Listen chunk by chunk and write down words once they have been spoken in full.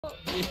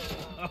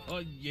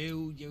Oh,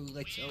 you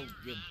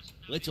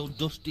little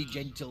dusty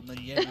gentleman,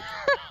 you.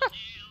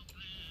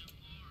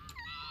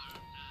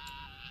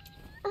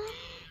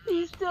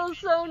 He's still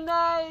so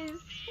nice.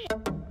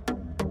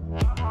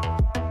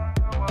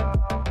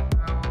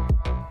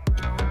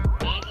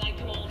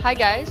 Hi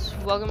guys,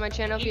 welcome to my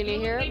channel if you're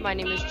new here. My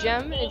name is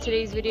Jem, and in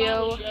today's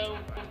video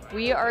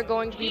we are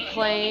going to be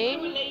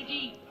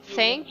playing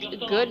Thank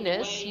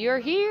Goodness You're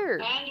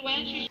Here.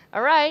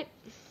 Alright,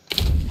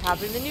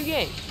 hop in the new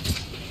game.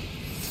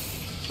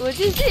 What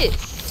is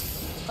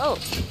this? Oh,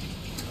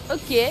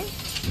 okay.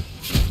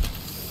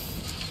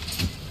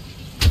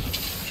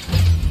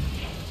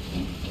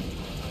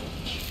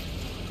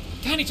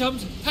 Tiny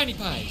Toms, tiny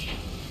pies.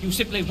 You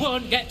simply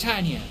won't get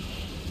tinier.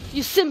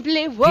 You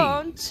simply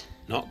won't. Peas.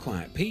 Not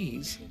quite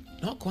peas,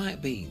 not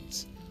quite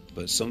beans,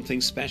 but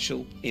something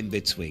special in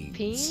between.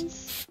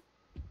 Beans?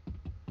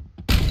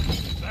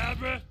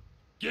 Barbara,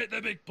 get the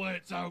big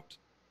plates out.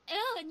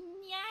 Oh,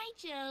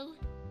 Nigel.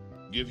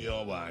 Give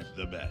your wife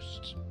the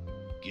best.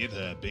 Give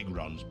her Big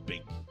Ron's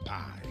big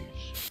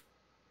pies.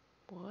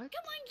 What?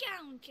 Come on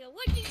down to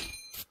what is...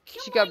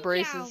 She got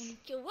braces. Down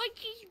to what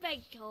is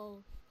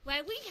special,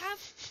 where we have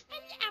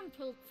an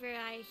ample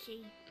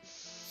variety.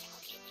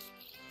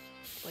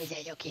 Was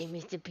that okay,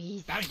 Mr.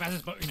 Peas? Bammy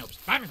Bazzers, buttery nubs.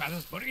 Bammy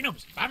Bazzers, buttery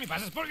nubs. Bammy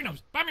Bazzers, buttery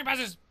nubs. Bammy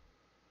Bazzers,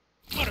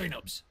 buttery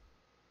nubs.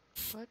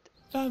 What?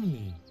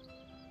 Family.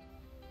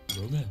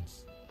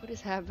 Romance. What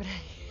is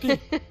happening?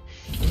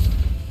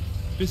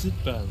 Visit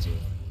Banzer.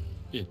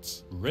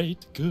 It's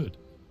rate good.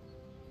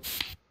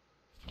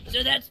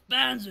 So that's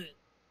Banzer.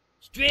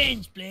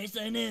 Strange place,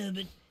 I know,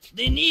 but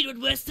they need what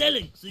we're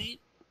selling, see?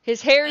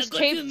 His hair is I've got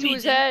taped a to his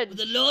meeting head. with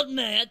the Lord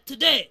Mayor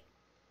today,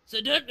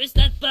 so don't miss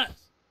that bus.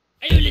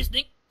 Are you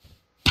listening?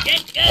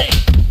 Get going!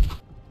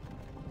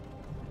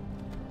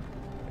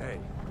 Hey,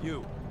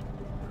 you.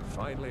 You're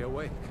finally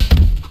awake.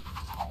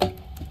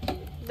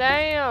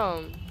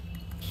 Damn.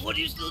 What are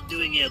you still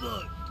doing here,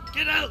 boy?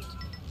 Get out!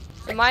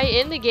 Am I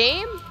in the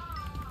game?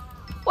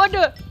 What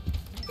the?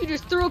 You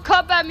just threw a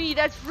cup at me.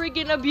 That's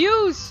freaking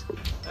abuse.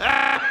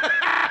 How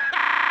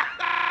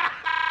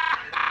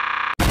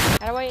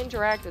do I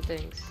interact with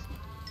things?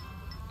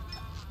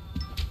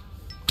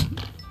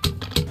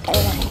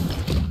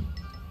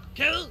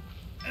 Carol,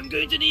 I'm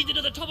going to need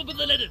another top-up of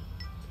the letter.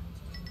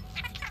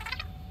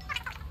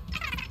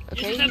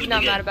 Okay, Yes, he's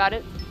not mad about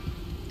it.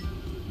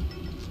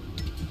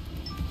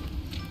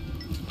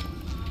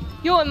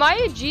 Yo, am I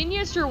a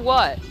genius or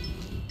what?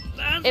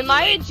 Am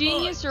I a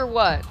genius or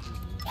what?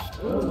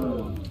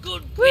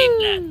 Good grief,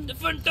 lad. The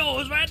front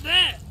door is right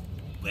there.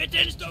 We're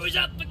 10 stories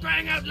up for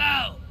crying out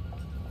loud.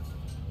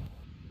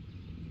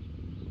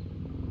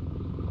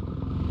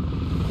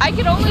 I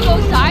can only go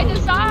side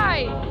to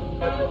side.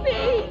 What do you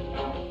mean?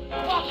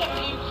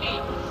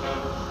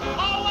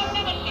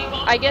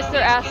 I guess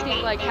they're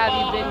asking, like, have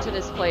you been to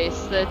this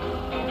place? The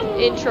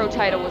intro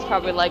title was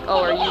probably like,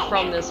 oh, are you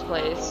from this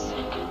place?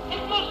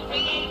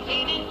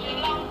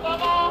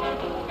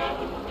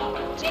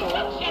 It's cool.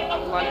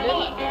 London?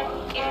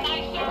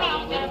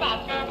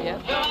 Yep.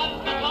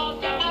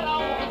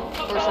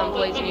 Or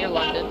someplace near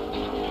London.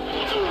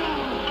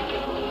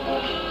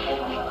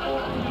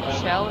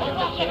 Shell in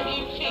the pit.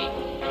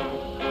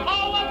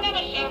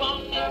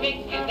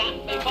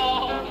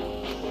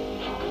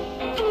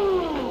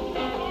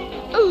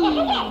 Ooh.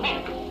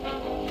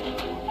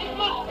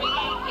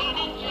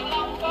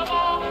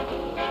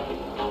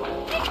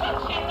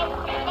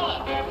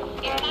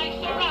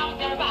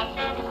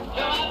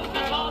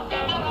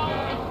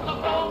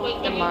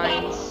 The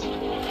mines.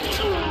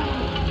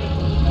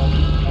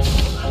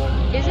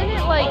 Isn't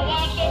it like...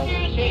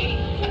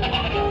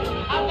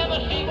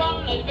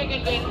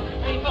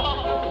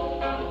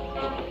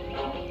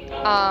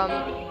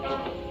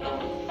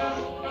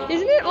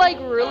 Isn't it like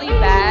really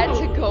bad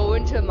to go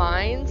into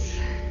mines?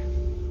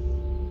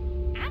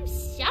 I'm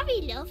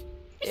sorry, love.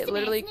 It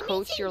literally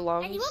coats your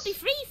lungs. And you won't be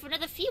free for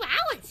another few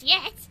hours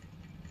yet.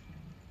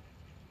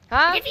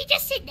 Huh? If you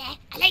just sit there,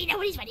 I'll let you know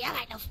when he's ready.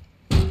 Alright, love.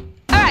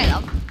 Alright,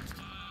 love.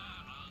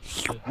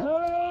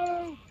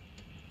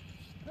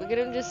 Look at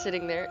him just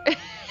sitting there.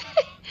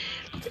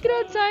 Look at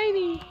how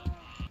tiny.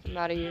 I'm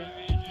out of here.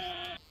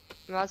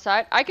 I'm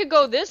outside. I could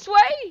go this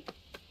way?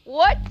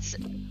 What?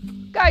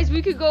 Guys,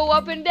 we could go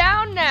up and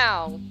down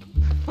now.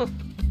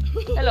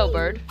 Hello,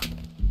 bird.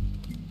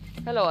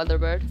 Hello, other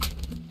bird.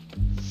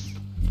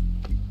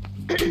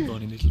 Good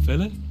morning, little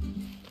fella.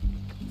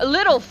 A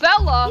little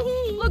fella?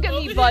 Ooh, look at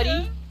me, over buddy.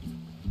 here.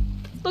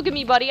 Look at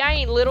me, buddy. I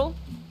ain't little.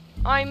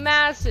 I'm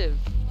massive.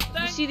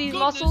 Thank see these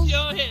goodness muscles?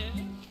 You're here.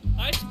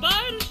 I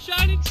spied a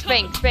shiny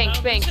Spank, tunnel spank, round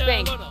spank, the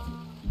spank. ceremony.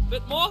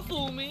 But more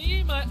fool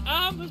me, my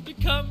arm has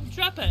become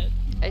trepid.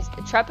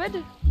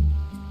 Trepid?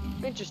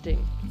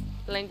 Interesting.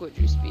 Language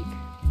you speak.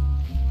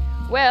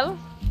 Well,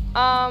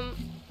 I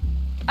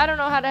don't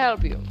know how to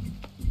help you.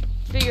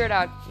 Figure it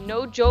out.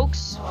 No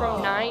jokes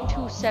from 9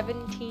 to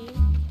 17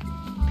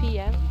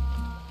 p.m.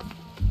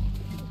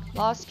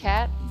 Lost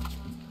cat.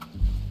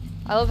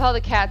 I love how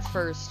the cat's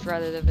first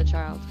rather than the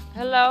child.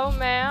 Hello,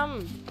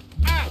 ma'am.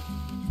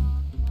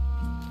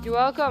 You're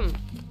welcome.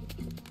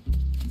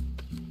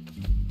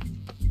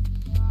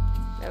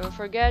 Never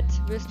forget,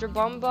 Mr.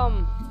 Bum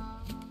Bum.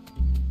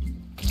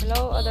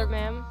 Hello, other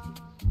ma'am.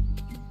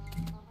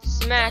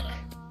 Smack.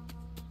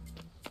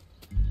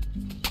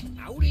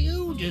 How do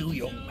you do,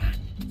 young man?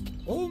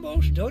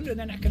 Almost done, and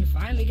then I can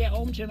finally get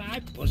home to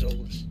my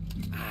puzzles.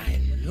 I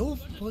love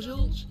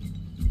puzzles.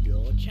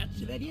 No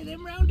chance of any of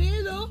them round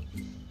here, though.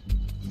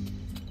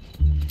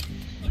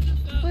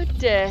 What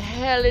the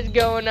hell is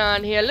going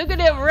on here? Look at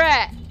that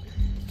rat.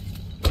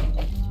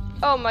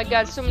 Oh my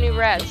god, so many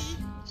rats.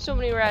 So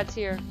many rats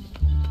here.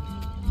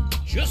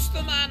 Just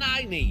the man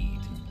I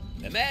need.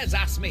 The mayor's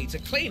asked me to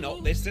clean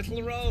up this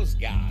little rose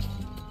garden.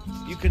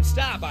 You can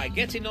start by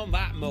getting on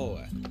that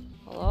mower.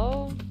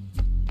 Hello?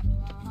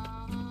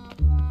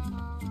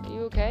 Are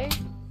you okay?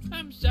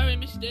 I'm sorry,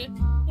 mister.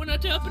 We're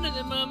not open at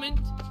the moment.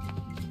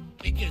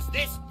 Because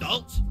this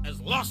dolt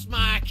has lost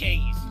my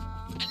keys.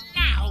 And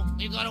now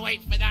we've got to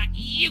wait for that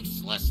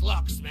useless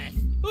locksmith.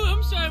 Oh,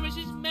 I'm sorry,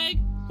 Mrs. Meg.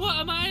 What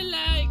am I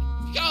like?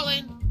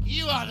 Colin,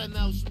 you are the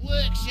most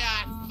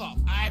work-shy fop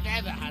I've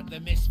ever had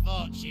the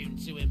misfortune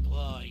to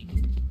employ.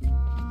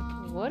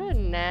 What a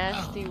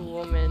nasty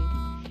woman.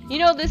 You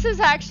know, this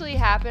has actually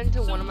happened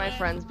to one of my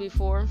friends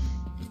before.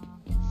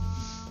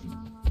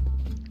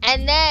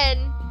 And then,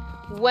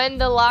 when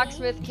the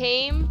locksmith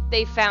came,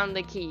 they found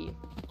the key.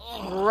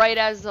 Right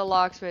as the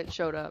locksmith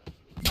showed up.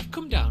 I've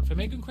come down for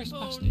Meg and Chris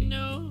pasty.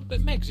 No.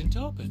 But Meg's ain't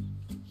open.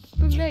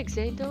 But Meg's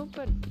ain't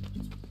open.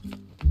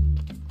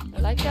 I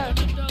like that.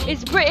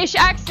 It's British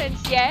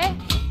accents, yeah?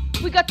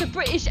 We got the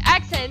British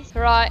accents.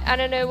 Right, I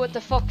don't know what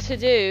the fuck to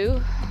do.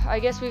 I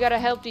guess we gotta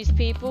help these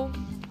people.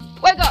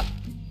 Wake up!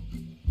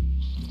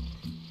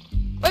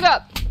 Wake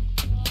up!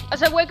 I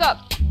said wake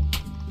up!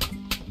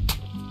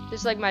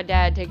 Just like my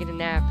dad taking a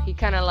nap. He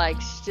kind of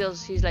like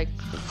he's like...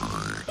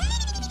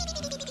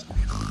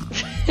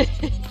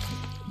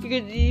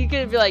 you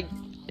could be like,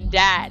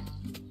 Dad.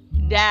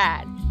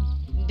 Dad.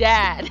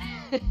 Dad.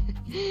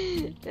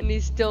 And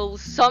he's still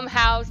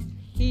somehow,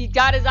 he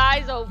got his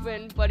eyes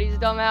open, but he's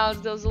somehow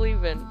still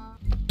sleeping.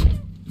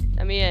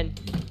 Let me in.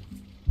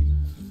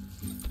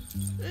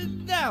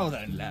 Now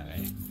then,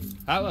 Larry.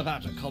 How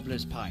about a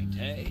cobbler's pint,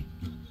 eh?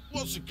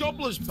 What's a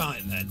cobbler's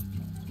pint then?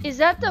 Is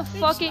that the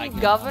fucking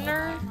like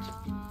governor?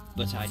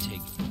 But I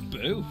take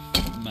both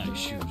my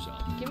shoes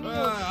off. Give me your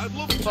I'd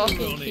love to, fucking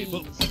Ronnie,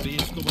 but keys. the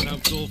beer's coming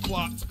out so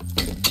flat.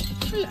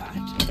 Flat?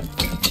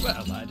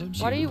 Well, why don't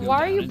you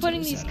Why are go you down putting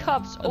into the these cellar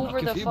cups and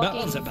over knock a the few fucking...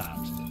 bottles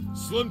about?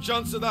 Slim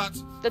chance of that.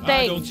 The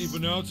I don't things.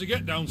 even know how to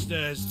get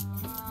downstairs.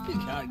 You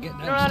can't get downstairs. You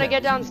don't know how to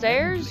get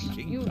downstairs?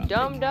 Blinking You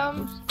public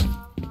dumb.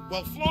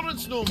 Well,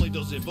 Florence normally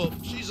does it, but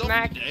she's off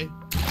Smack. today.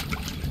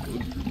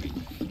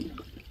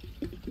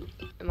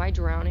 Am I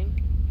drowning?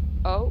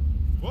 Oh.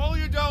 While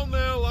you're down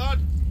there, lad,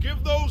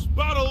 give those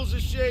bottles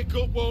a shake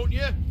up, won't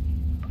you?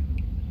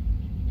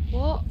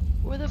 What?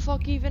 Where the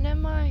fuck even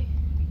am I?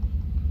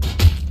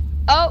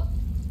 Oh!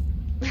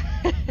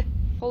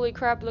 Holy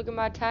crap, look at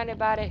my tiny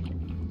body.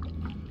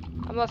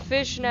 I'm a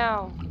fish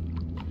now.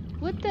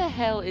 What the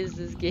hell is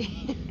this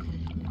game?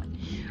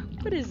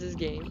 What is this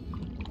game?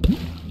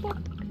 What?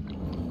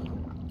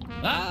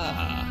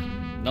 Ah,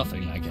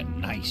 nothing like a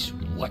nice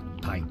wet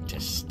pint to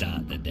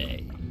start the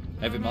day.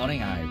 Every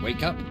morning I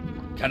wake up,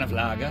 can of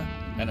lager,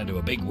 then I do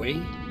a big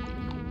wee,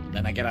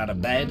 then I get out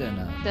of bed and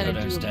go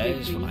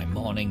downstairs for my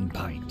morning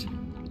pint.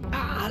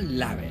 Ah,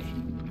 Larry,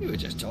 we were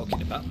just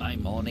talking about my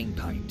morning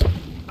pint.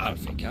 I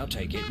think I'll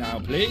take it now,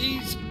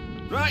 please.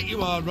 Right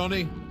you are,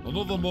 Ronnie.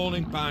 Another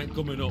morning pint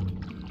coming up.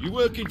 You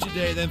working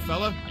today then,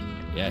 fella?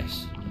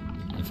 Yes.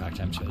 In fact,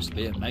 I'm supposed to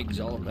be at Meg's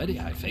already,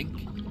 I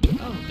think.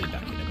 I'll be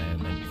back in a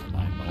moment for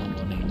my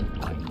morning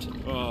pint.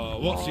 Oh,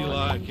 what's he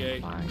like, eh?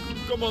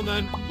 Come on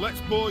then, let's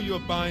pour you a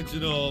pint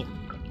and all.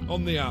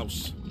 On the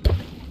house.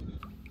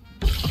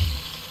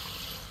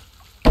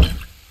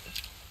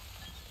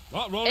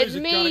 That Ronnie's It's a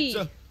me.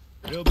 character.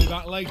 He'll be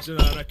back later,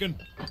 I reckon.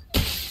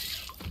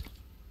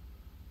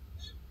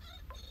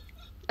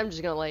 I'm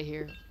just gonna lay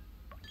here.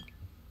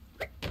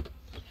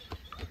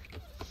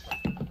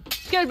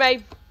 Good,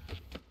 babe.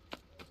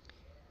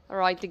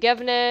 Alright, the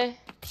governor.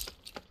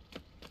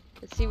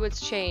 Let's see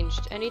what's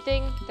changed.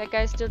 Anything? That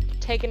guy's still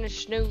taking a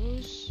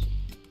snooze.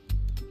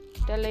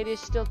 That lady's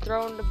still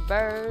throwing the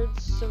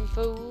birds some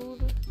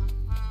food.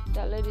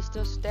 That lady's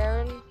still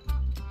staring.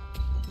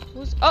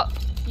 Who's... Oh!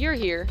 You're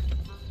here.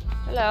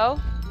 Hello.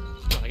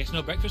 Well, I guess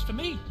no breakfast for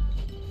me.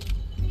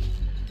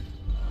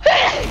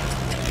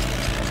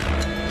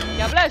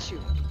 God bless you.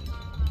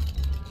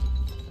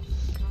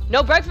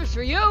 No breakfast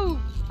for you.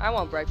 I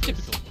want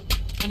breakfast. Typical.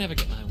 I never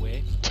get my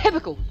way.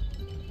 Typical.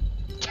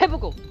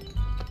 Typical.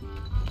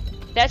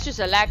 That's just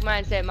a lack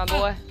mindset, my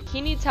boy.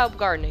 He needs help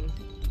gardening.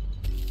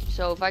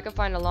 So if I can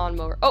find a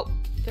lawnmower. Oh,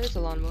 there's a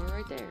lawnmower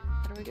right there.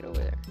 How do I get over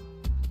there?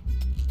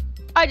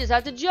 I just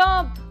have to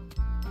jump.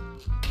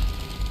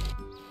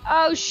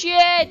 Oh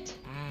shit.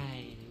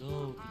 I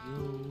love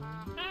you.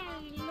 I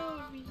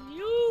love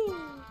you.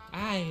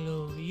 I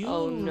love you.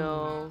 Oh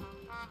no.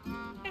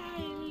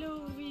 I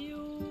love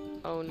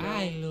you. Oh no.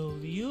 I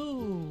love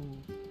you.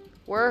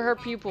 Where are her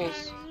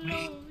pupils? I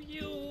love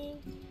you.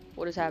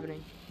 What is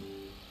happening?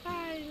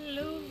 I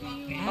love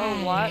you.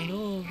 Oh, what? I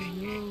love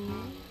you.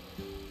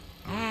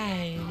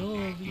 I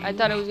love you. I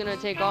thought it was gonna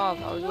take off.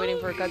 I was waiting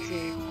for a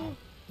cutscene.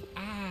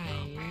 I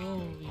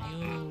love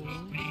you.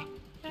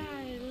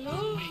 I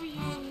love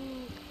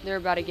you. They're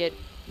about to get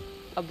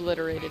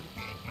obliterated.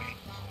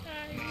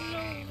 I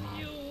love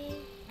you.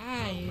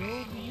 I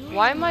love you.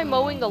 Why am I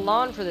mowing the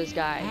lawn for this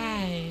guy?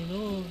 I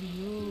love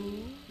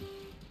you.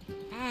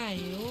 I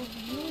love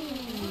you.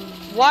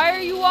 Why are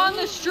you on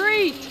the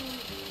street?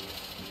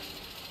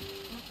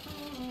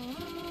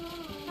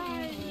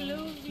 I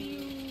love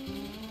you.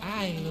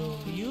 I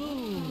love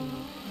you.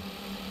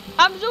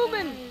 I'm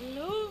zooming. I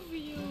love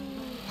you.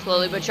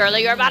 Slowly but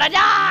surely, you're about to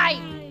die.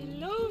 I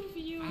love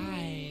you.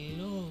 I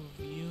love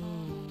you.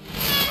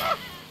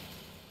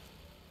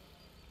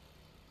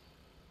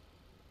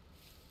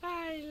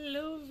 I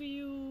love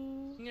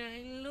you.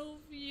 I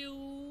love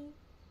you.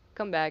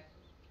 Come back.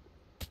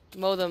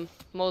 Mow them.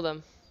 Mow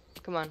them.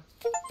 Come on.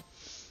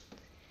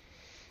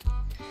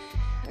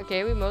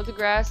 Okay, we mowed the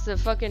grass. The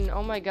fucking...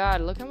 Oh my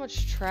god, look how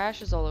much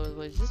trash is all over the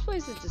place. This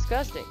place is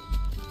disgusting.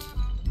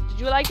 Did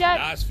you like that?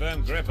 Nice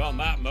firm grip on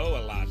that mower,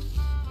 lad.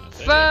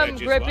 Firm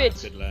grip it.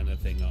 Could learn a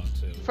thing or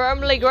two.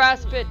 Firmly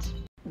grasp it.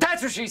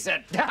 That's what she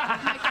said.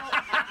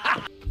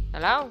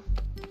 Hello?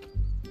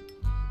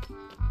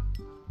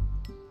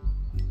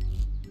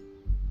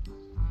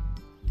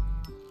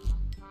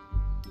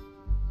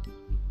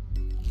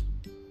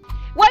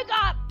 Wake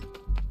up!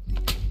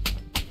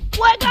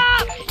 Wake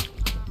up!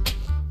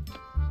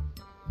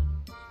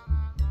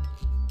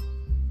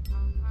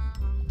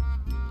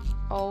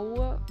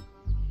 Oh.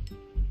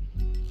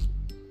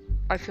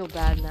 I feel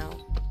bad now.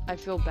 I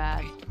feel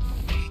bad.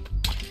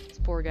 This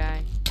poor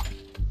guy.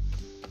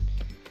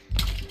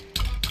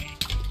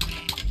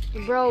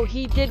 Bro,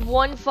 he did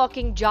one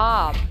fucking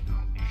job.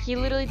 He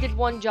literally did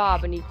one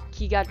job and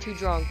he got too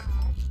drunk.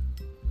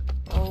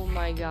 Oh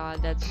my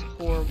god, that's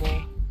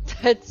horrible.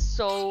 That's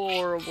so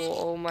horrible.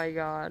 Oh my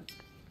god.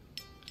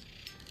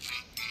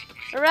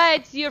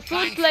 Alright, your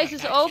food place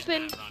is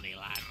open.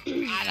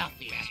 I'd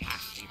offer you a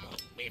pasty,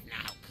 but we've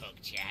now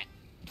cooked yet.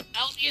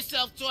 Help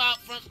yourself to out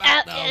front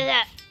back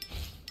though.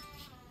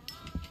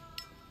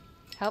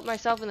 Help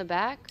myself in the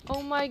back?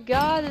 Oh my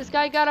god, this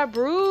guy got a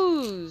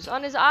bruise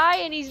on his eye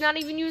and he's not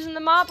even using the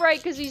mop right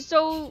because he's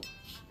so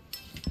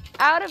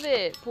out of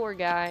it. Poor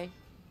guy.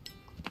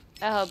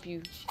 I'll help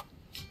you.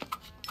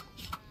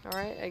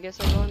 Alright, I guess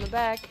I'll go in the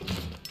back.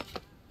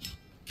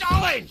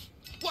 Darling!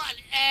 What on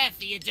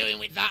earth are you doing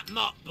with that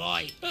mop,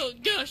 boy? Oh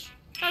gosh,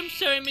 I'm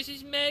sorry,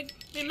 Mrs. Meg.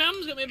 My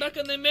mum's got me back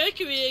on the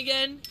mercury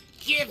again.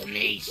 Give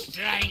me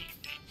strength.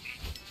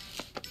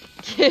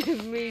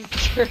 Give me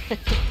strength.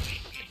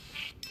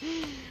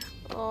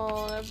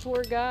 Oh, that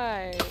poor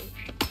guy.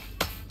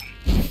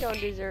 You don't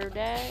deserve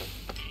that.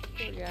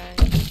 Poor guy.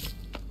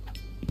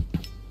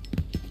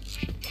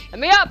 Let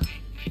me up!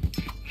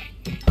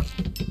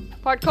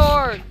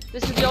 Parkour!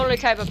 This is the only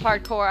type of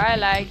parkour I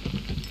like.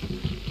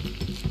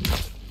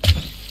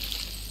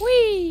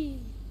 Whee!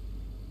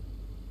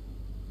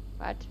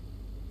 What?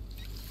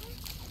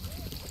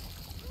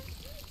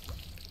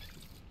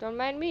 Don't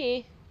mind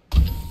me.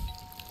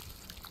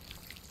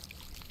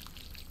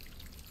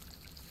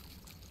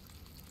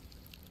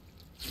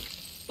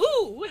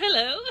 Ooh,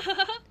 hello.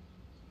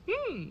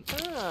 Oh.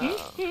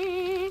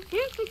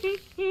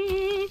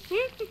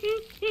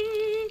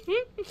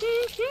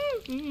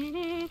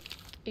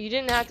 You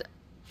didn't have to.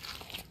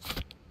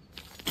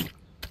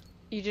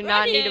 You do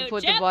not need to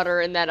put the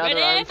butter in that other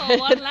Ready armpit. for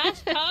one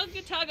last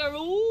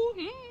tug-a-roo?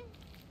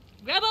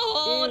 Grab a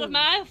hold of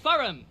my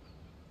forum.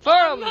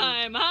 Forum.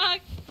 My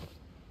mark.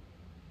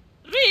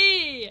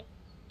 3,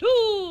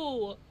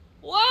 2,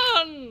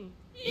 1.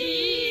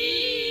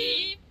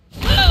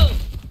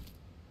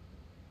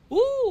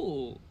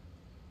 Oh.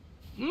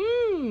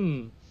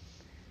 Ooh.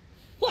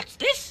 What's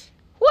this?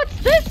 What's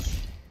this?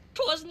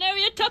 'Twas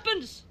nary a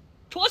tuppence.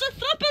 'Twas a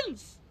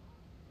threepence.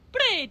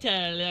 Pray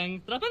tell,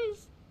 young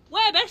threepence,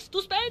 where best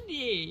to spend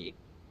ye?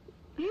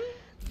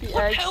 The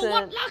What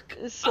accent luck!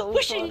 is so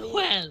wishing funny.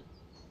 well.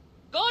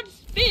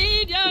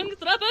 Godspeed, young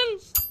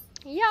threepence.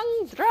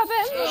 Young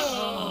Threepence.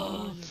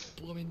 Oh, you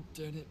blooming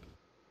turnip.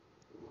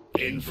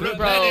 In for a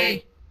Bro.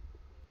 penny.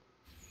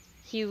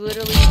 He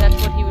literally,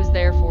 that's what he was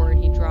there for, and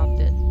he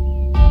dropped it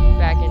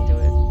back into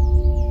it.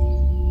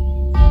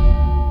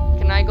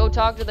 Can I go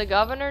talk to the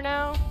governor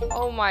now?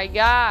 Oh my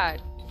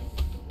god.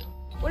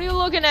 What are you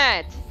looking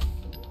at?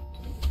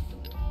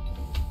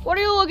 What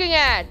are you looking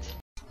at?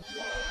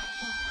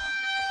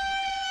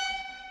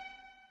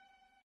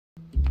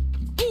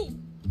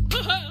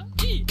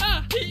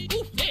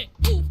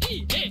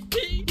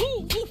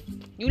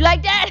 You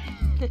like that?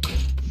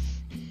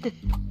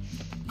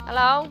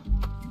 Hello?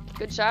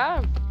 Good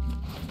job.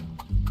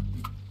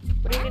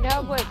 What do you need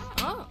help with?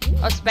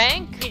 A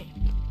spank?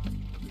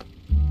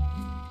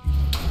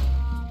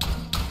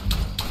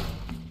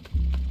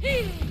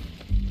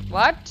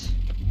 What?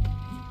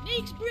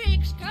 Nick's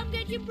Bricks, come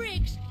get your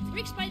bricks.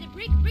 Bricks by the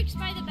brick, bricks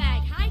by the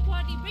bag. High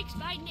quality bricks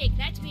by Nick,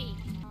 that's me.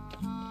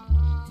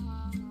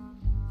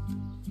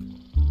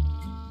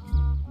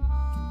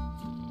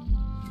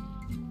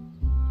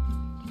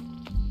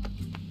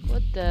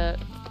 What the?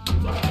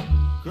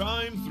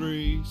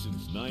 Crime-free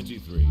since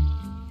 '93.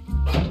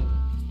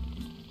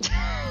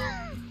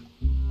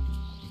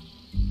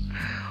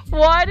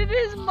 Why did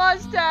his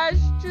mustache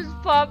just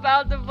pop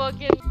out the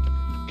fucking...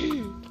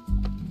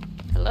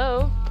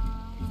 Hello?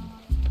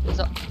 There's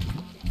a...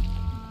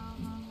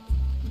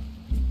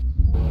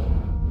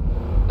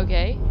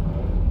 Okay.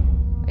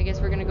 I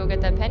guess we're gonna go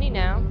get that penny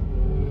now.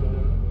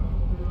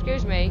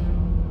 Excuse me.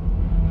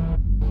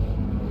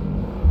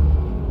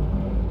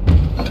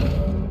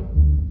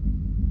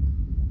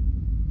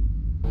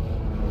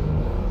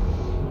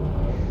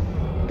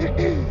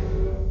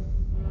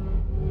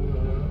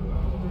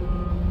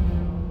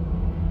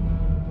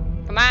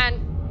 Come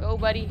on, go,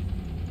 buddy.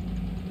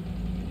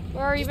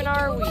 Where even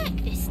are we? Work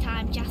this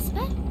time,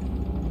 Jasper.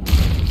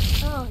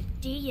 Oh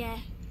dear.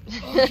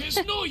 Oh,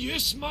 it's no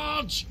use,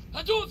 Marge.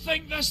 I don't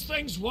think this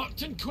thing's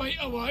worked in quite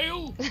a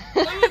while.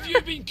 How have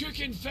you been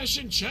cooking fish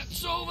and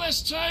chips all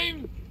this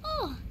time?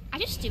 Oh, I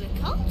just do a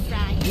cold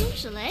fry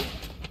usually.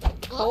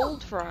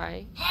 Cold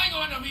fry. Hang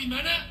on a wee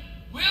minute.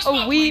 Where's A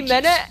my wee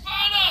blinking minute?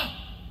 spanner?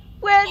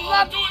 Where's Oh,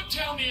 my... don't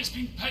tell me it's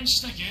been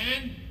pinched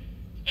again.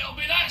 It'll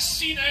be that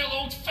senile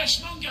old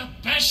fishmonger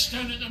Bish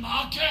down at the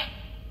market.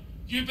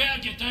 You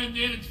better get down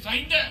there and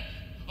find it,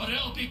 or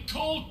it'll be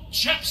cold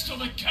chips till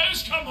the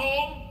cows come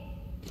home.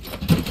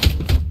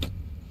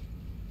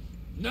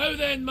 Now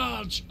then,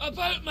 Marge,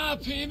 about my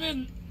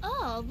payment.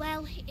 Oh,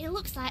 well, it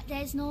looks like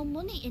there's no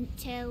money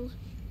until...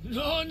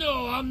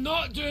 No, I'm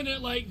not doing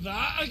it like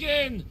that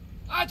again.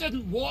 I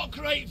didn't walk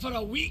right for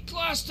a week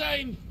last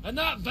time, and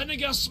that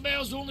vinegar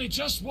smell's only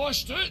just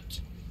washed out.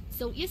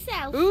 Sort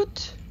yourself.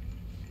 Oot.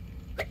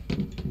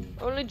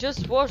 Only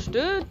just washed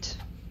it.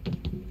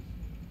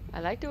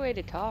 I like the way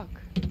they talk.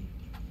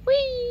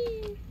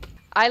 Whee!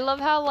 I love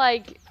how,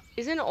 like,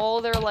 isn't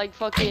all their, like,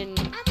 fucking...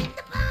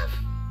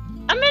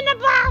 I'm in the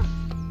bath!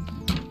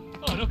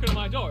 Oh, knocking on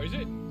my door, is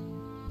it?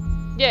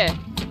 Yeah.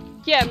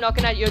 Yeah, I'm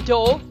knocking at your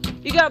door.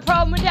 You got a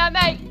problem with that,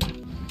 mate?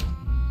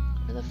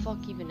 Where the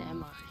fuck even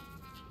am I?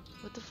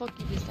 What the fuck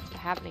is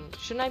happening?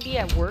 Shouldn't I be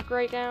at work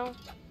right now?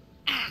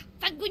 Ah,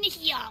 thank goodness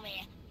you're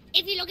here.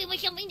 If you're looking for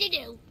something to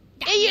do,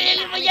 Hey, you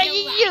looking for something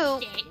to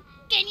do?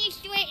 Can you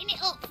straighten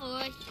it up for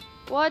us?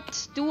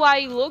 What? Do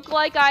I look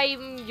like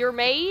I'm your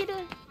maid?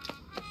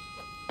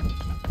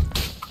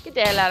 Get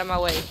the hell out of my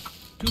way.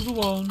 2 for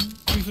 1,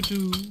 3 for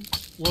 2,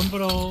 1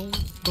 for all,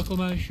 buckle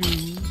my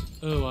shoes.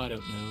 Oh, I don't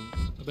know.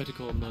 I better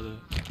call Mother.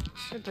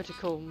 I better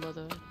call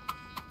Mother.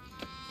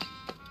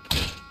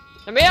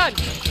 Let me on!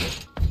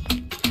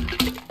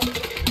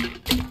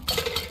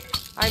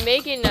 I'm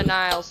making a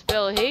Nile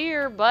spill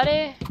here,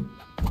 buddy.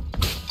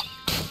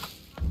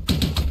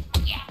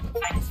 Yeah,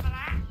 thanks for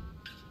that.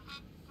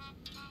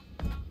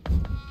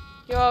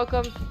 You're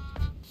welcome.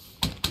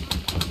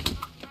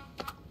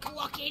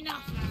 Walking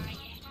off, are you?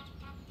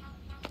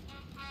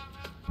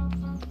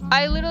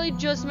 I literally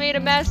just made a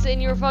mess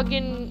in your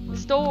fucking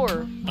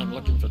store. I'm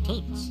looking for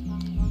tips.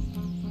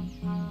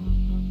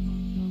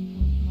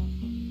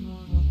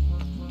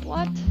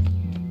 What?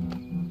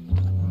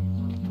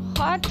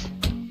 What?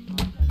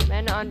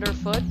 Men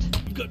underfoot?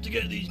 We've got to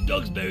get these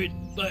dogs buried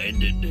by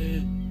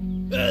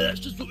ending that's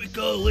just what we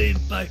call laying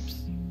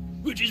pipes,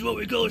 which is what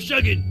we call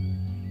shagging.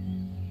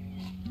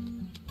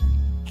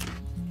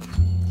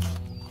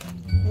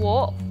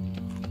 What?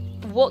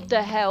 What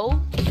the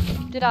hell?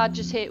 Did I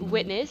just hit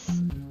witness?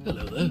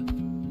 Hello there.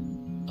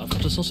 I've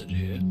got a sausage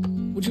here.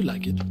 Would you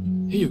like it?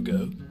 Here you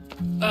go.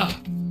 Ah,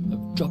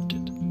 I've dropped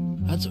it.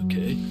 That's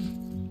okay.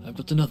 I've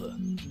got another.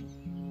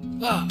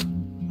 Ah,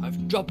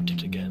 I've dropped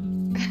it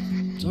again.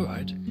 It's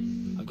alright.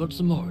 I've got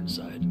some more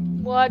inside.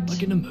 What?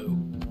 Like in a moo.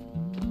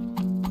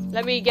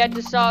 Let me get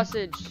the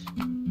sausage.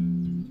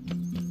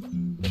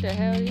 What the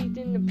hell? He's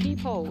in the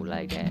peephole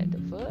like that. The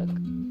fuck?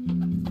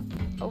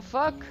 Oh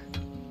fuck.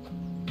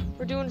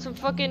 We're doing some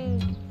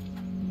fucking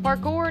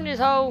parkour in this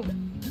hole.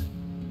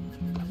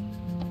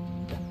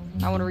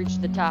 I want to reach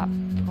the top.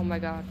 Oh my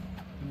god.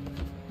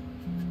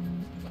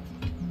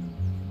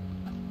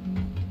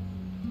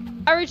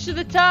 I reached to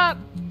the top.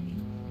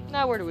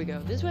 Now where do we go?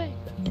 This way?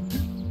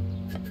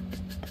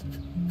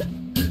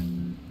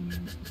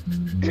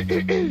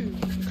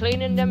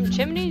 Cleaning them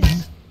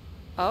chimneys?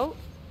 Oh?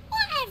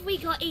 What have we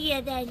got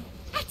here then?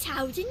 A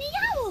toad and the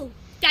owl.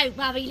 Don't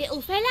worry,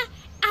 little fella.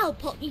 I'll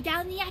pop you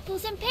down the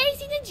apples and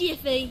pears in a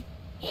jiffy.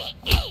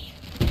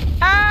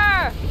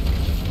 Ah!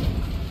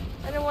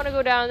 I don't want to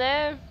go down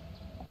there.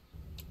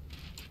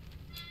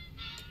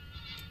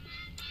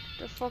 What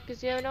the fuck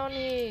is going on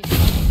here?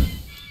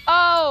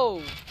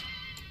 Oh!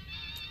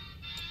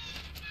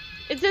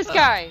 It's this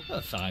guy.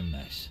 A fine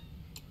mess.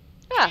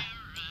 Ah.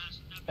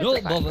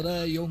 Don't bother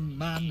there, young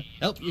man.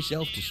 Help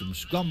yourself to some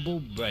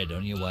scrambled bread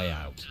on your way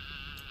out.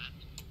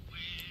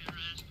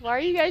 Why are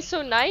you guys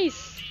so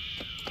nice?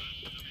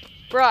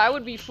 Bro, I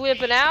would be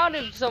flipping out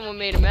if someone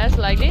made a mess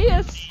like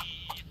this.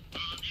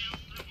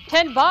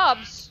 10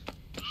 bobs?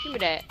 Give me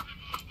that.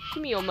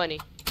 Give me your money.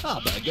 I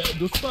better get a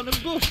dustpan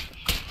and brush.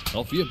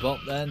 Off you pop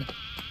then.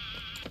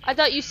 I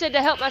thought you said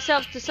to help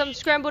myself to some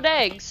scrambled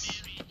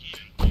eggs.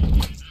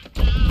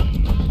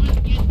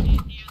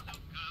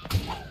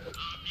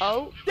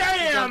 Oh.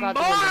 Damn,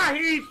 boy,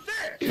 he's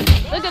thick!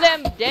 Look at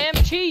them damn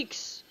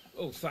cheeks.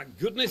 Oh, thank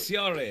goodness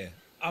you're here.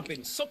 I've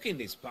been sucking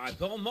this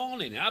pipe all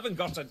morning. I haven't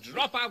got a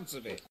drop out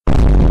of it.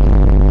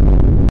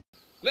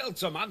 Little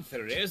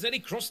Tomantha here said he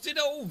crusted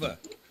over.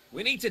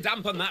 We need to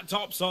dampen that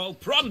topsoil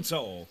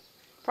pronto.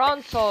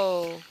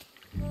 Pronto.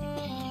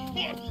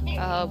 I'll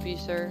help you,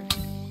 sir.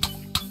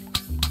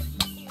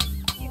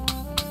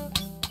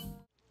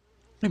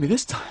 Maybe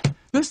this time.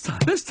 This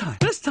time. Come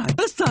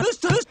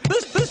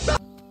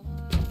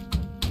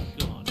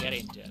on, get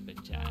in,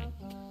 Turpentine.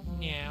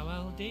 Now,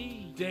 I'll do.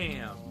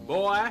 Damn,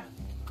 boy.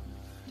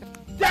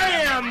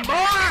 Damn,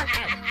 boy!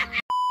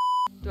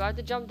 Do I have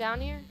to jump down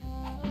here?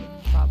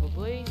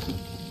 Probably.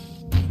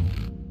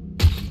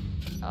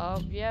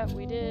 Oh, yeah,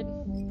 we did.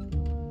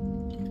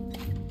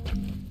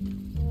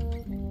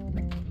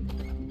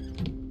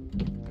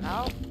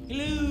 Oh.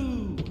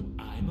 Hello,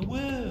 I'm a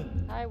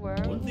worm. Hi,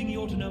 worm. One thing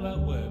you ought to know about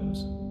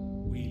worms,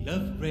 we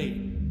love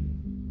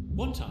rain.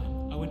 One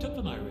time, I went up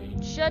for my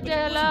rain. Shut but the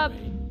hell up.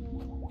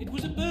 rain. It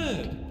was a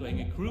bird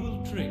playing a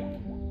cruel trick.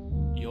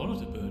 You're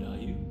not a bird, are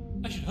you?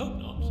 I should hope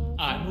not.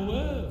 I'm a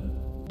worm.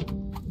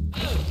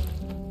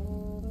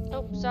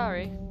 Oh,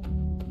 sorry.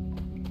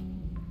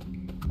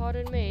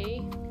 Pardon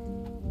me.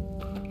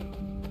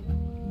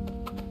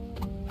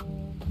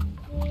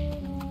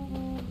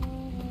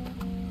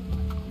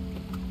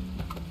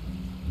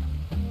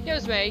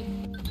 Excuse me.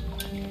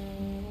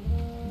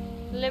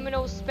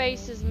 Liminal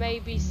spaces may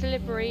be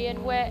slippery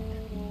and wet.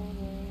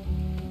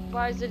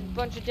 Why is there a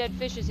bunch of dead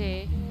fishes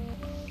here?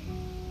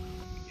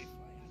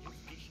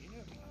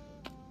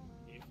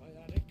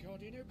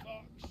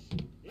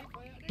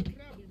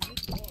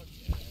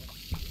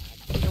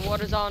 The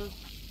water's on.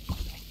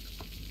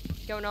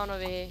 What's going on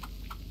over here?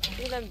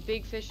 Look at them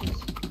big fishes.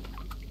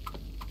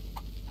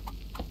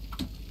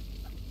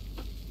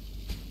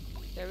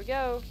 There we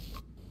go.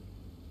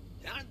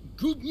 Thank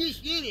goodness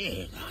you're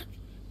here, lad.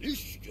 This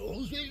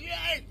store's a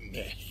right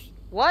mess.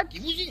 What?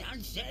 You wasn't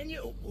hand setting it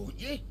up, won't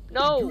you?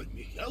 No. I'll do it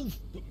myself,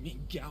 but me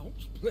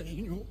gout's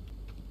playing up.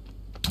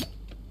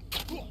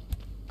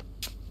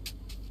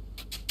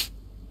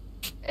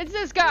 It's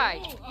this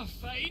guy. Oh, a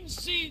fine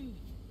scene.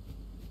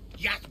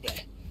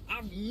 Jasper,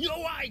 I've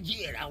no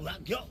idea how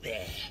that got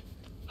there.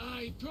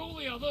 Aye, pull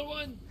the other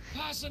one.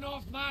 Passing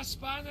off my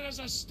spanner as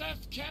a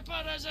stiff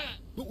kipper, is it?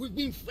 But we've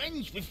been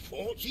friends for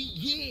 40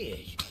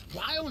 years.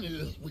 Why on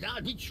earth would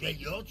I betray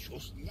your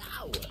trust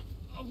now?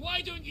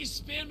 Why don't you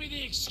spare me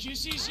the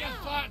excuses, you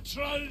fat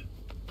trout?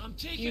 I'm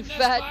taking You this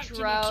fat back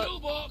trout. to my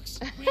toolbox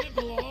where it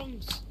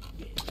belongs.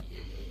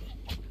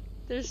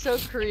 They're so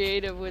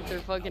creative with their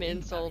fucking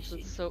insults.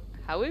 It's so...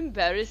 How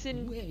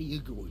embarrassing. Where are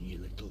you going, you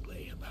little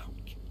layabout?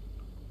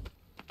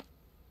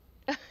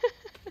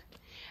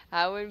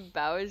 How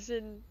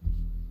embarrassing.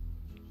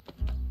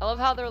 I love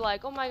how they're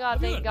like, oh my god,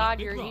 thank god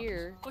you're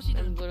here.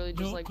 And literally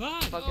just like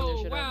fucking their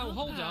shit up.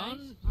 Hold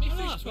on. Me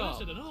fish I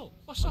don't know.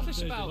 What's all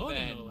this about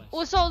then?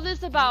 What's all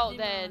this about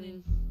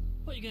then?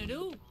 What are you gonna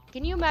do?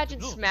 Can you imagine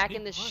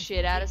smacking the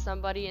shit out of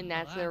somebody and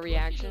that's their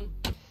reaction?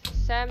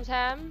 Sam,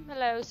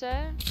 hello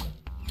sir.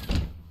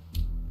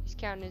 He's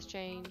counting his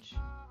change.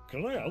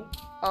 Can I help?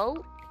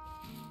 Oh?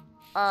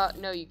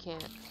 No you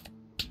can't.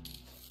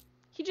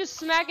 He just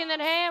smacking that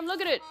ham,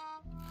 look at it!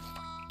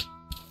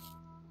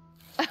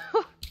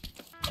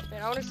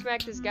 Man, I want to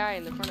smack this guy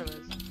in the front of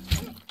us.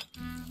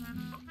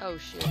 Oh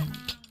shit.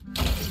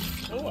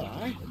 Oh,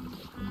 aye.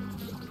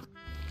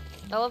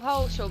 I love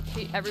how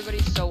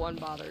everybody's so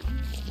unbothered.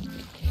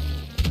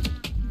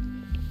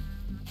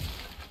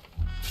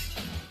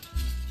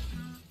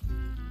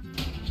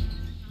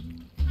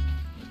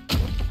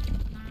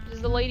 This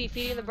is the lady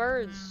feeding the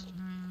birds.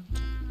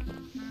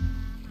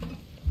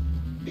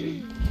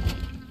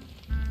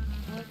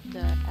 What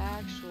the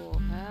actual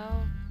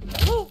hell?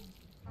 Woo!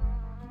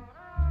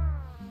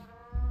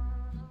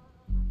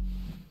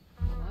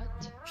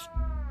 What?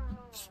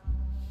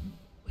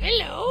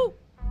 Hello?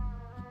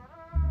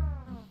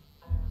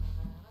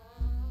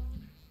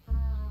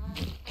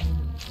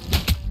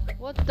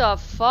 What the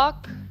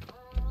fuck?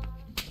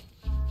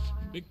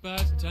 Big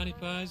pies and tiny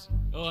pies.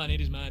 All I need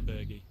is my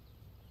burgie.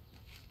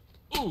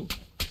 Ooh!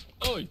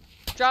 Oi!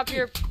 Drop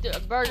your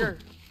burger.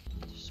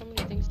 There's so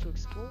many things to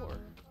explore.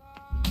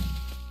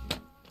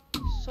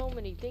 So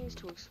many things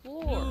to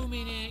explore. Oh,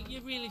 minute,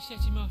 you really set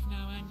him off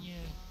now, haven't you?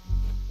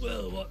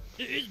 Well, what?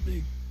 It is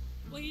big.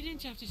 Well, you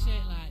didn't have to say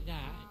it like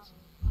that.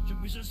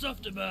 Shouldn't be so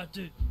soft about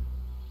it.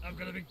 I've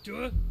got a big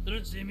tour. They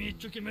don't see me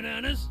chucking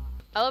bananas.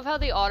 I love how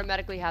they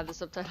automatically have the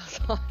subtitles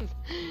on.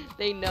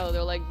 They know.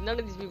 They're like, none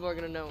of these people are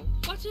gonna know.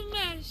 What a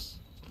mess!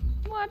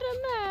 What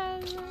a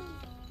mess!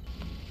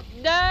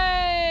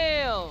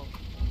 Damn!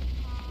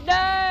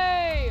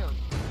 Damn!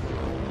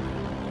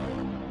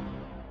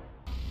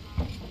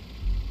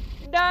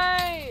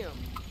 Damn!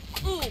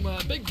 Ooh,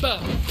 my big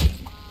bug.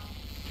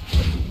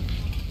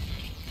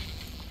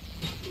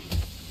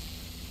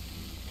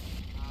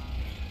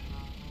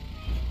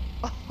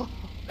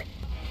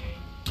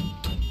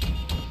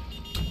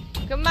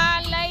 Come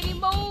on, lady,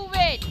 move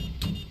it!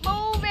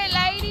 Move it,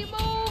 lady,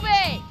 move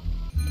it!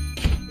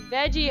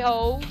 Veggie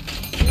hole.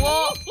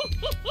 What?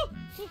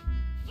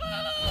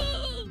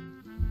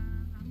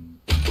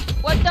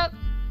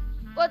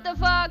 What the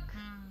fuck?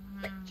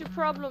 What's your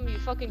problem, you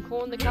fucking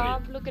corn the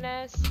cob looking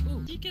ass?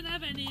 You can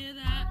have any of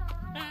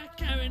that.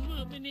 Karen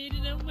won't be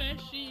needed and where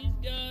she's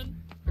gone.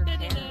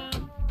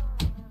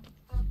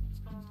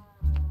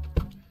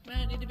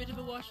 Might need a bit of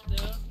a wash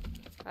though.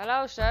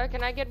 Hello, sir.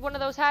 Can I get one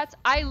of those hats?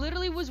 I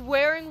literally was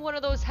wearing one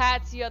of those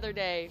hats the other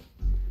day.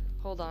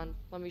 Hold on.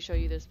 Let me show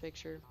you this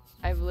picture.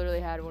 I've literally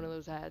had one of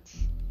those hats.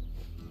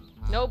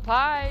 No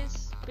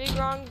pies. Big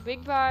wrong.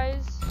 Big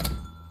pies.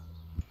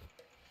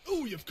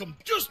 Oh, you've come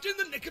just in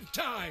the nick of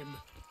time.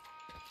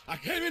 I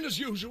came in as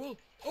usual,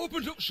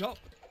 opened up shop,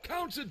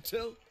 counted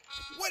till,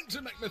 went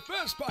to make my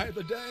first pie of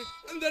the day,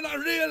 and then I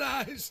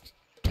realised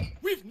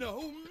we've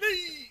no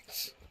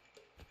meat.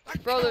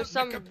 Bro, there's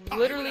some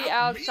literally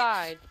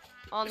outside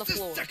on the floor.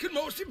 floor. It's the second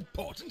most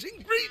important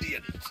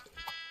ingredient.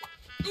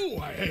 Oh,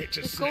 I hate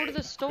to Just say go to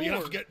the store. but you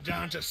have to get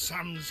down to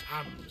Sam's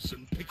Hams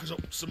and pick us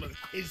up some of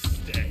his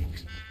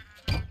steaks.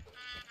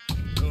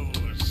 Oh,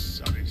 a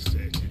sorry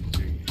state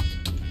indeed.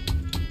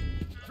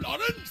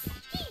 Florence!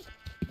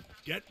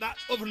 Get that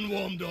oven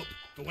warmed up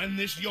for when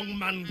this young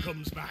man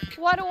comes back.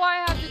 Why do I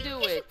have to do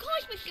Yes, it? of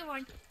course, Mr.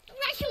 Ron.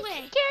 Right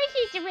away.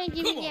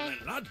 Come on then,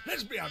 lad.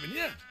 Let's be having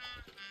you.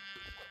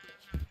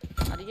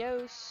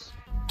 Adios.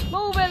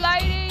 Move it,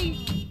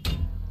 lady!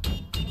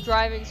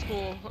 Driving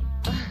school.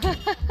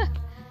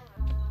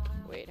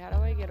 Wait, how do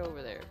I get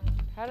over there?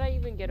 How did I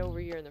even get over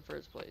here in the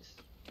first place?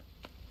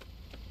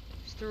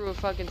 Just threw a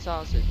fucking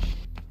sausage.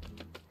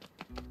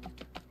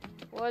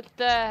 What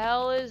the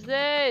hell is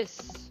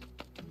this?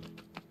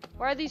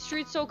 Why are these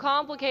streets so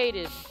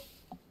complicated?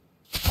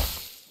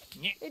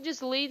 It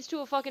just leads to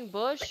a fucking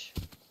bush.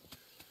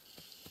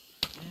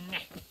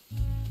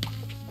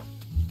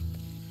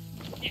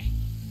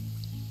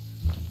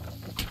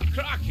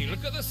 Cracky,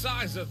 look at the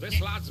size of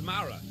this lad's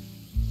marrow.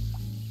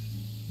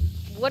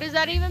 What does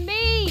that even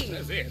mean? It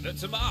says here that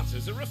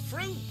tomatoes are a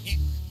fruit.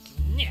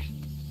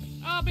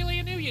 Oh, Billy,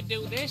 I knew you'd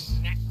do this.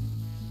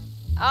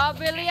 Oh,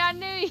 Billy, I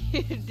knew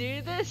you'd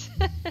do this.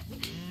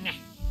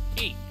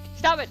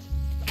 Stop it.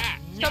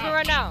 Stop it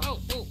right now.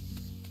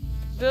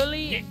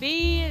 Billy,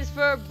 B is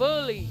for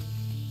bully.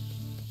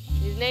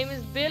 His name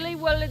is Billy,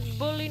 well, it's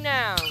bully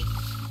now.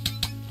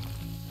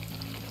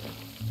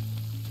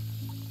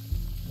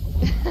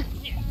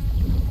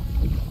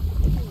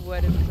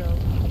 Wet himself.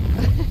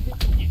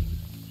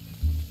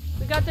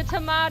 We got the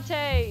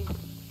tomate.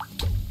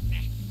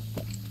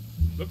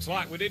 Looks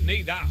like we didn't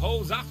need that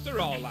hose after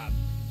all, lad.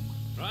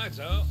 Right,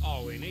 so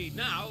all we need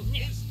now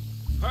is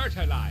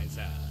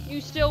fertilizer.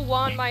 You still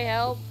want my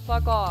help?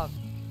 Fuck off.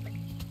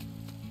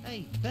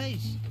 Hey,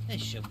 Bez,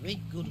 there's some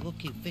really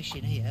good-looking fish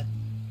in here.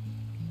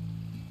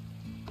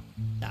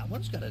 That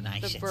one's got a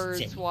nice The set of bird's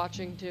teeth.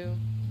 watching too.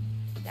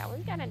 That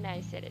one's got a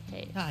nice set of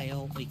teeth. I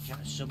hope we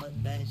catch some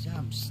at Bez.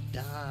 I'm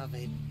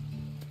starving.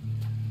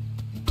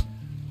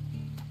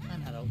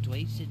 And I don't to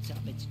eat since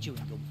I've been chewing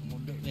gum from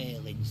under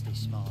railings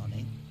this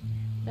morning.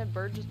 That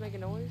bird just make a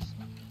noise?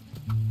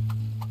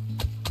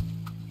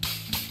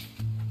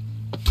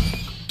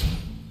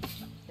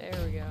 There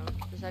we go.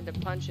 Just had to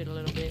punch it a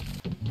little bit.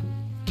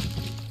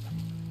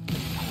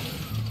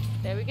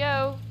 There we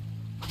go.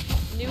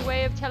 New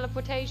way of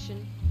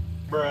teleportation.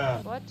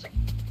 Bruh. What? What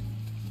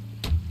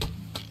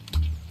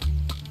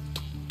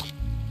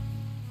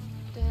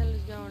the hell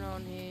is going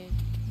on here?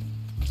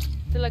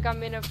 I feel like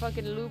I'm in a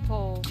fucking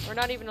loophole. Or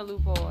not even a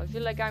loophole. I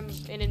feel like I'm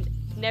in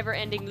a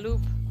never-ending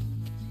loop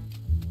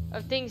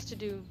of things to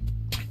do.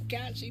 I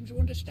can't seem to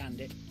understand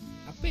it.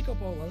 I pick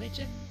up all the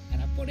litter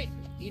and I put it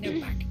in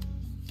a bag.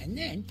 And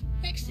then,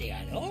 next thing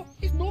I know,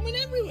 it's blooming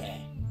everywhere.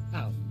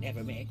 I'll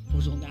never make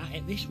puzzle night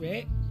at this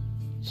rate.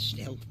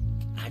 Still,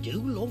 I do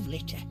love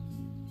litter.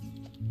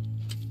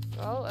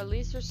 Well, at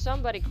least there's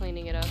somebody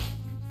cleaning it up.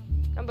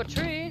 Number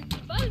 3.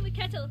 Boiling the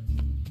kettle.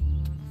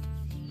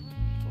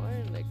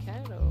 Boiling the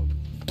kettle.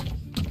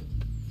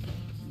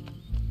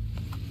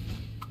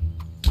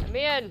 I'm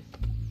in.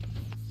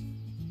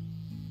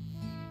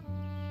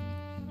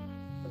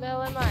 Where the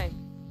hell am I?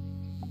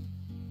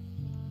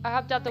 I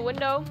hopped out the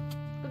window.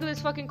 Look at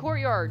this fucking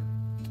courtyard.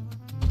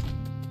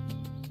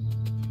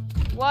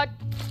 What?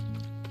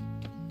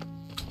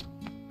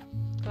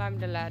 Climb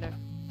the ladder.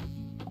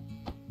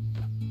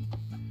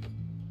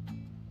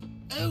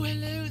 Oh,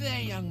 hello there,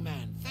 young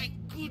man. Thank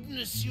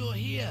goodness you're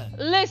here.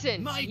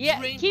 Listen, My yeah,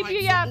 drain keep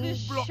your pipes are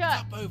yappers all blocked shut.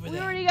 up over We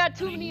there, already got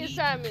too and I many need them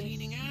assignments.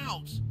 cleaning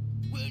out.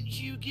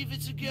 Won't you give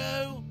it a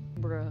go?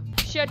 Bruh.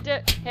 Shut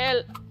the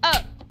hell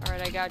up.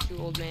 Alright, I got you,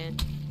 old man.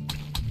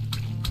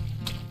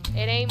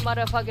 It ain't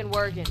motherfucking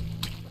working.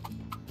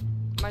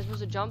 Am I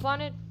supposed to jump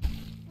on it?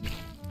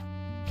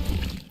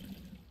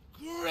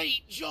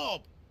 Great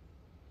job.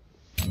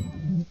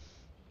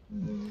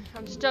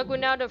 I'm stuck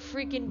without the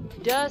freaking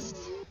dust.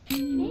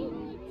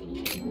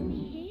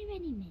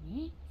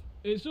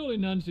 It's only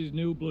Nancy's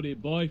new bloody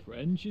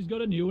boyfriend. She's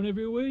got a new one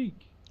every week.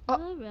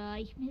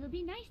 Alright, it'll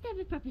be nice to have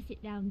a proper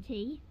sit-down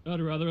tea.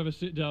 I'd rather have a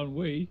sit-down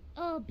wee.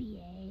 Oh,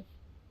 behave.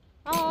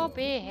 Oh,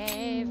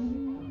 behave.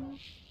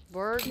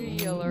 Burglary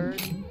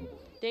alert.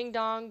 Ding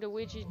dong, the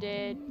witch is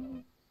dead.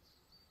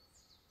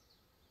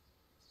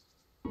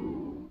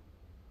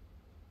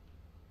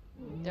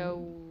 The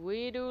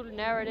Weedle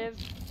narrative.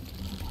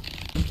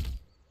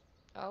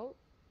 Oh.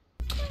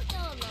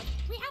 Oh, love,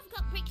 we have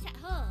got bricks at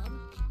home.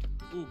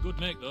 Ooh, good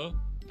make though.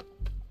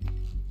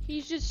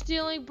 He's just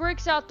stealing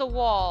bricks out the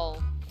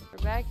wall.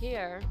 We're back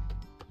here.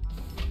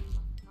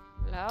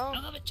 Hello?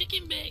 I'll have a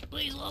chicken bake,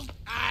 please, love.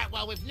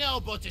 Well, with no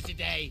butter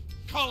today,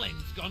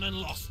 Colin's gone and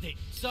lost it,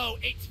 so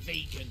it's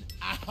vegan.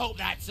 I hope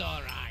that's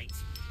alright.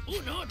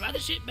 Oh, no, I'd rather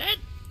shit bed.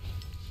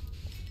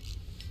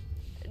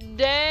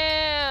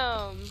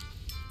 Damn!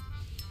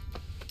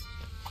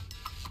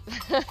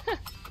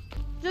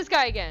 This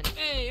guy again.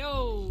 Hey,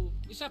 oh,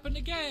 it's happened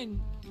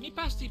again. Me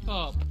pasty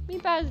pop. Me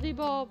pasty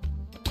pop.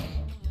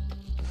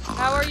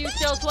 How are you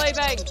still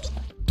slaving?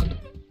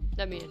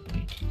 Let me in.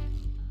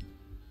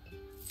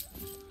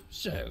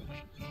 So,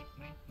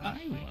 I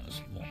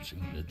was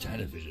watching the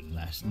television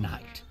last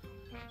night.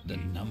 The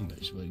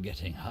numbers were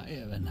getting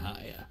higher and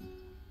higher.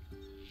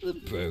 The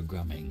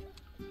programming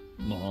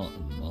more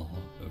and more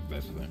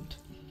irreverent.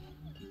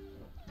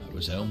 I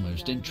was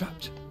almost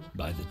entrapped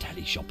by the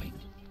telly shopping.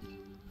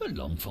 A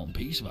long-form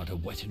piece about a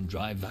wet and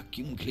dry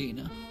vacuum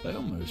cleaner. I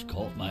almost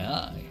caught my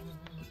eye.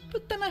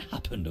 But then I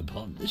happened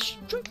upon the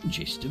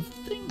strangest of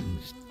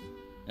things.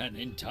 An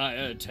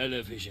entire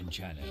television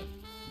channel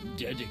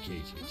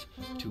dedicated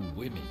to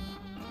women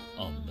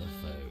on the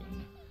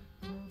phone.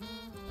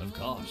 Of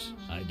course,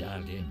 I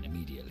dialed in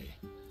immediately,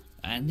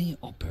 and the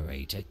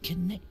operator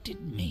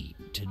connected me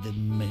to the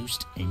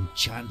most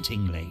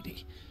enchanting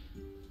lady,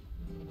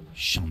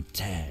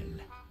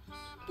 Chantal.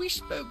 We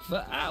spoke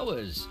for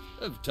hours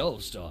of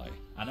Tolstoy,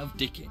 and of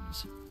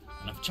Dickens,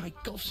 and of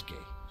Tchaikovsky,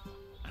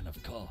 and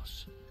of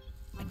course,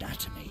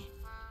 anatomy.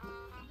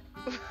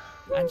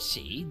 And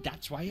see,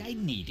 that's why I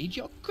needed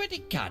your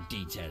credit card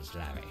details,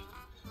 Larry.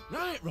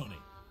 Right, Ronnie.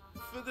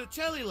 For the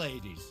telly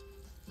ladies.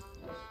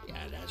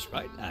 Yeah, that's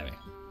right, Larry.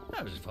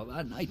 That was for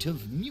our night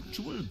of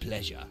mutual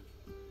pleasure.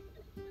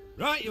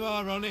 Right you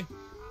are, Ronnie.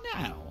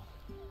 Now,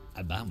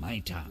 about my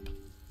tab.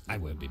 I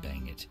won't be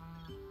paying it.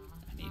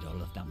 I need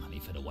all of that money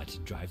for the wet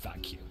and dry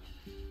vacuum.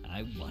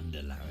 I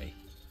wonder, Larry,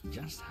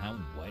 just how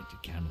wet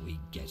can we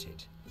get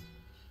it?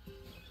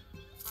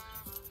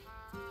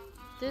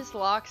 This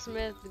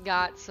locksmith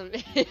got some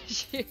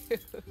issues. Did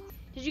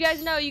you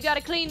guys know you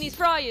gotta clean these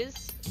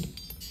fryers?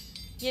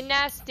 You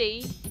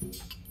nasty.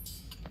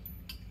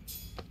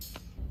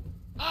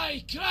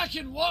 Aye,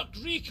 cracking work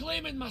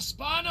reclaiming my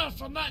spanner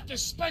from that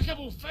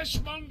despicable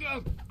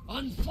fishmonger.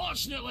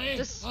 Unfortunately,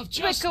 I've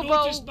just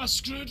noticed my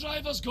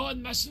screwdriver's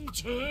gone missing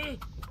too.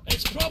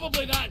 It's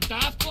probably that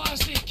daft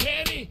lassie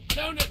Kerry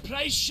down at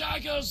Price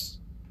Shaggers.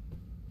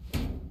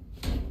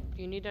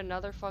 You need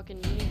another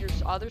fucking, you need your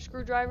other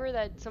screwdriver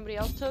that somebody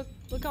else took?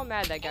 Look how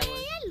mad that guy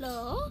was.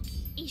 Hello.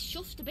 He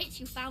shuffed the bits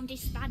you found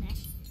his spanner.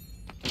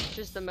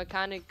 Just the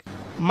mechanic.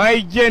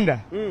 My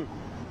Jenna.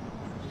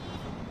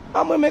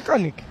 I'm a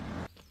mechanic.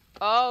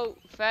 Oh,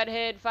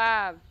 Fathead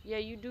 5. Yeah,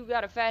 you do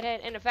got a fat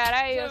head and a fat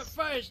ass.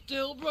 That face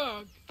still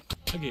broke.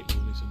 I get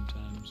lonely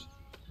sometimes.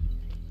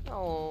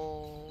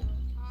 Oh.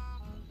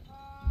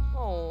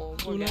 Oh,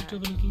 So we'll have to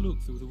have a little look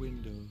through the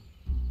window.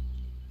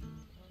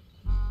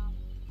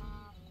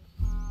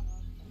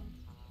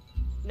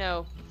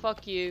 No,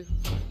 fuck you,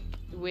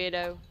 you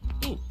weirdo.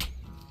 Ooh.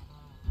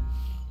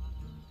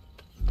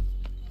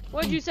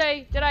 What'd you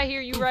say? Did I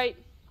hear you right?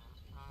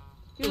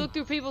 You look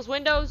through people's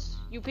windows?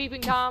 You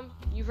peeping Tom?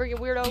 You freaking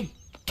weirdo?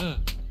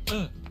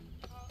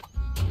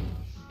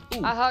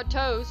 I hot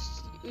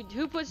toast.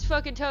 Who puts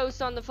fucking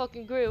toast on the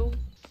fucking grill?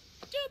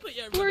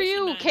 Who are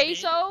you,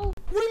 queso?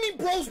 What do you mean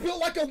bro's built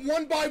like a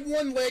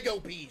 1x1 Lego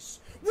piece?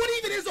 What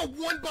even is a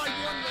 1x1 Lego?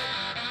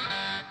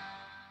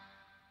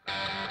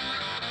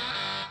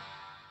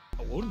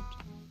 I won't.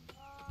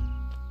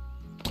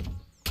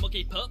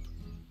 Monkey pup.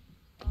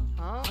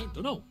 Huh? I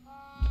don't know.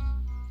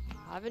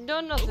 I haven't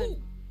done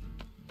nothing.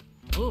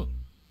 Oh.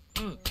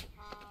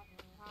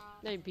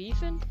 They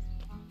beefing?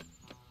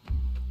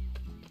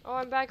 Oh,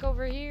 I'm back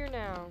over here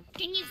now.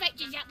 Can you fetch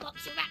us that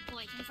box of rat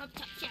poison from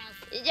top shelf?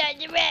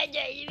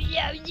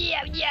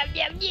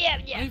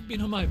 I've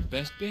been on my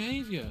best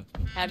behaviour.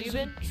 Have you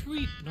been? A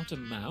treat, not a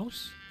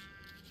mouse.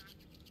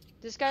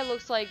 This guy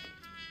looks like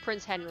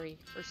Prince Henry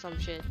or some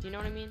shit. You know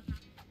what I mean?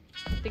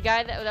 The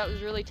guy that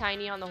was really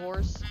tiny on the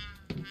horse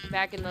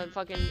back in the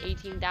fucking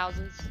 19,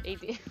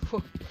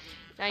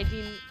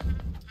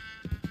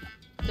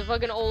 the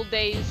fucking old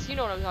days. You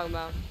know what I'm talking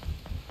about.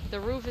 The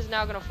roof is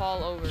now gonna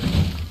fall over.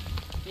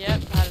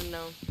 Yep, I don't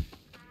know.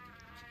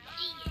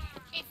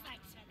 Thanks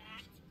for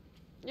that.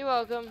 You're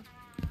welcome.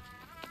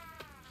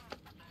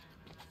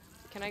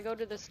 Can I go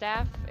to the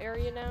staff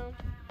area now?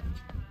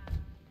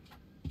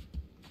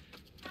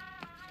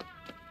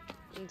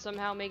 And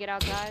somehow make it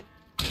outside?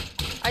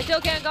 I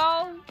still can't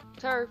go!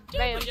 Turf,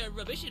 bam. Don't put your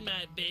rubbish in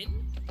my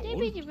bin.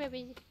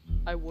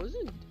 I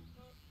wasn't.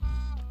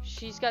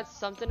 She's got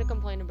something to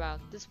complain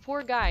about. This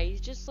poor guy, he's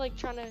just like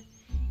trying to...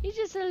 He's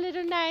just a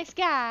little nice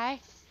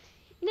guy.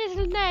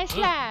 Little nice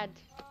lad.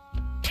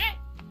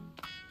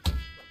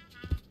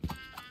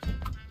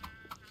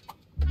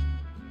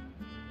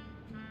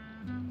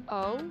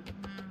 Oh,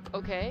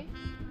 okay.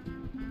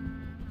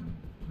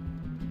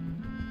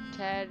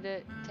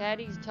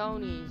 Taddy's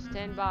Tony's,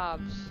 10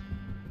 bobs.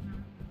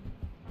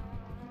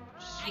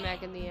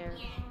 Smack in the air.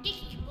 This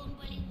is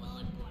Bumbling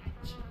World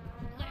Branch.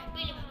 We've got a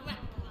bit of a rap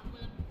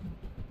problem.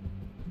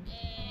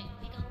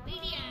 We got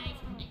beady eyes,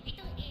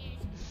 little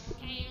ears,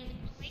 tails,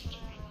 big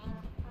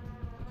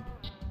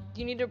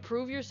Do you need to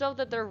prove yourself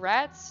that they're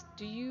rats?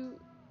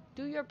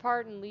 Do your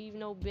part and leave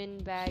no bin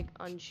bag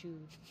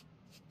unchewed.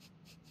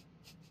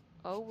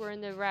 Oh, we're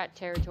in the rat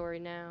territory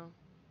now.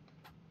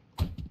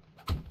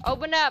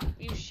 Open up,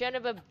 you son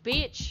of a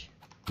bitch!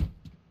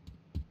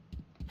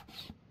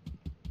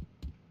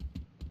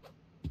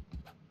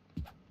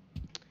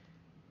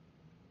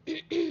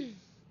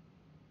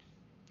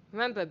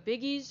 Remember,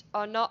 biggies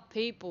are not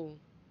people.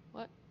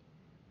 What?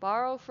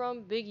 Borrow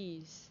from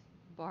biggies.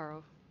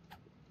 Borrow.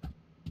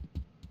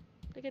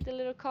 Look at the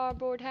little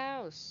cardboard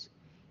house.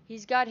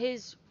 He's got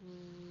his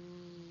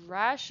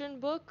ration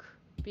book.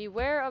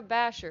 Beware of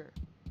Basher.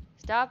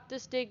 Stop the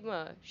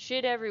stigma.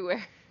 Shit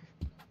everywhere.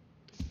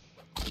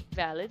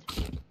 Valid.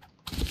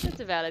 That's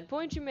a valid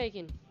point you're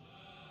making.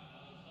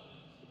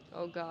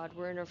 Oh god,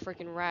 we're in a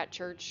freaking rat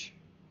church.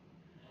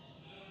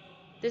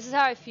 This is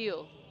how I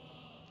feel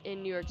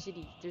in New York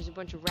City. There's a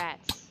bunch of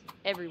rats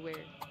everywhere.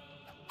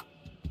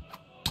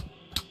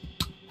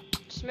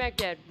 Smack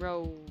that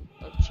roll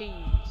of cheese.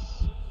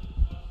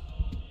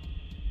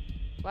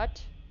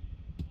 What?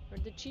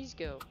 Where'd the cheese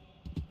go?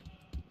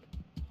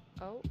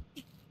 Oh.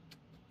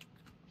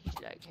 He's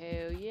like,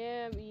 hell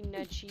yeah, I'm eating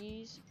that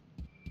cheese.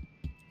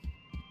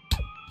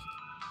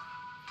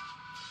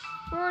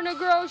 We're in a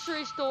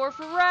grocery store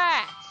for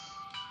rats.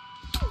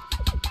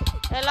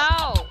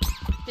 Hello.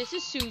 This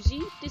is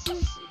Susie. This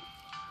is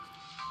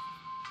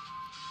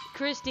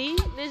Christy.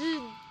 This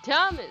is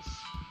Thomas.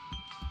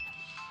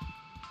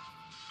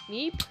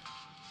 Meep?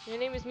 Your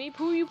name is Meep?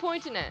 Who are you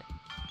pointing at?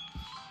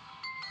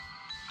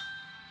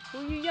 Who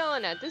are you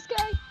yelling at? This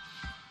guy?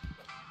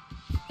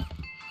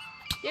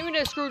 Give me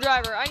that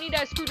screwdriver. I need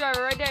that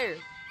screwdriver right there.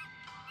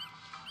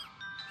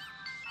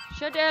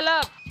 Shut the hell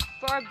up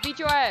before I beat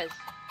your ass.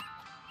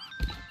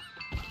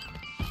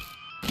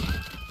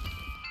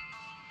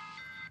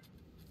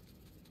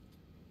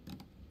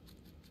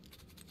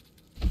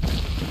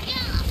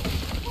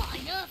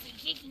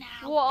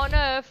 What on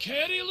earth?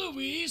 Carrie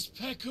Louise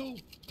Pickle,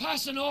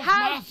 passing off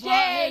How my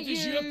flathead dare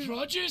as you? your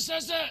produce,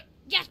 is it?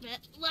 Jasper,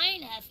 why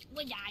on earth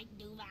would I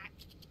do that?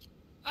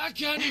 I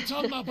can't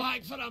turn my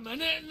back for a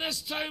minute in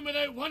this town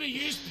without one of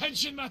yous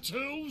pinching my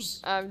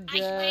tools. I'm I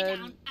swear dead.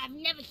 down, I've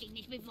never seen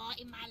this before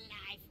in my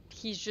life.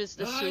 He's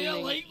just Ah, assuming. a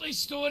likely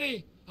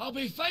story. I'll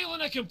be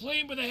filing a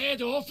complaint with the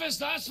head office,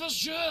 that's for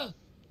sure.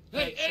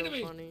 Hey, That's so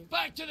anyway, funny.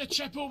 back to the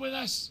chipper with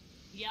us.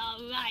 You're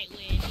right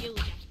with you,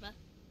 Jasper.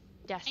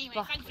 Jasper. Anyway,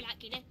 thanks for that,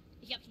 kiddo.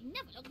 The shop's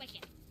never looked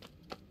better.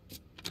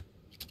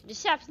 The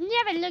shop's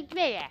never looked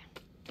better.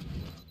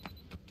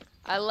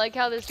 I like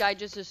how this guy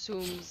just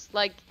assumes,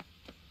 like,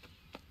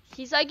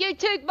 he's like, you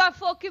took my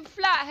fucking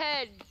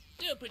flathead.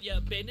 Don't put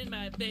your bin in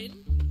my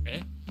bin.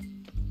 Eh?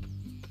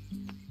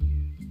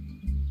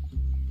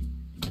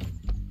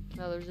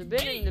 Well, there's a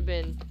bin in the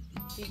bin.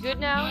 You good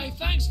now? Aye,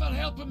 thanks for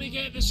helping me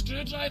get the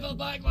screwdriver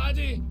back,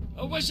 laddie.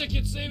 I wish I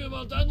could say we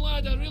were done,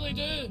 lad, I really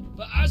do.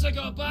 But as I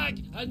got back,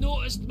 I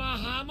noticed my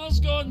hammer's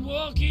gone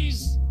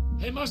walkies.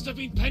 He must have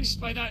been pinched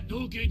by that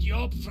no-good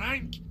yob,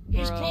 Frank.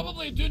 He's Bro.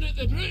 probably doing at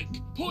the brook,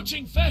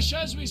 poaching fish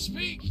as we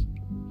speak.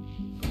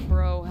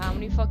 Bro, how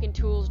many fucking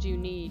tools do you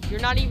need?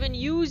 You're not even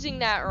using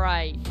that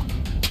right.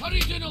 Hurry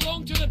down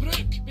along to the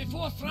brook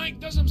before Frank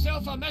does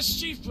himself a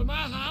mischief with my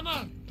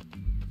hammer.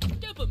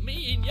 Don't put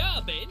me in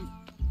your bin.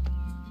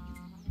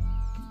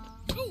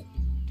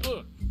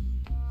 Oh.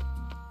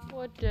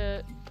 What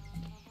the?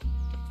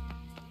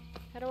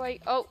 How do I?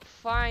 Oh,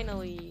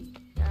 finally.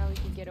 Now we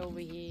can get over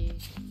here.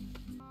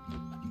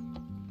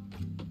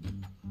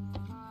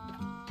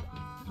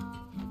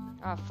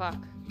 Oh, fuck.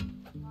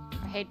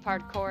 I hate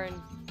parkouring.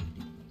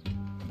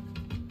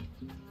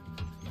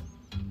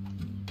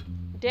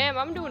 Damn,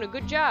 I'm doing a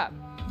good job.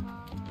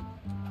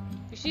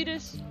 You see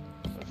this?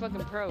 I'm a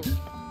fucking pro.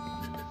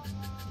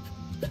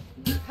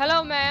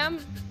 Hello, ma'am.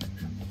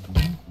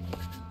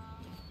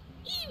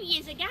 Here he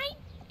is again.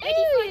 Here Ready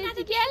he for is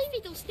another again? bit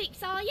of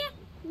fiddlesticks, are you?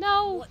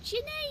 No. Watch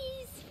your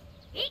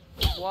knees.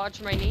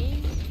 Watch my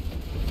knees.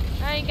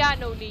 I ain't got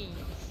no knees.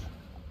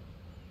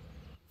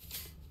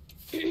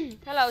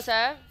 Hello,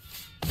 sir.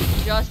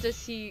 Just a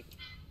seat.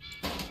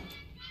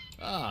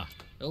 Ah,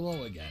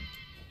 hello again.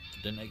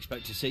 Didn't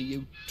expect to see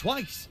you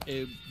twice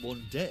in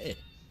one day.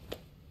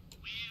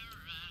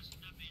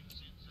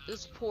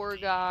 This poor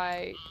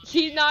guy.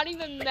 He's not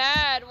even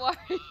mad. Why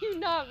are you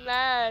not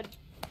mad?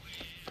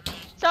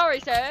 Sorry,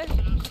 sir.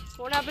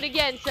 Won't happen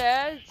again,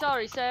 sir.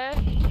 Sorry, sir.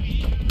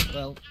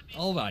 Well,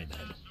 alright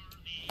then.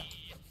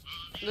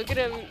 Look at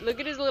him. Look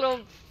at his little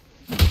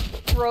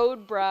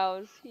road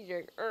brows. He's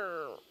like,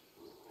 "Urgh."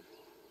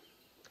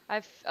 I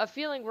have a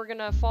feeling we're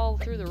gonna fall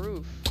through the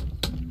roof.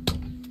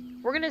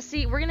 We're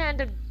gonna end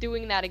up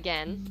doing that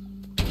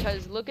again.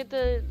 Because look at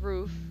the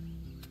roof.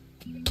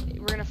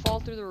 We're gonna fall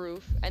through the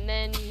roof, and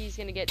then he's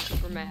gonna get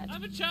super mad.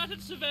 I'm a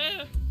chartered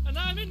surveyor, and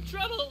I'm in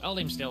trouble. Hold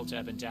him still,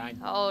 Turpentine.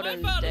 Hold My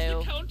him father's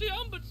still. the county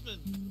ombudsman.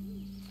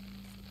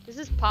 Is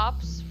this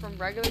Pops from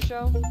regular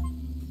show?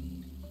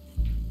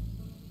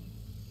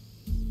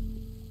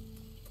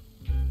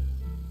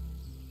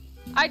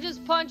 I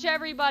just punch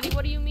everybody.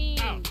 What do you mean?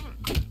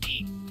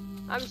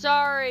 I'm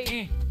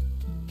sorry.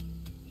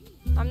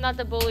 I'm not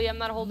the bully. I'm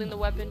not holding the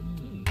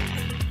weapon.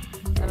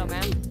 Hello,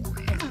 man.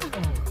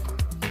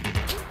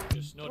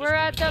 We're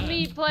at the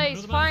meat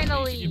place,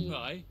 finally.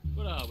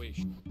 What are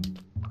we?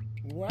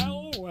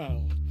 Well,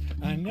 well.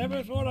 I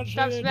never thought I'd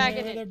Stop say the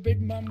smacking day it. the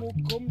big man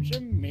would come to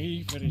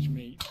me for his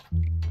meat.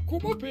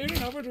 Come up here and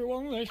have a do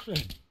on this then.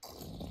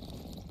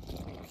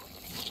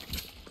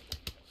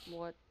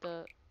 What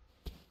the?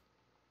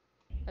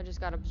 I just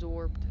got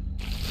absorbed.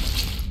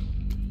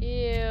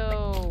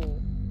 Ew.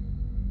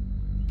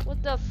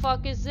 What the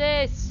fuck is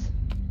this?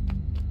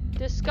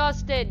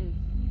 Disgusting.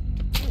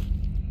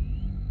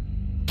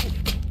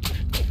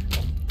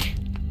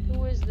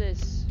 Who is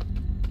this?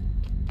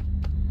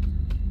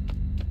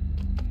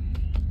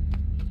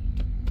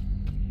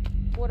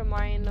 What am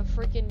I in the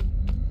freaking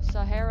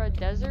Sahara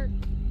Desert?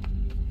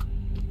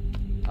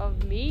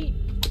 Of meat?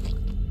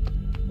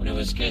 When I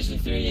was scarcely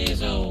 3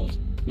 years old,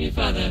 my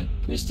father,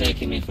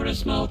 mistaking me for a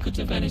small cut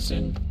of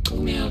venison,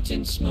 pulled me out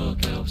in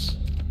smokehouse.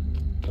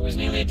 I was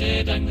nearly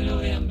dead dangling all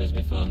the embers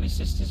before my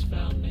sisters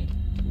found me.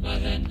 By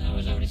then, I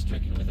was already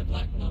stricken with a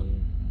black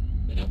lung.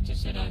 The doctor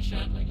said I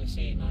shan't likely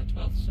see my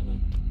 12th summer,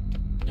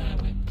 and I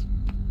wept.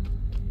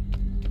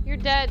 Your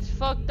dad's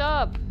fucked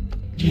up.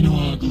 Do you know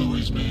how glue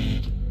is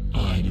made?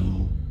 I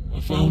do. I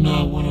found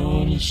out when I was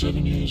only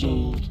 7 years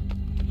old,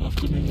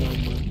 after my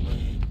mum went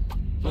lame.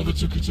 Father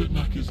took it at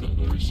Knackers that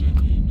very same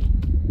evening,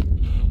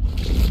 and I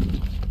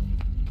went.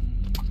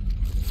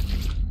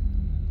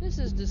 This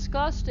is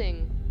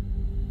disgusting.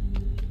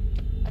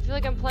 I feel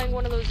like I'm playing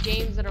one of those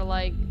games that are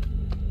like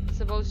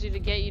supposed to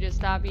get you to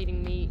stop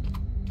eating meat.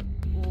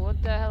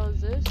 What the hell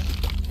is this?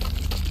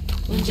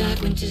 One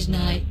dark winter's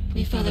night,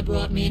 my father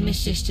brought me and my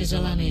sisters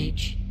a lamb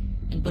each,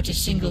 and put a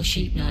single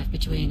sheep knife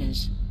between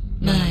us.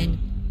 Mine,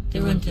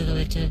 the run to the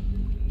litter,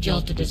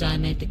 jolted as I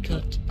made the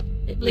cut.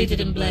 It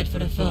bleeded and bled for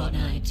a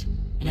fortnight,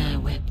 and I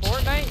wept.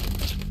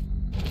 Fortnite?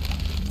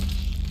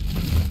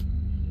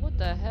 What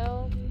the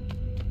hell?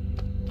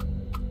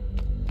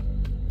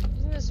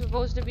 Isn't this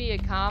supposed to be a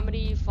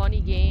comedy,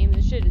 funny game?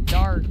 This shit is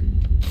dark.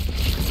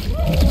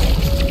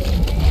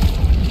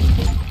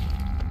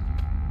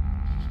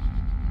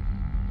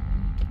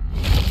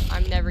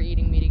 I'm never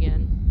eating meat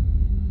again.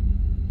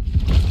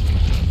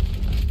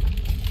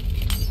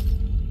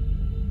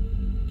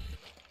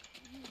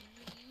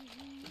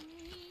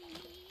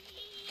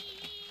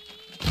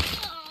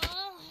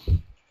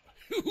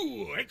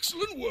 Ooh,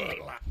 excellent work,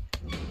 lad.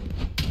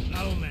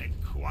 That'll make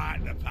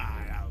quite the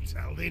pie, I'll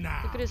tell thee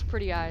now. Look at his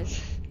pretty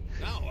eyes.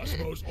 Now, I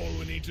suppose all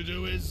we need to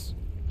do is...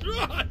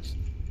 Right!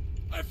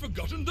 I've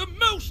forgotten the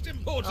most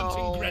important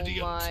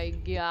ingredient. Oh my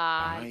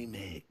god. Pie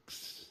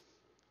mix.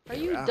 Are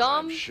you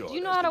dumb? Sure Do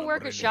you know how to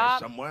work a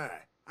shop?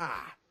 Somewhere.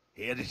 Ah,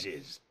 here it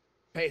is.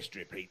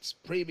 Pastry Pete's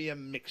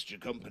Premium Mixture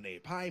Company.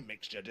 Pie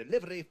mixture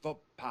delivery for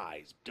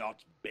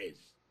pies.biz.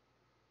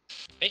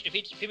 Pastry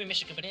Pete's Premium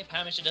Mixture Company,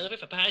 pie mixture delivery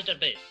for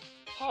pies.biz.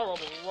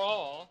 Horrible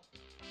raw.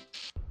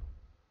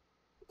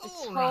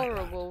 It's All right,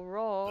 horrible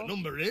raw. The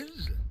number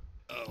is...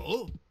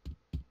 Oh.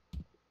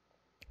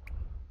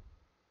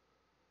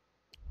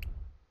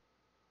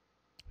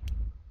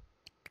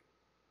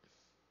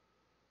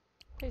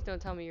 Please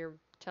don't tell me you're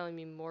telling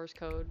me Morse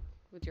code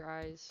with your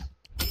eyes.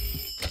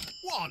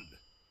 1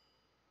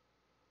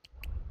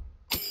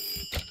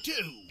 2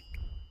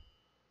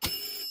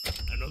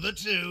 Another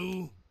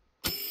 2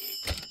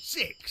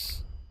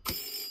 6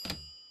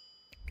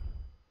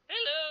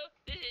 Hello,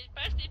 this is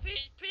Pastry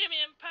Pete's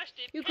Premium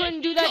Pastry. You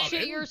couldn't do that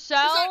shit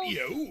yourself? Is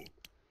that you?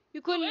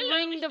 You couldn't Hello,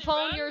 ring the Mr.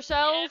 phone Ron.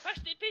 yourself?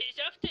 Pastry Pete's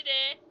off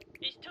today.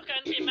 He's took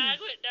Auntie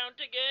Margaret down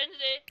to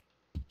Guernsey.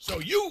 So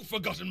you've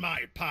forgotten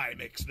my pie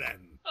mix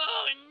then?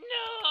 Oh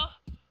no!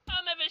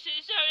 I'm ever so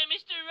sorry,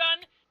 Mr.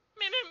 Ron.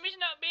 My memory's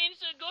not been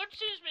so good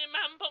since my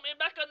mum put me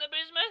back on the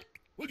bismuth.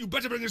 Well, you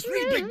better bring us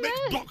 3 big mix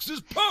boxes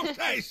post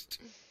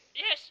haste.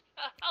 Yes,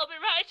 I'll be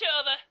right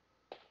over.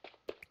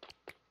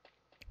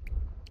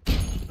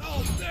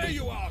 Oh, there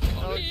you are,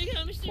 Here you go,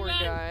 Mr. poor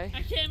Ron. guy.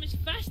 I came as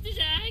fast as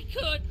I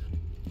could.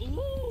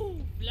 Ooh,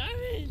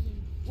 Florence.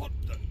 What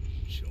the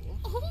sure?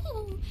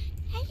 Oh,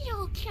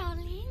 hello,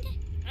 Colin.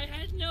 I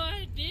had no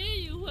idea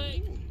you were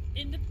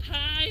in the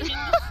pie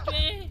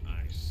industry.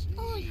 I see.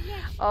 Oh,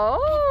 yes.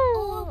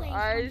 Oh,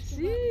 I Always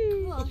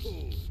see. wants to wear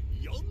clothes.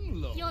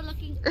 Young love. You're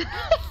looking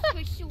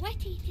extra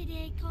sweaty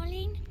today,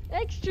 Colin.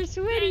 Extra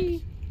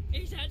sweaty.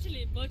 It's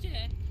actually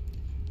butter.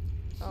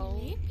 Oh.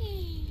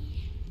 Slippy.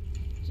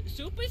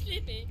 Super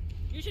slippy.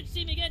 You should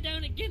see me get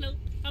down a ginnel.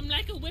 I'm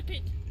like a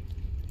whippet.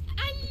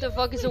 What the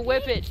fuck is a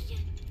whippet?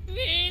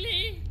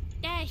 Really?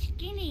 They're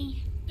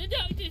skinny. The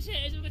doctor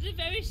says we've got a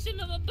very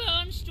similar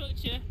bone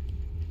structure.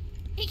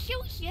 It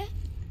suits you.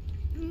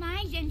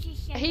 My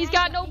dentist said He's I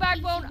got no the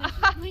backbone. teeth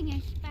of a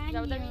Springer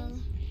Spaniel.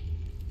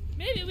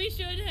 Maybe we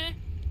should,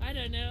 I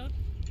don't know,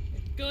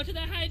 go to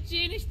the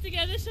hygienist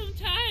together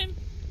sometime.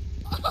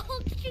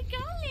 Oh,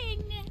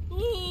 Colin!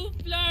 Ooh,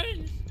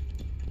 Florence.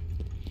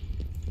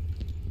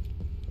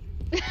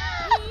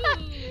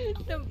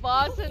 The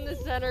boss in the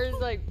center is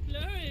like.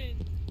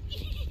 Florence.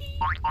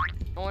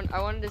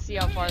 I wanted to see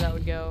how far that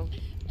would go.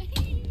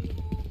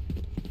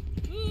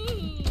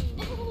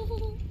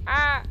 Ooh.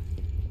 Ah!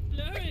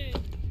 Florence.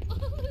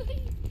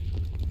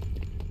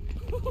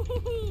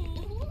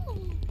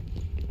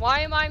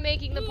 Why am I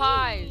making the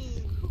pies?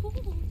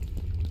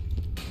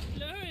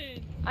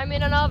 Florence. I'm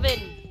in an oven.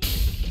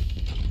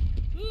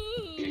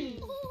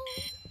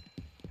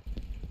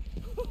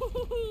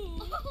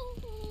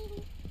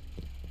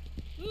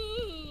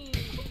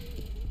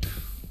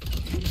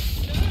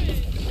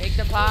 Make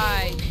the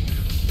pie.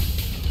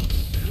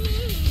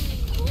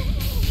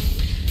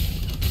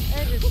 I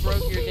just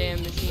broke your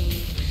damn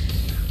machine.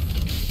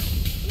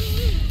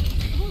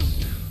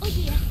 Oh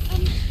dear,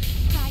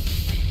 right.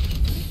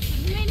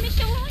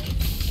 Mr. Warren?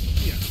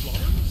 Yes,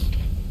 Florence?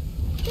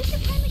 Does the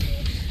pie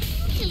machine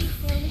usually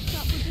fill the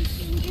shop with this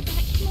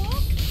gingerbread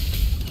smoke?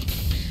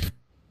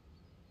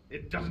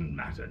 It doesn't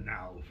matter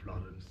now,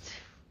 Florence.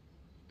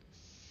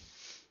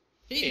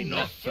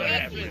 Enough for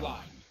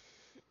everyone.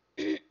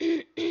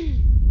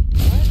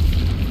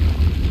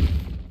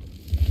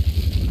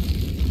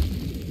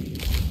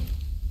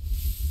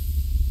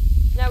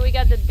 Now we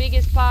got the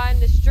biggest pie in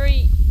the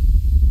street.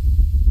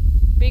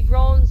 Big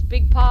Ron's,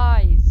 big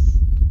pies.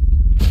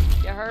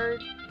 You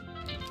heard?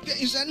 Get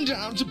send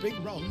down to Big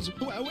Ron's,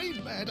 where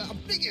we've made our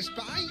biggest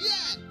pie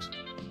yet.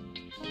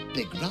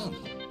 Big Ron,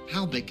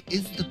 how big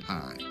is the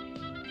pie?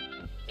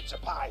 It's a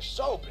pie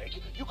so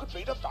big, you could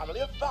feed a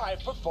family of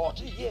 5 for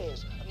 40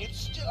 years, and you'd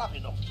still have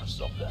enough for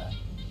supper.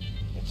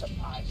 It's a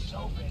pie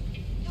so big,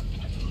 you'd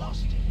get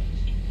lost in it.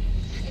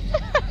 It's a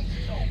pie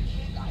so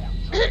big, I have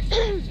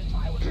tried since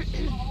I was a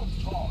small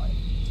toy.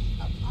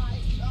 A pie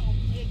so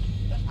big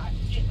that I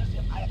feel as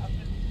if I have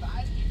been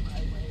finding my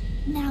way.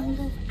 Now,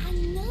 love, I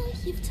know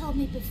you've told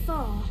me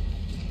before,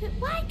 but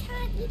why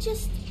can't you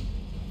just,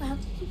 well,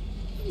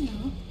 you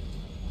know,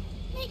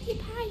 make your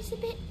pies a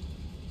bit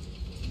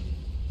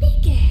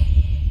bigger?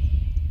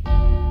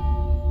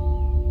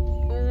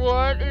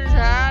 What is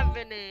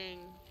happening?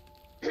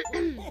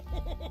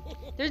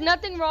 There's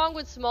nothing wrong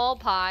with small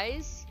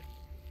pies.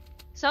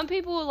 Some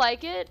people will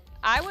like it.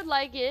 I would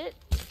like it.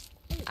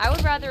 I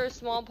would rather a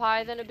small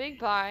pie than a big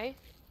pie,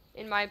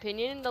 in my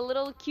opinion. The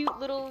little cute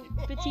little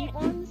petite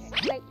ones,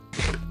 like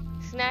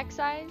snack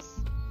size.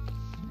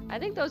 I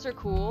think those are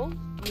cool.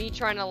 Me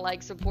trying to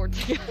like support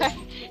the guy.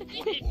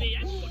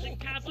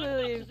 It's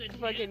really a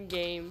fucking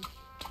game.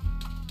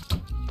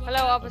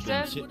 Hello, officer.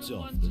 I've been tipped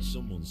off that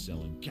someone's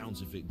selling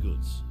counterfeit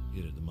goods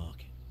here at the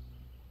market.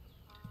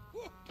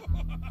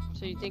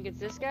 So you think it's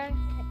this guy?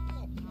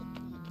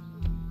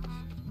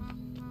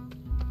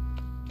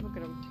 Look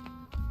at him.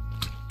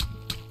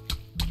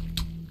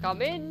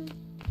 Come in.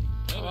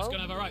 Whoever's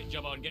gonna have a right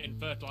job on getting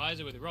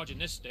fertilizer with Rog in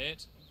this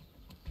state.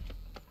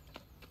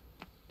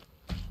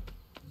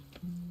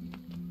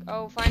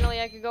 Oh, finally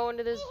I could go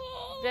into this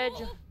veg.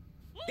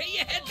 Get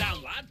your head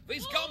down, lad.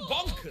 He's gone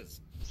bonkers.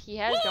 He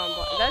has gone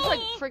bonkers. That's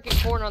like freaking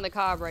corn on the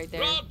cob right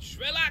there. Rog,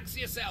 relax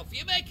yourself.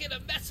 You're making a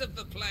mess of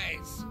the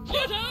place.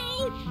 Get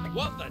out!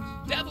 What the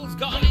devil's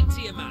gotten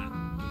into you, man?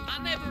 I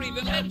never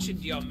even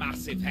mentioned your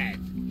massive head.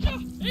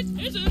 It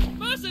isn't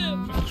massive!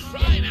 For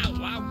crying out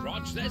loud,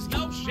 Rog, there's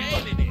no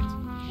shame in it.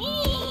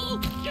 Ooh,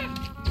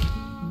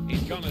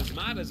 He's gone as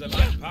mad as a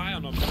magpie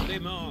on a Monday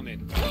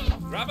morning.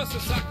 Grab us a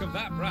sack of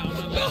that brown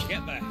and let's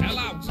get the hell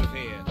out of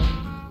here.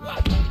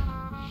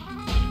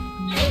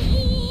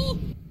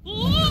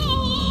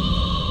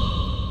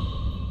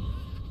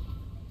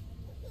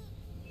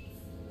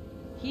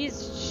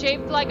 He's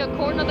shaped like a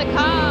corn on the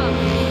cob.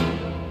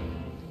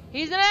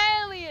 He's an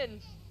alien.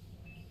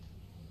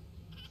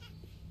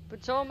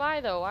 But so am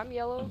I, though. I'm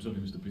yellow. I'm sorry,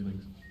 Mr.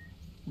 Peelings.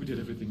 We did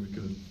everything we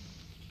could.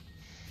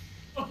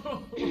 What's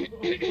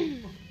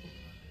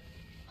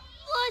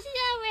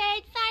that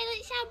red?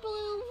 Violets are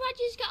blue.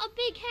 Roger's got a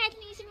big head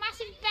and he's a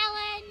massive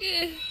bellend.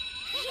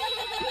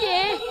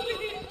 Yeah.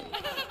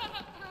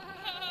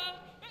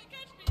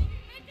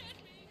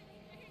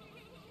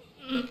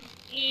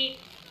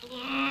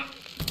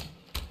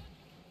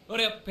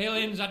 Hurry up,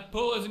 Palins. That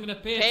pole isn't gonna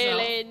pay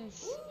itself.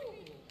 Palins.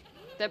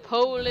 The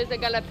pole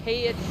isn't gonna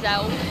pay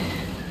itself.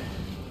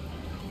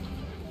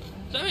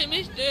 Sorry,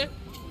 mister.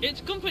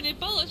 It's company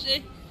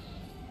policy.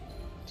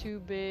 Too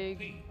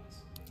big.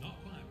 Not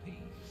quite peas.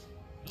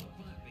 Not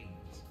quite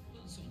beans.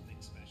 But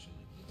something special.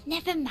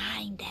 Never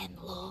mind them,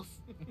 love.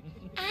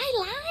 I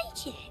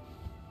like it.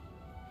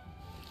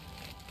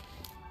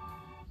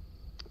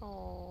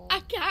 Aww. I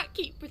can't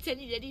keep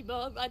pretending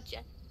anymore,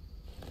 Roger.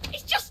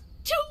 It's just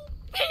too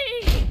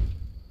big.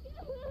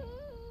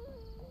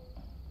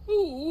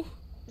 Ooh.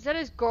 Is that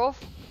his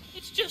girlfriend?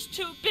 It's just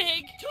too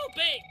big. Too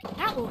big.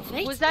 That won't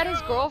fit. Was that his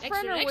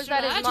girlfriend or was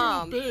that his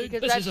mom? Big.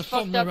 Because This that's is a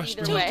fucked family up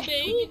restaurant. either way.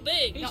 Too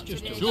big. It's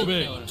just today. too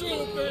big.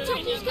 Too big.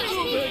 Something's gonna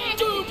Too be big. there.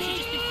 Too big.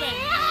 Just be fair.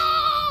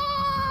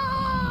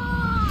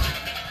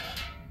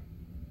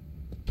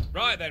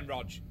 Right then,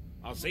 Rog.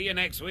 I'll see you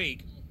next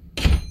week.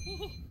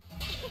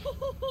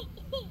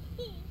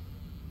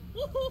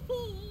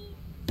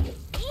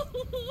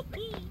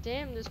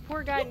 Damn, this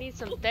poor guy needs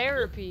some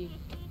therapy.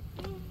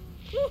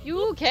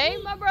 You okay,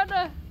 my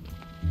brother?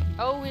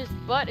 Oh, his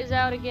butt is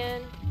out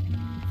again.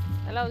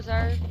 Hello,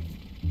 sir.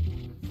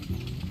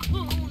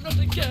 Oh, not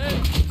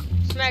again.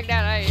 Smack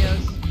that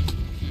ass.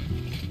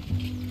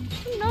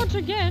 Not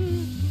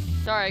again.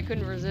 Sorry, I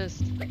couldn't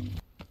resist.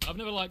 I've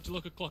never liked to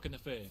look a clock in the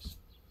face.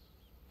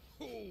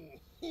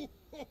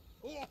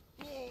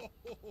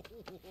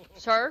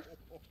 Sir?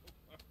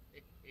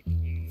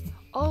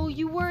 Oh,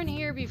 you weren't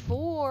here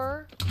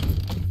before.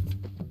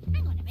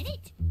 Hang on a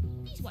minute.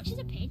 These watches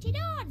are painted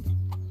on.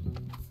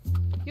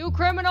 You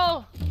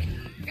criminal!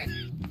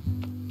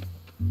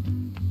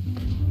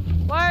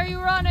 Why are you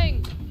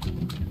running?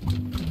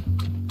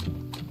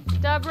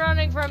 Stop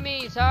running from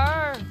me,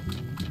 sir.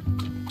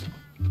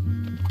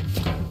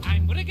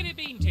 I'm Riggedy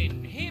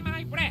Beantin. Hear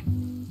my breath.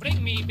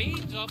 Bring me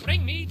beans or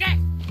bring me death.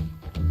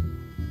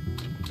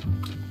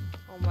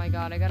 Oh my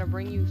god, I gotta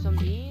bring you some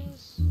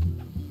beans?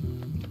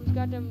 Who's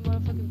got them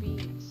motherfucking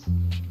beans?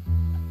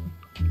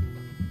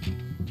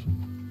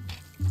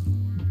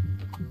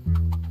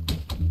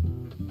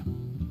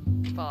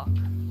 Fuck.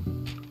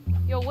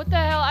 Yo, what the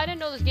hell? I didn't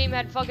know this game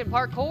had fucking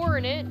parkour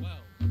in it. Well,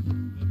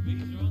 the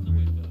beans are on the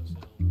windowsill.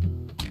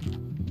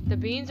 The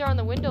beans are on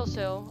the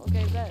windowsill.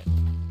 Okay, bet.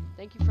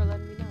 Thank you for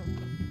letting me know.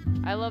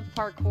 I love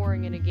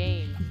parkouring in a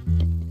game.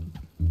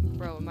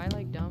 Bro, am I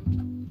like dumb?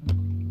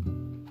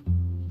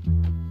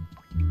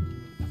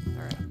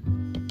 Alright.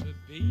 The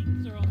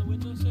beans are on the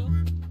windowsill?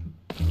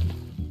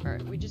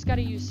 Alright, we just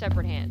gotta use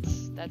separate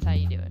hands. That's how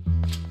you do it.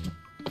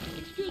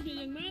 Excuse me,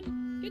 young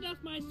man. Get off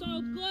my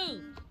soiled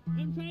clothes.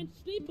 I'm trying to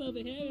sleep over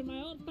here in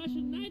my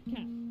old-fashioned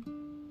nightcap.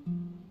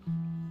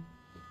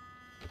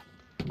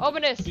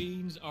 Open this!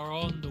 Beans are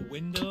on the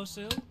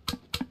windowsill?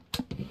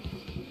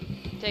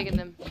 Taking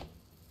them.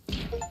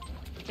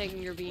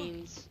 Taking your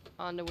beans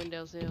on the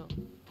windowsill.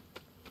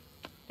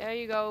 There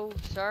you go,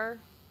 sir.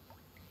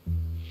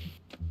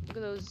 Look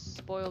at those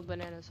spoiled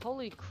bananas.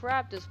 Holy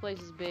crap, this place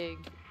is big.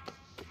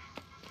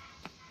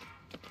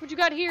 What you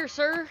got here,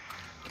 sir?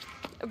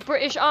 A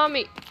British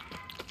army.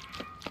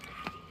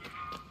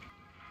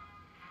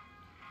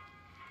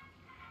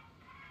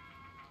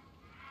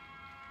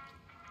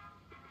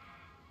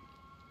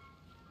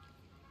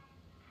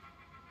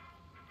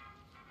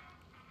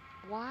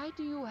 Why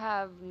do you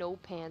have no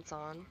pants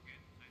on?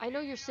 I know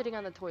you're sitting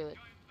on the toilet,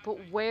 but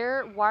why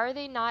are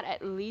they not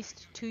at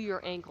least to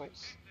your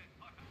ankles?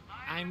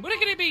 I'm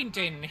Riggedy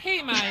Beantin.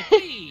 Hear my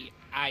plea.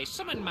 I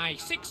summon my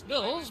 6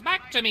 ghouls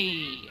back to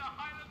me.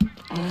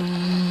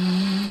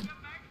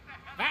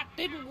 That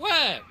didn't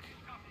work.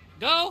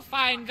 Go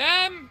find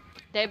them.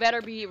 They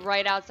better be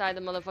right outside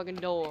the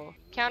motherfucking door.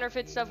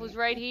 Counterfeit stuff was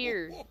right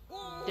here,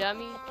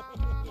 dummy.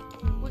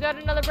 We got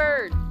another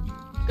bird.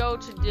 Go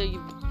to the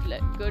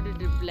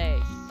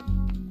place.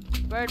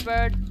 Bird,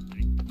 bird,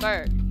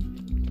 bird.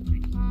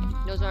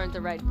 Those aren't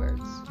the right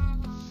birds.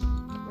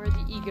 Where are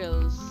the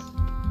eagles?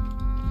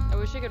 I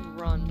wish I could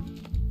run.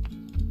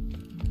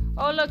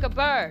 Oh, look, a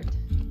bird.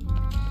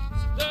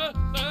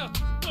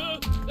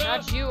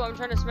 Not you, I'm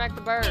trying to smack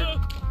the bird.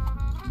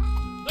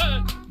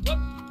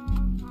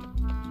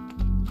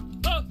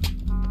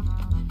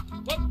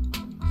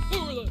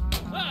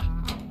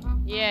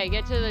 Yeah,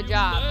 get to the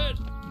job.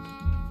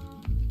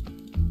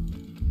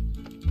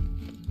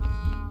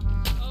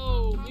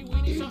 Oh, me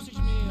weenie sausage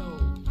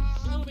meal.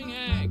 Blooming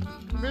egg.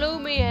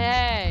 Bloomy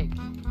egg.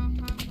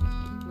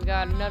 We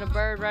got another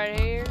bird right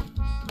here.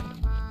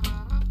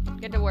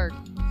 Get to work.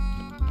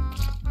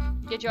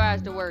 Get your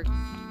ass to work.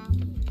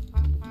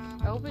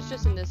 I hope it's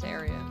just in this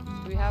area.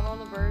 Do we have all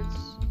the birds?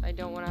 I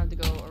don't want to have to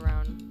go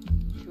around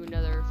to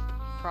another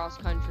cross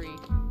country.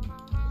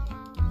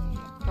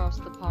 Across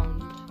the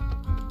pond.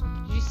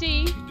 Did you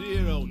see?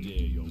 Dear, oh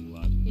dear, young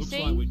lad. You Looks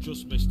see? like we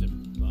just missed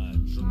him by a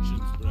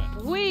truncheon's breath.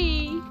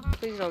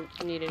 Please don't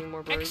need any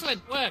more birds.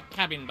 Excellent work,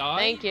 cabin boy.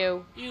 Thank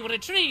you. You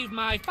retrieved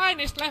my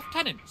finest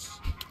lieutenants.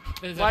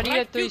 There's Why a do you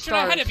bright have 3 future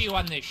stars? ahead of you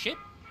on this ship.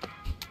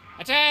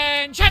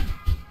 Attention!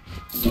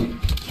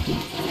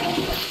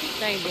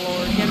 Thank the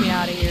Lord. Get me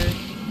out of here.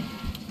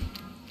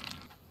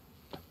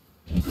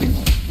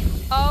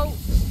 Oh.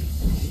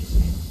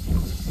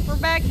 We're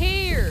back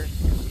here.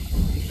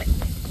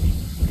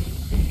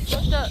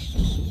 What the?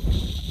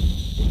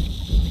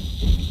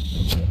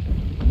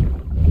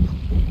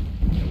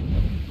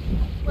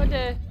 What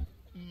the?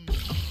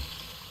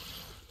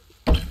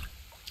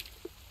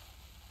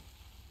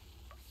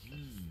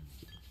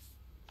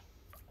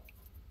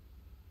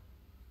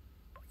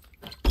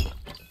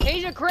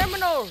 He's a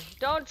criminal.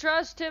 Don't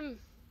trust him.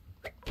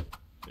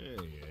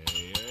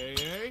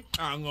 Hey.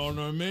 Hang on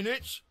a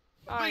minute.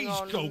 Hang These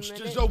on a coasters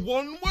minute. are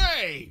one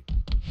way.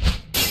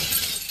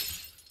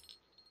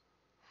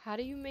 How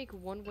do you make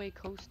one-way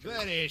coasters?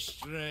 Very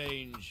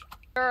strange.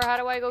 Or how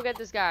do I go get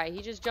this guy?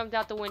 He just jumped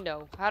out the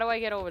window. How do I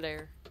get over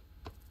there?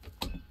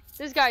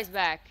 This guy's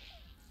back.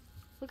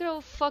 Look at how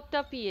fucked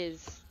up he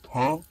is.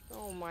 Huh?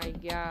 Oh my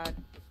god.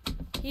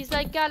 He's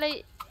like,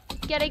 gotta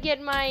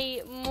get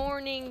my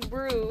morning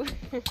brew.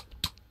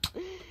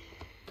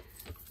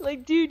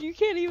 Like, dude, you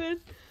can't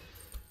even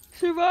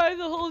survive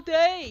the whole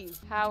day.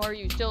 How are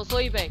you still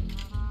sleeping?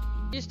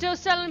 You're still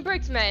selling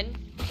bricks, man.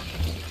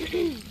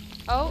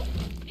 Oh.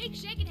 Big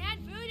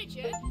second-hand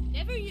furniture,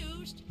 never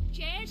used.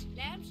 Chairs,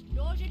 lamps,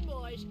 doors, and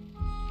more.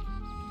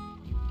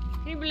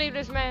 Can you believe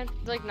this man?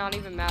 He's like not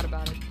even mad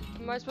about it.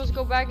 Am I supposed to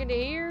go back into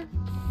here?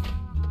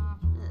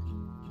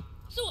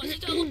 So what's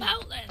it all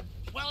about then?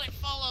 Well, it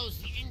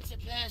follows the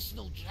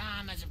interpersonal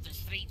dramas of the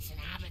street's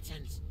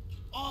inhabitants.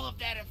 All of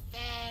their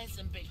affairs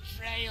and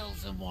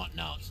betrayals and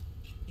whatnot.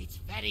 It's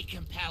very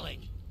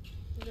compelling.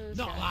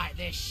 Not like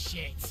this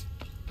shit.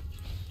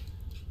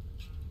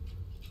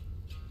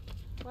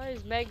 Why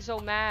is Meg so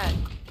mad?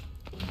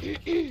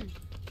 I'm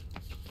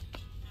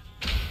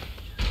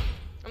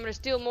gonna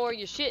steal more of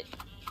your shit.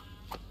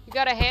 You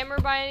got a hammer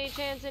by any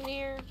chance in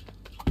here?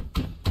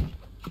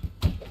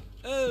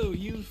 Oh,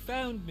 you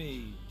found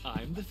me.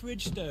 I'm the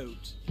fridge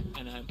stoat,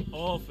 and I'm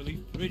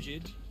awfully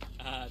frigid.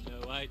 Ah,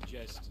 no, I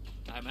jest.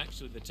 I'm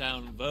actually the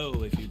town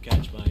vole, if you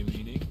catch my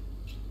meaning.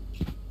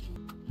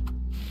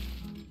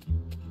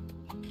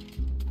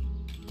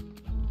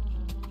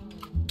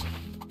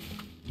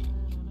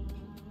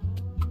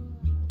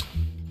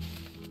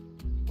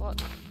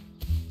 What?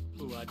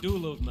 Oh, I do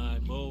love my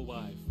mole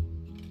wife.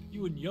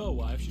 You and your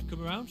wife should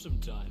come around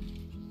sometime.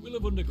 We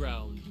live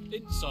underground,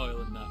 in soil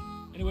and that.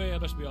 Anyway, I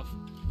best be off.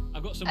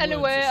 I've got some worms to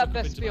suck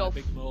up into my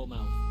big mole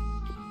mouth.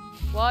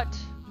 What?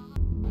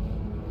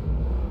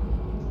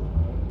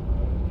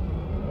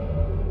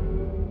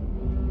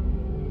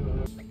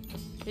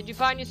 Did you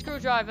find your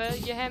screwdriver,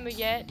 your hammer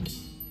yet?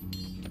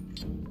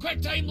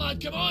 Quick time, lad,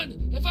 come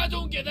on! If I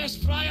don't get this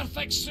fryer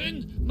fixed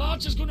soon,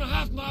 Marge is gonna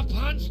have my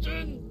pants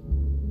down.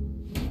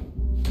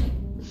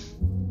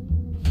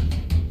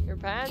 Your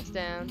pants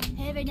down.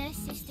 Her and her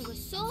sister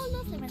was so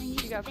lovely when I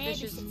used to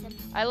babysit them.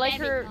 I like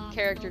her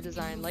character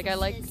design. Like, I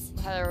like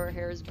how her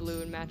hair is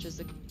blue and matches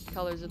the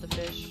colors of the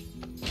fish.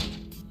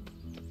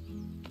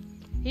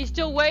 He's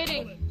still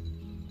waiting.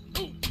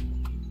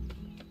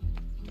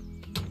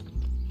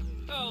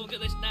 Oh, look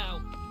at this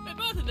now. They're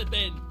both in the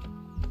bin.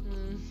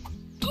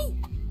 Ooh.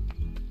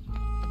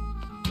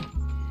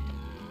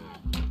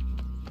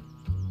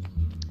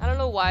 I don't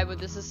know why, but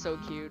this is so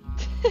cute.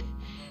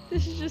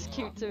 This is just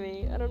cute to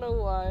me. I don't know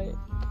why.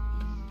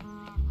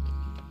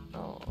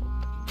 Oh.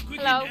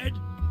 Quick Hello. and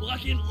dead,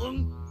 black and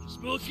lung,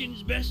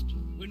 smoking's best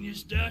when you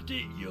start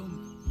it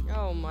young.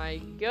 Oh my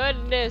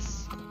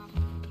goodness.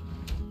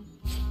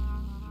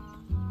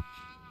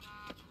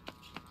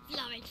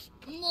 Florence,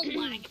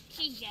 Mum,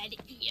 she said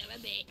you're a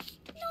bitch.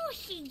 No,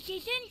 she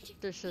didn't.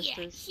 They're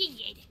sisters. Yeah, she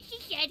did. She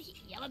said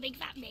you're a big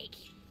fat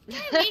bitch.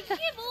 Florence,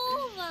 give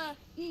over.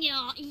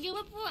 No, you're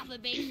a proper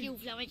bitch, you,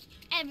 Florence.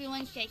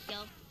 Everyone says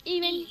so.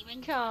 Even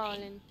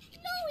Colin.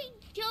 No, we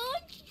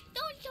don't.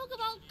 Don't talk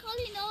about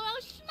Colin or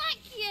I'll smack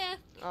you.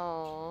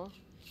 Aww.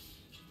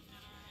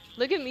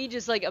 Look at me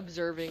just like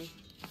observing.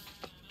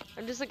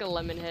 I'm just like a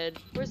lemon head.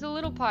 Where's the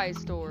little pie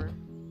store?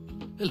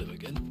 Hello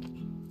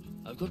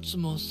again. I've got some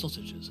more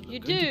sausages and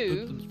You I'm going to do?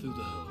 put them through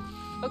the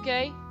hole.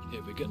 Okay.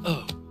 Here we go.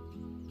 Oh.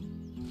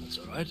 That's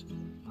alright.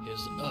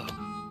 Here's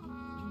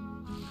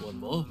one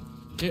more.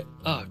 Here.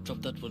 I've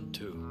dropped that one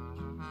too.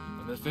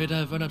 I'm afraid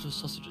I've run out of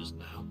sausages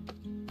now.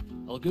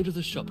 I'll go to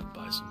the shop and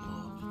buy some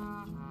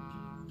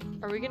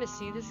more. Are we gonna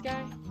see this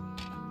guy?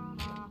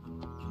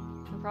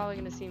 We're probably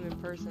gonna see him in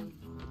person.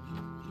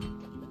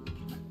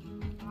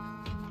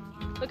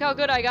 Look how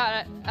good I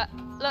got it.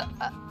 Look.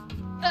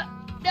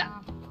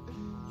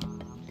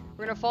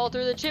 We're gonna fall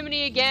through the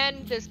chimney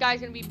again. This guy's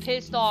gonna be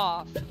pissed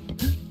off.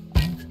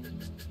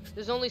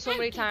 There's only so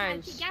many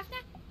times.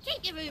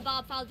 Keep your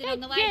rhubarb folded on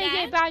the way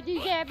down.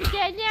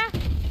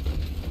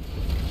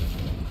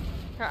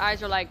 Her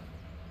eyes are like,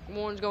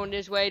 one's going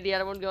this way, the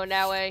other one's going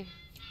that way.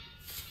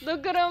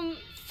 Look at him.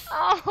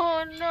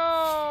 Oh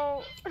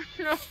no.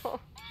 No.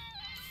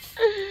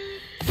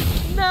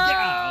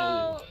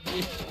 No.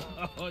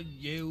 Oh,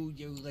 you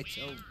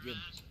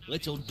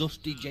little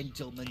dusty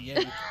gentleman,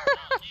 you.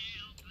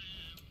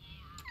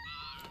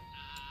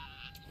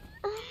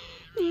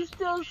 He's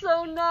still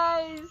so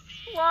nice.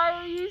 Why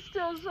are you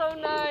still so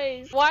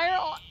nice?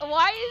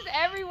 Why is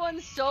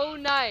everyone so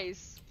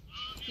nice?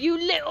 You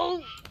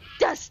little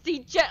dusty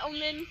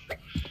gentleman.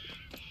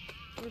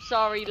 I'm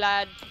sorry,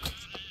 lad.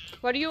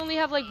 Why do you only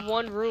have like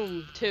one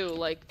room too?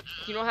 Like,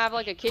 you don't have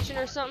like a kitchen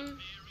or something?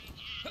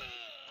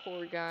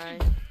 Poor guy.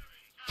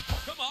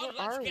 Come on, Where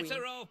let's are get we?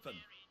 her open.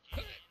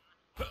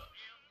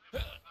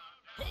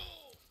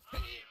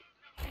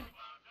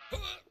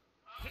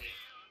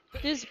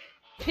 This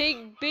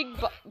big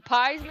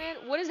pies,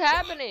 man? What is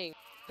happening?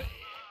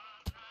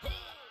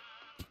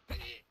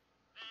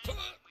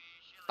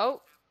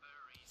 Oh.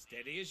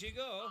 Steady as you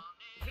go.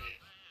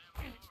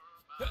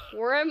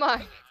 Where am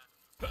I?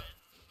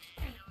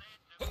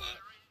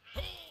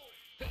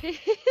 I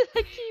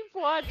keep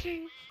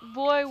watching.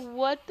 Boy,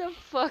 what the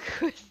fuck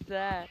was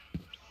that?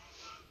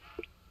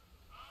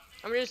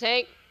 I'm just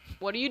hanging.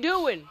 What are you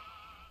doing?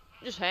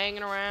 Just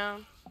hanging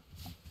around.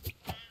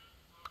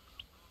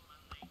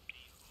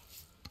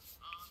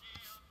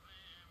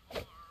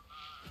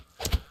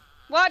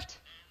 What?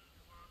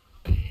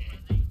 Look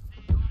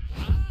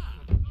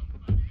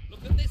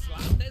at this,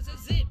 lad. There's a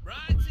zip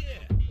right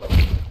here.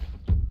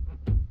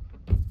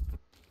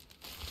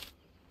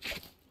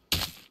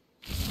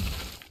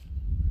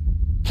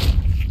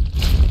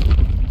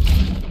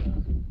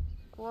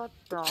 What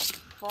the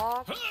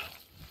fuck?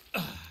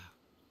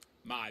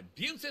 My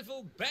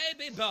beautiful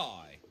baby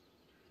boy.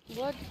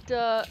 What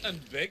the?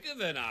 And bigger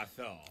than I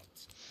thought.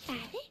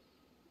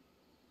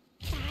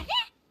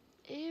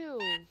 Ew.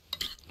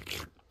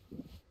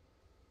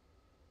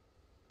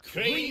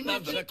 Cream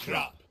of the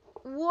crop.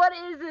 What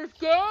is this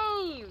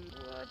game?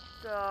 What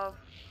the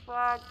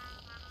fuck?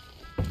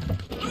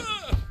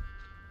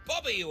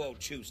 Bobby, you old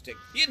chew stick.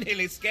 You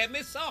nearly scared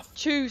me soft.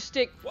 Chew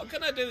stick. What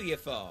can I do you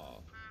for?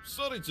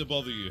 Sorry to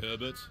bother you,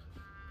 Herbert,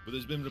 but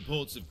there's been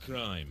reports of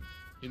crime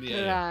in the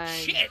area. Crime.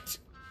 Shit!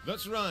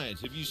 That's right.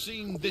 Have you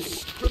seen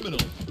this criminal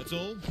at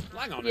all?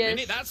 Hang on a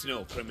minute, that's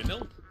no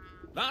criminal.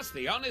 That's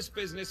the honest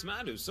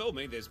businessman who sold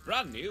me this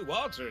brand new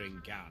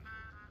watering can.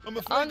 I'm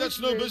afraid that's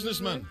no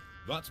businessman.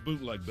 That's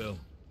Bootleg Bill.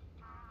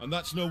 And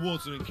that's no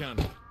watering can.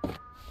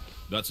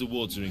 That's a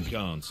watering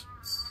can't.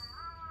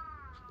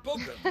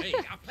 Bugger me,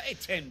 I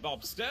paid 10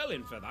 bob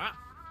sterling for that.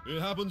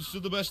 It happens to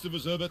the best of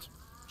us, Herbert.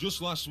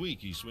 Just last week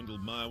he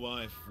swindled my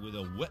wife with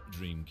a wet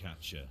dream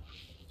catcher.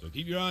 So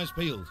keep your eyes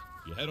peeled,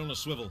 your head on a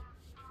swivel,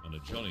 and a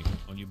Johnny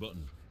on your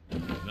button.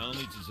 And I'll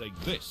need to take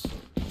this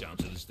down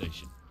to the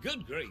station.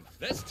 Good grief,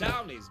 this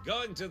town is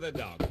going to the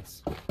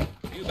dogs.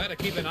 You better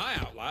keep an eye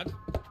out, lad.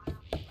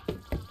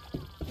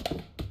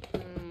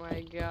 Oh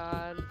my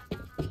god.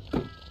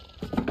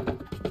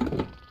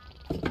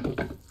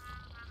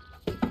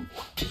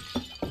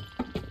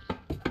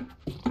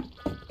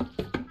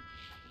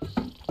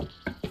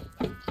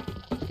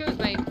 Excuse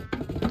me.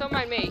 Don't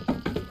mind me.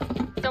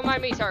 Don't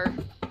mind me, sir.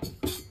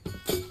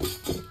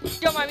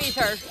 Don't mind me,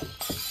 sir.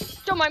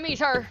 Don't mind me,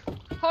 sir.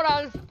 Hold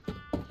on.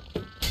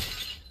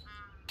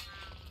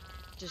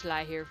 Just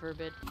lie here for a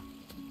bit.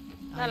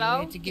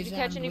 Hello? Did you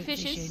catch any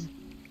fishes? Fishing?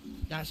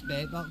 That's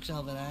bait box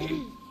over there.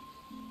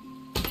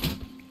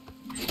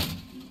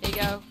 There you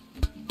go.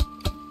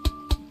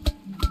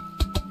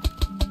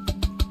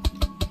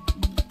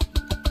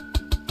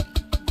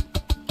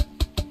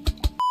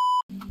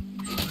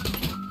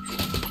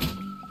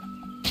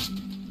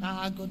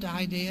 Ah, good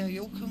idea.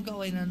 You can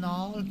go in and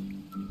all.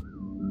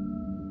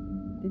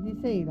 Did you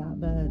see that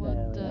bird What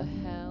earlier? the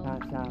hell?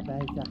 That's our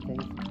bird, that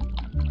is.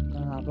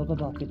 Ah, Bubba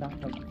Bucky, that's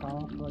a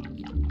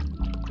Falkland.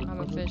 I'm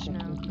a fish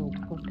now.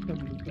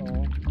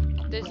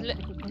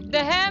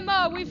 The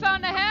hammer! We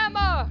found the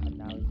hammer!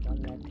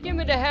 Give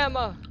me the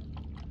hammer!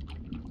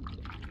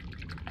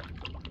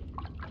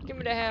 Give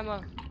me the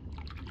hammer.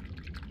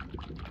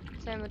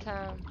 It's hammer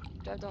time.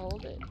 Do I have to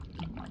hold it?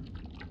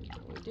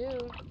 We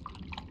do.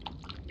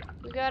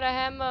 We got a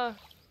hammer.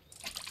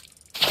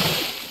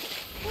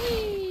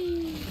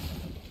 Whee!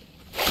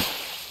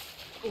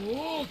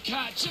 Oh,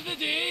 catch of the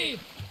day!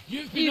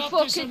 You've been You up to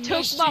fucking some took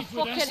mischief my with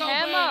fucking this, I'll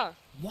hammer! bet.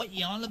 What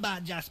you on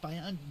about, Jasper?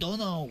 I don't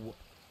know.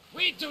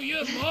 Wait till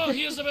your ma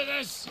hears about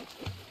this.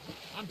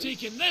 I'm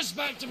taking this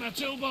back to my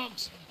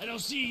toolbox, and I'll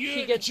see you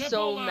He at gets the so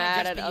Triple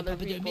mad Mag. at other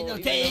people. even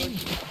though-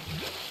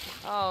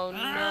 Oh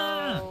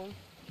no.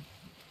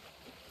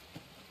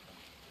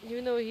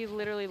 Even though he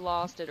literally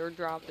lost it or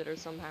dropped it or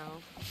somehow.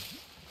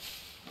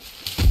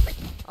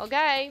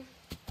 Okay.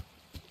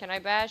 Can I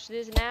bash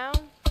this now?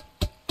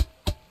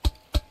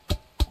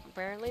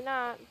 Apparently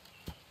not.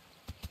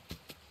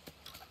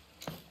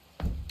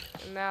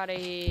 I'm out of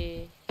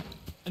here.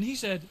 And he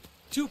said,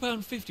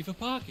 £2.50 for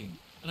parking.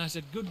 And I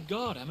said, good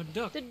God, I'm a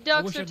duck. The I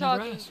ducks wish are I'd never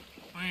talking. asked.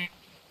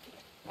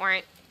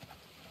 Alright.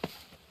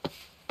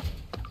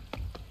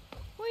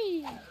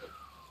 Whee!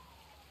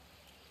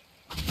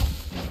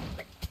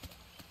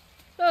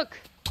 Look!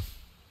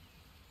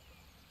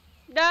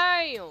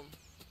 Damn!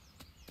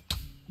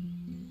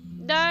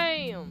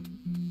 Damn!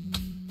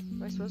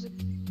 Am I supposed to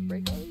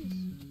break all these?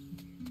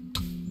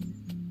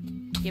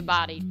 Get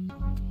bodied.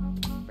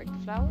 Break the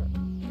flower.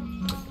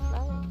 Break the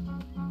flower.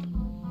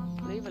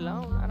 Leave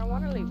alone. I don't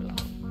want to leave alone.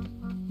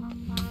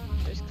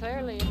 There's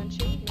clearly an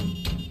achievement.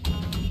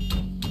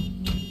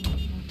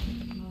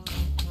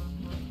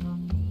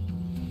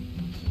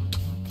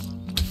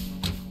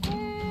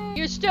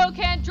 You still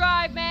can't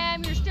drive,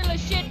 ma'am. You're still a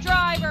shit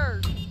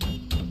driver.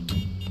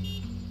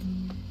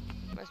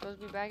 Am I supposed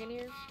to be back in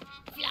here?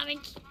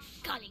 Florence,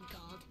 Colin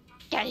called.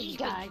 Colin He's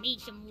called. bringing me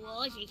some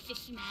roses to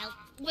smell.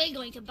 We're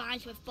going to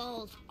Barnsworth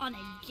Falls on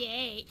a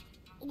date.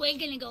 We're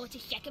gonna go to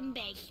second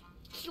base,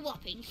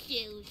 swapping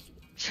shoes.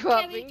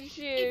 Swapping Jerry,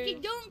 shoes. If you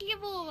don't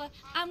give over,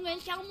 I'm gonna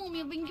tell Mummy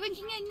you've been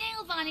drinking a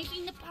nail varnish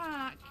in the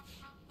park.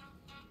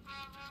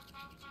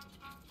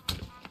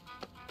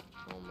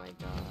 Oh my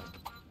god.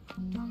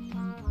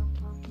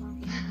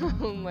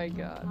 Oh my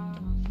god.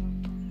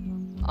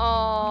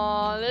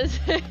 Aw, this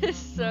is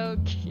so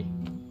cute.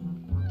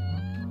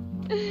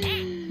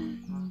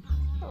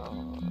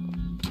 Aw.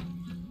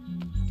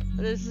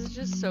 This is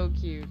just so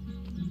cute.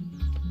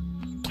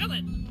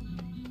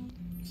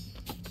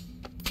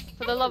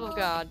 For the love of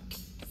God.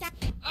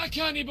 I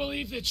can't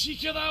believe the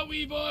cheek of that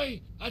wee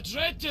boy. I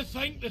dread to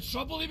think the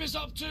trouble he was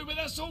up to with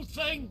this whole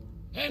thing.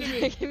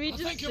 Anyway, I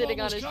think I've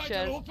almost cracked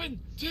it open.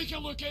 Take a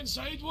look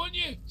inside, won't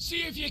you?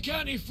 See if you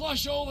can't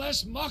flush all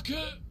this muck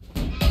out.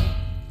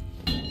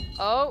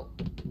 Oh.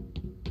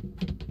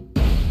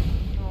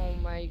 Oh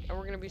my,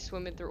 we're gonna be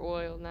swimming through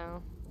oil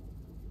now.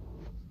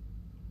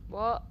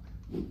 What?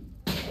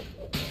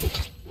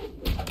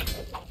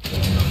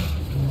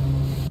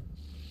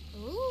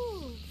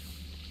 Ooh.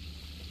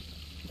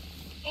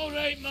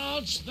 Alright,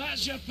 Marge,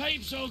 that's your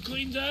pipes all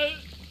cleaned out.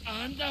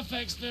 And I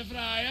fixed the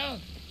fryer.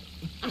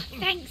 Oh,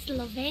 thanks,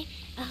 lovey.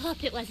 I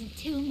hope it wasn't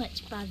too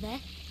much bother.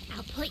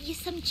 I'll put you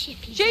some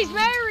chippies She's on.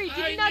 married!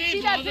 Did you not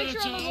see that picture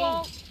on the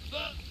wall?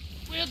 But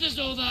where does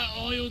all that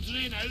oil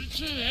drain out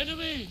to,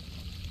 anyway?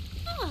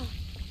 Oh,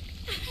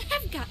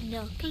 I've got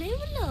no clue,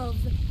 love.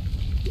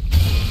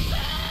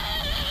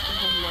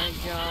 Oh my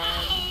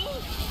god.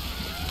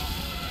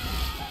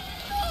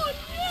 Oh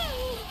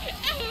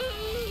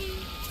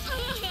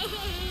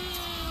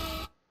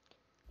no!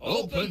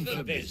 Open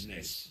for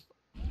business.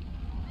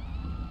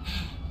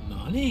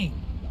 Morning.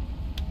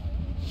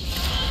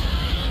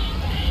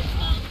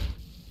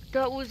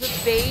 That was a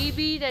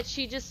baby that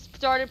she just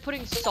started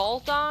putting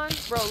salt on?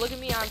 Bro, look at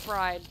me, I'm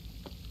fried.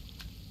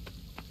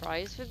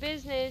 Fries for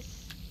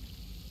business.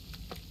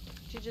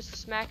 She just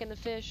smacking the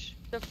fish.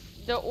 The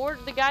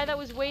guy that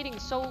was waiting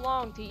so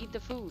long to eat the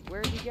food,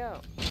 where'd he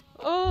go?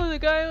 Oh, the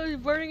guy was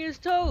burning his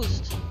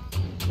toast.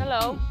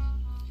 Hello.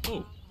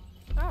 Oh.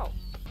 Oh.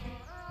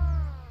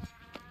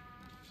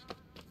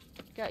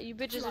 Got you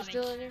bitches are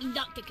still in here?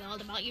 Doctor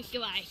called about your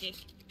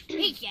psoriasis.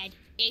 He said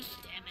it's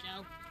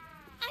terminal.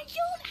 I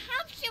don't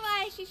have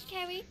psoriasis,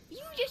 Kerry.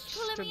 You just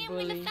color me in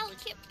with a felt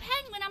tip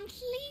pen when I'm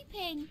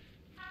sleeping.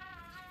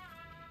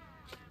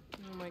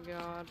 Oh my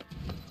god.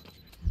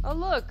 Oh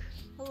look.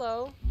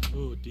 Hello.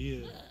 Oh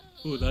dear.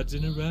 Oh, that's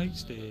in a right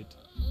state.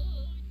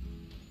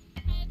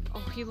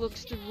 Oh, he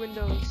looks through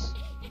windows.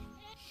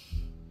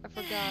 I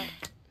forgot.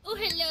 Oh,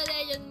 hello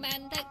there, young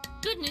man. Thank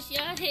goodness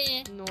you're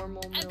here.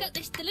 Normal milk. I've got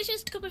this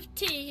delicious cup of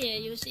tea here,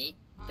 you see.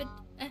 But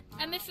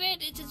I'm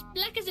afraid it's as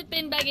black as a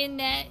bin bag in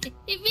there.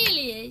 It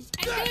really is.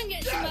 I'll go and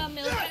get some more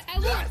milk. I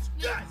won't.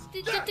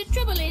 The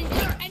trouble is,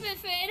 I'm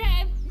afraid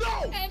I'm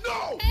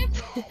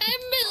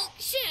milk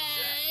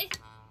shy.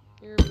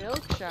 You're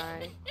milk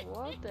shy.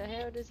 What the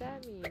hell does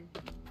that mean?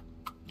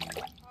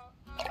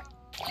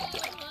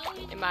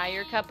 Am I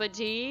your cup of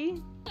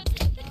tea?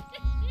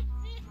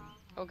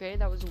 Okay,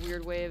 that was a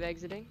weird way of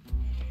exiting.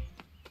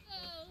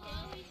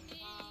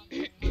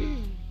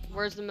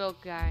 Where's the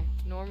milk guy?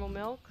 Normal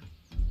milk?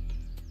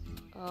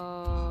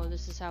 Oh,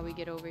 this is how we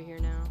get over here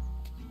now.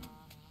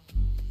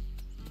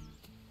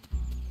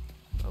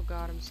 Oh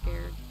god, I'm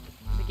scared.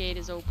 The gate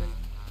is open.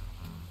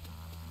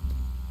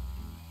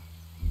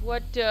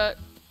 What, this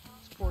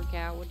poor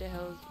cow, what the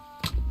hell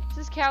is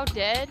this cow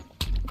dead?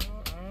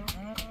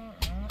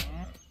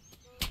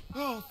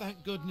 Oh,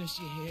 thank goodness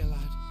you're here,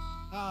 lad.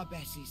 Ah,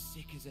 Bessie's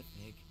sick as a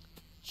pig.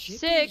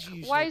 Sick?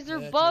 Why is there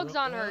bugs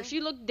on her?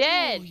 She looked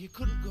dead. Oh, you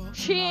couldn't go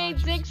she ain't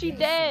sick, she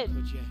dead.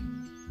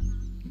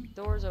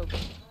 Door's open.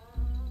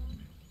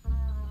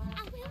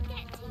 I will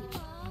get to you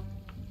all.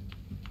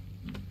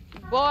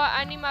 Boy,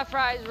 I need my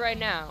fries right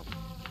now.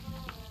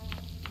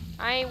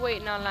 I ain't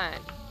waiting on line.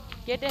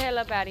 Get the hell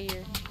up out of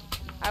here.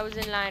 I was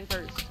in line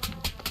first.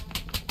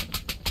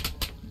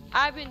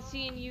 I've been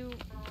seeing you.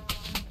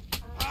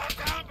 I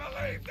can't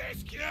believe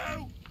this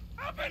queue.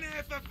 I've been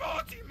here for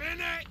 40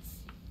 minutes.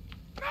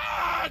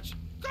 Marge,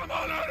 come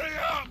on, hurry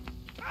up.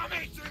 I'm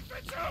eating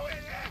for two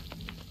here.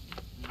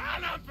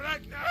 And I'm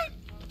pregnant.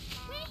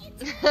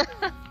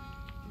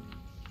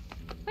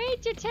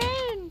 Wait your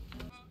turn.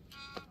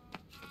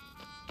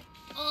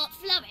 Oh,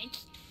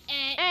 Florence.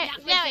 That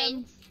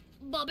was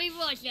Bobby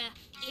Roger.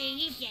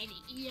 He said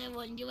you're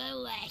under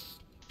arrest.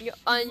 You're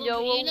under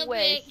arrest.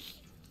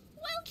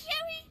 Well,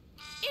 Jerry,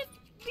 if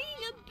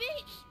being a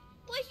bitch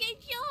was a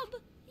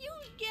job,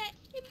 you'd get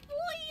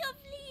employee of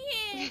the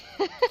year.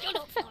 Shut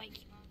up, Florence.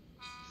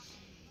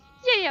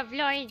 Yeah,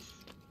 Florence.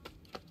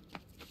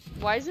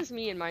 Why is this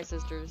me and my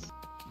sisters?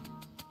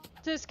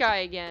 This guy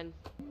again.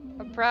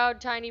 A proud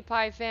tiny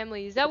pie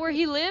family. Is that where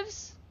he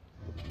lives?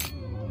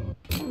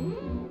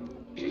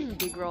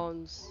 Big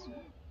groans.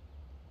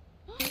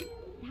 That's them.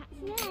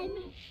 Hiya,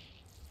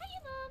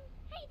 Mum.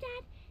 Hey,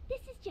 Dad.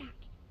 This is Jack.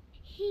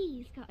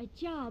 He's got a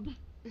job.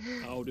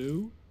 How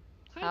do?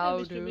 Hi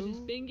there, Mr. and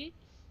Mrs. Bingy.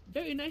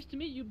 Very nice to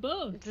meet you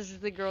both. This is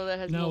the girl that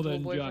has now multiple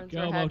then, boyfriends.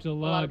 Jack, how about a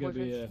lager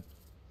beer?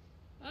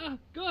 Ah,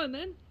 go on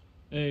then.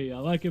 Hey, I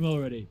like him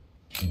already.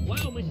 Wow,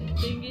 Mrs.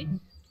 Bingy.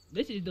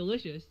 This is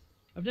delicious.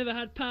 I've never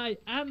had pie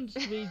and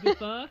sweet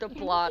before. The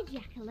plot.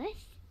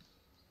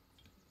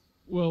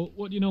 Well,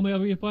 what do you normally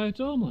have with your pie at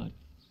home, lad?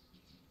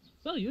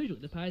 Well, usually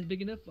the pie's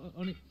big enough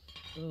on its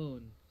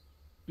own.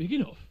 Big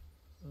enough?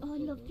 Oh,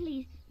 love,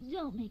 please,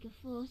 don't make a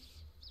fuss.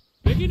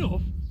 Big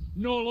enough?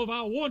 No, love,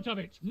 I won't have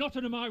it. Not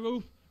under my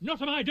roof.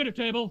 Not on my dinner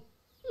table.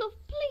 Love,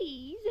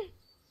 please.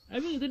 I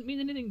really didn't mean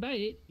anything by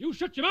it. You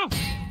shut your mouth!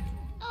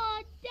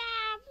 Oh,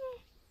 Dad!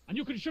 And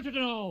you can shut it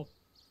and all.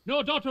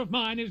 No daughter of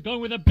mine is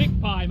going with a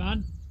big pie,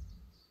 man.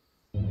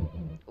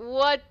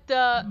 What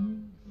the?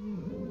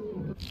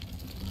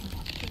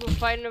 People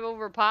fighting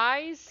over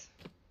pies?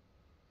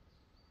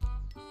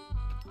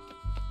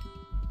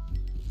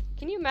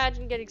 Can you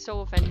imagine getting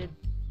so offended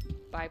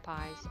by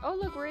pies? Oh,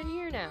 look, we're in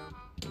here now.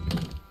 Can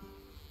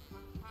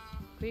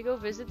we go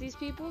visit these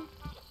people?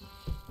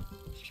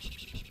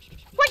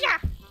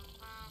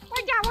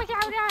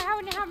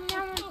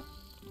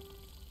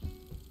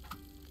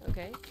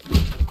 Okay.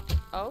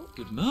 Oh.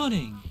 Good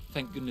morning.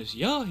 Thank goodness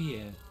you're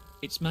here.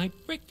 It's my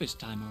breakfast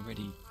time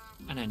already,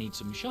 and I need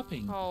some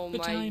shopping. Oh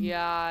but my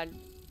God.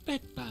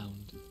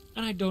 Bedbound,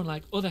 and I don't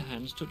like other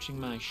hands touching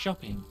my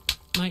shopping.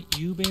 Might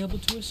you be able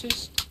to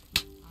assist?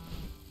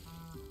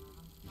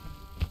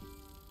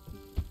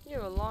 You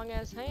have a long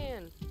ass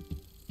hand.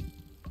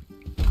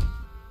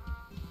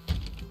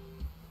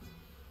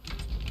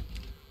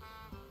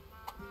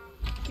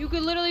 You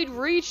could literally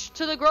reach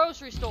to the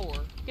grocery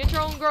store. Get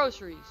your own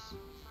groceries.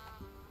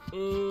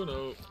 Oh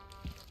no.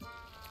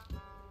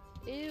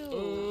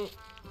 Ew.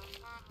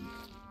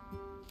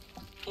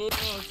 Oh,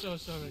 I'm so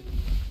sorry.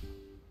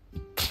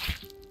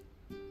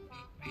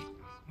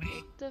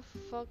 What the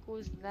fuck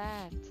was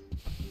that?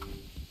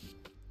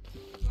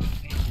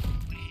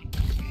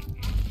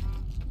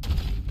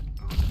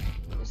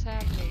 What is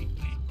happening?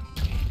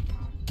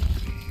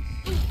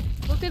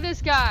 Look at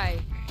this guy.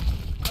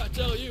 I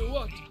tell you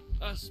what,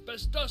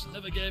 asbestos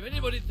never gave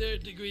anybody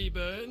third-degree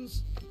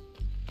burns.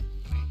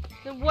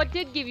 Then what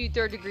did give you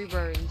third-degree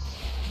burns?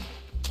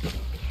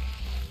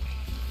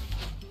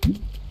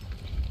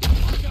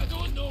 I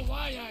don't know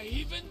why I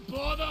even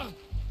bother.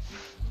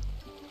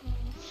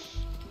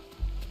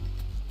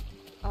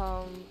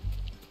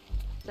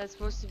 That's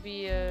supposed to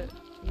be a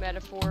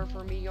metaphor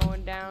for me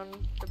going down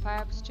the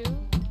pipes too?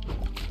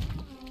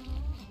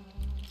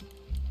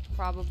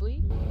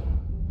 Probably.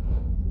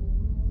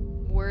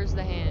 Where's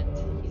the hand?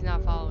 He's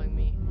not following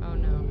me. Oh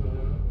no.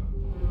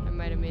 I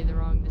might have made the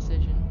wrong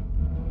decision.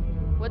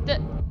 What the?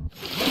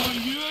 Oh,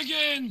 you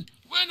again?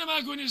 When am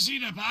I going to see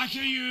the back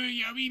of you,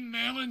 you wee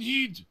melon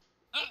head?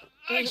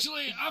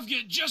 Actually, I've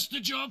got just the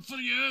job for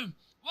you.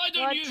 Why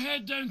don't you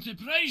head down to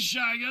Price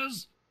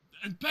Shaggers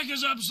and pick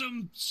us up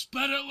some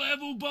spirit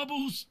level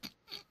bubbles?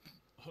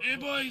 Hey,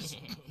 boys.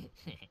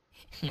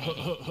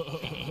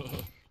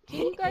 Can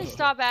you guys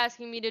stop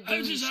asking me to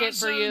do shit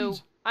for you?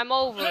 I'm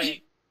over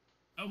it.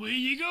 Away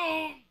you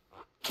go.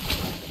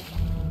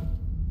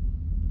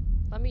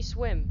 Let me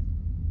swim.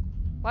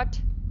 What?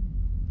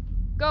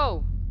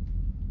 Go.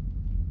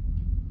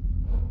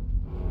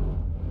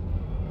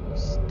 I'm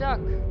stuck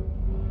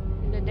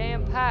in the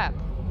damn pipe.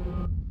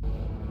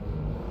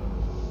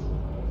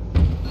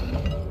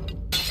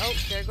 Oh,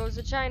 there goes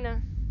the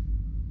China.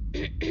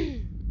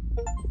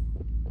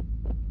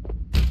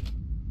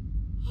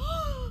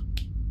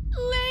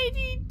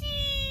 Lady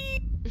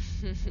D.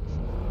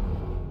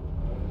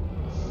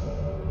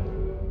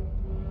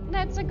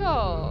 Let's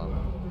go.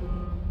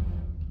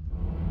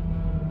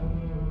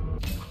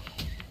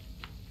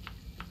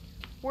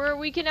 Where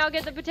we can now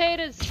get the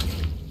potatoes.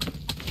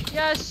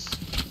 Yes.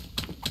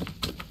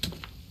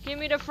 Give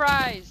me the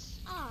fries.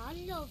 Oh,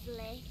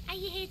 lovely. Are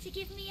you here to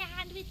give me a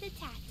hand with the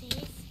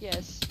tatties?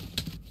 Yes.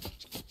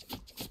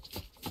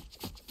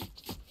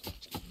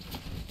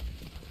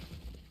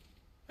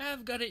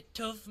 I've got it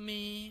tough,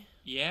 me.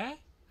 Yeah?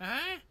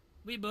 Huh?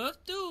 We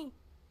both do.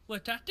 We're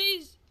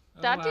tatties.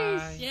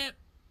 Tatties? Yep.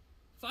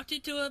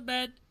 42 a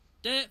bed,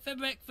 dirt for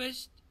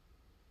breakfast,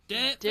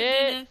 dirt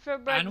for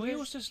dinner, and we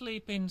used to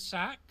sleep in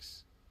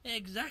sacks.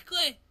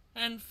 Exactly.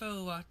 And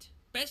for what?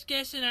 Best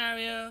case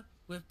scenario,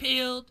 we're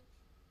peeled,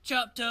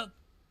 chopped up,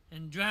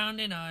 and drowned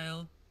in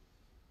oil.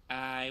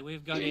 Aye,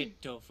 we've got it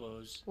tough,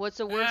 us. What's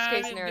the worst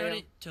case scenario? We've got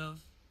it tough.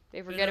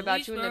 They forget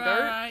about you in the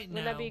dirt?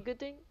 Wouldn't that be a good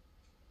thing?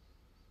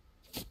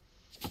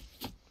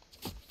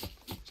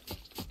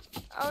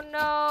 Oh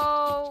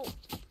no!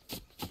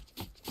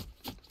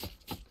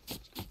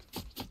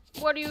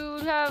 What do you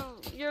have?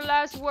 Your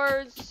last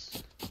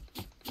words?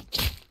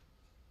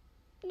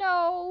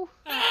 No.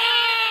 Damn,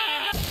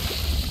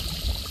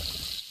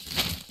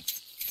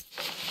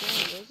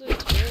 those are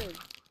good.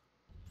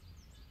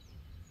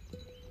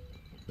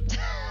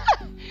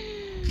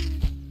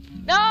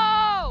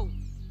 No!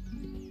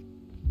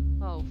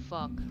 Oh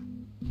fuck.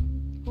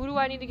 Who do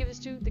I need to give this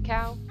to? The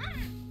cow?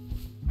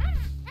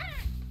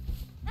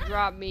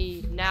 Drop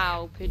me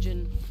now,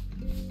 pigeon.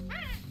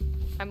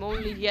 I'm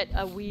only yet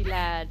a wee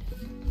lad.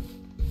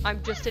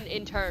 I'm just an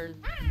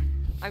intern.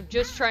 I'm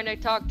just trying to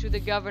talk to the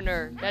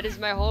governor. That is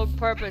my whole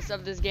purpose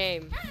of this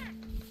game.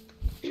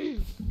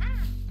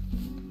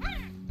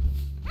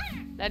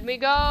 Let me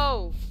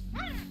go!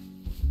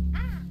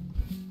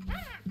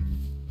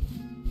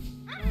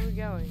 Where are we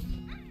going?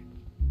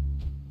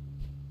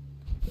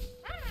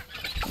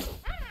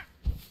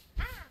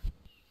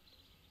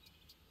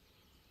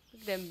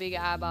 them big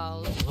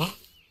eyeballs.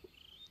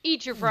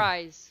 Eat your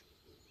fries.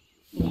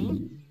 Oh.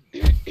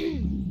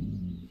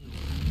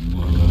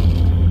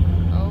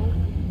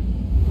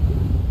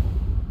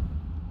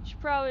 Should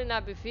probably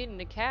not be feeding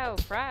the cow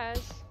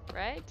fries,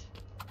 right?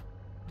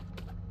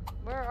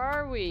 Where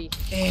are we?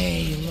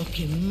 Hey,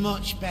 looking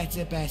much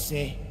better,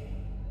 Bessie.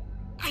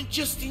 And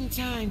just in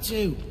time,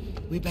 too.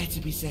 We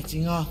better be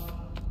setting off.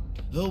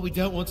 Oh, we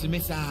don't want to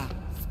miss our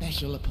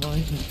special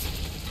appointment.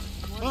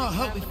 Oh, I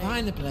hope we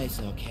find the place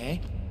okay.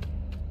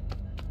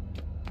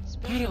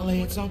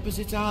 Apparently, it's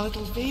opposite our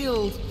little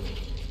field.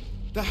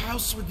 The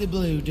house with the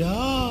blue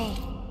door.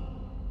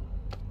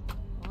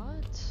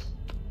 What?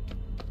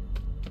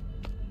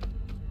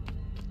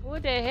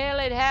 What the hell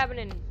is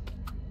happening?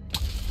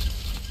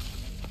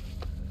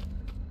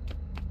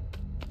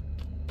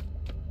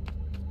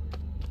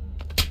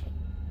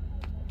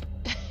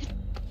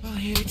 Oh,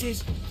 here it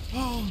is.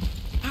 Oh,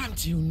 I'm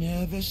too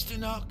nervous to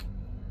knock.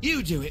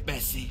 You do it,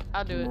 Bessie.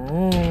 I'll do it.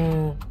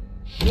 Oh.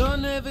 You're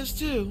nervous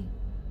too?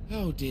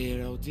 Oh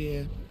dear, oh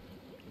dear.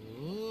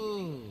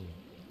 Ooh.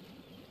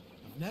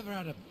 I've never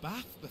had a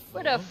bath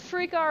before. What the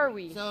freak are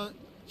we? So,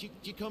 do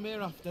you come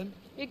here often?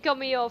 You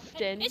come here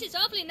often. This is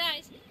awfully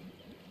nice.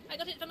 I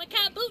got it from a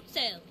car boot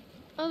sale.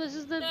 Oh, this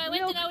is the I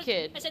milk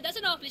kid. I said, that's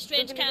an awfully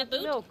strange car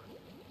boot. Milk.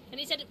 And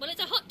he said, well,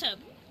 it's a hot tub.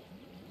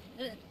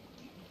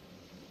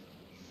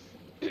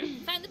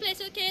 Found the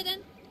place okay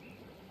then?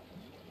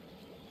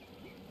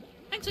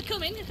 Thanks for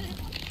coming.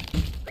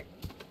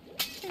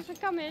 Thanks for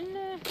coming.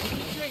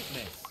 Drink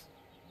this.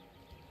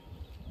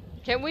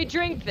 Can we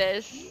drink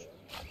this?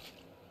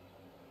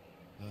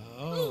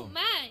 Oh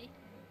my!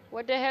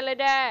 What the hell is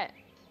that?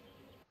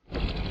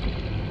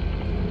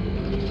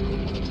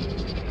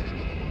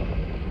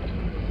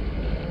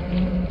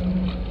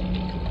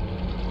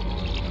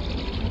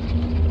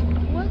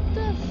 What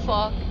the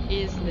fuck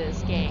is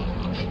this game?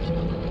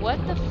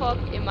 What the fuck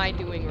am I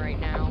doing right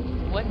now?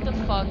 What the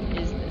fuck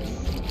is this?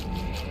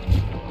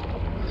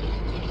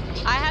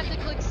 I have to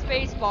click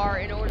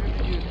spacebar in order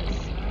to do this.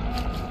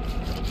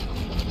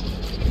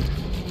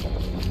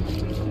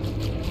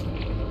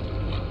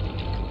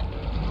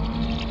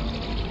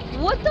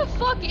 What the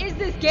fuck is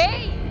this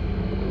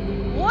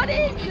game? What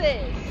is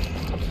this?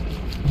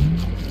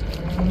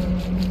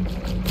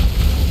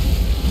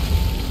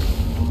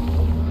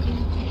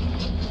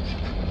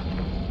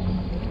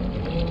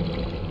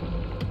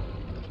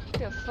 What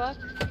the fuck?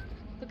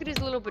 Look at his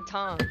little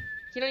baton.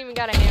 He don't even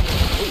got a hammer.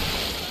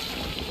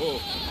 Oh.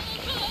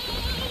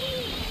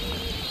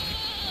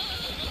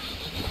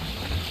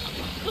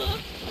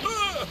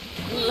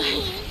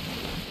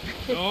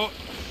 No.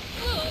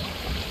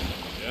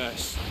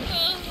 Yes.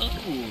 Oh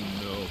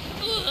no.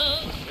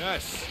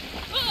 Yes.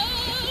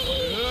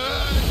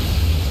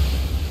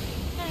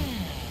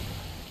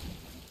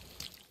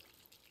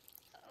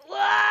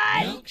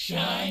 What? Milk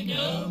shine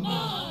no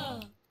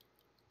more.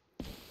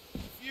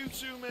 You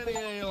too many,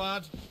 eh,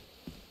 lad?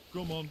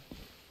 Come on.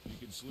 You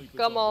can sleep it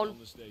Come off on.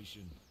 the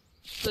station.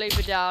 Sleep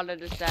it down at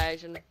the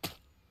station.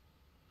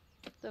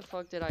 What the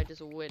fuck did I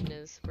just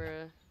witness,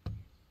 bruh?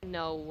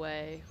 No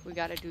way. We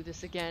gotta do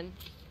this again.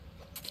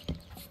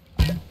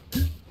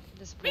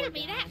 This poor Riddle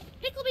me guy. that.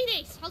 Pickle me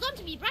this. Hold on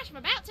to me, brush. I'm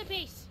about to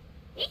piss.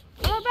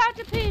 I'm about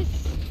to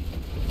piss.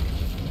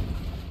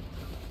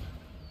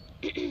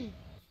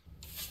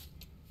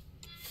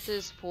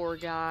 This poor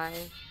guy.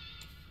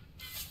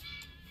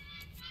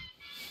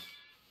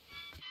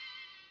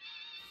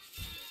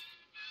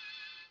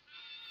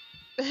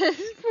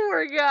 This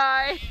poor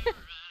guy.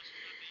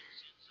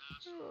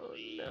 Oh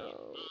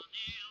no.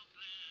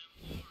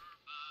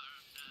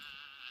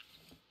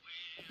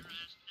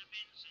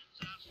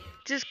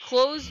 Just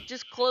close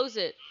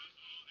it.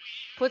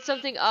 Put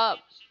something up.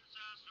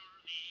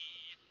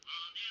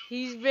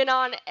 He's been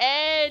on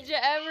edge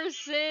ever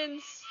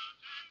since.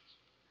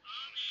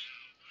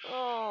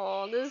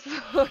 Oh, this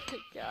poor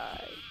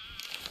guy.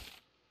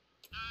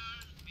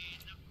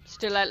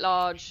 Still at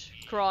large.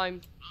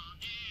 Crime.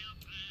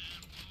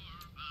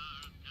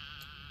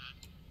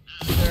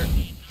 Sir.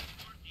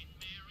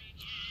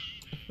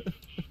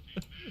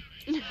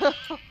 No.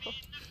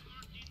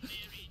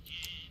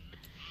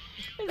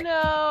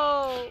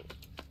 No.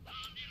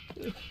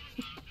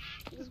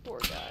 This poor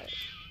guy.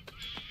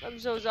 I'm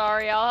so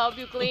sorry. I'll help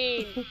you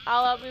clean.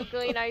 I'll help you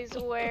clean, I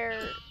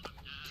swear.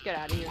 Just get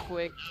out of here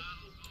quick.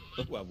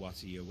 Well,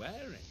 what are you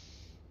wearing?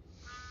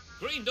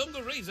 Green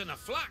dungarees and a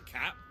flat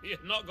cap? You're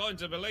not going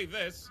to believe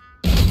this.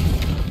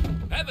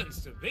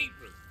 Heavens to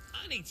beetroot.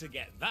 I need to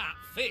get that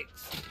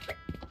fixed.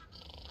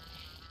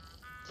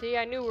 See,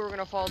 I knew we were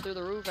gonna fall through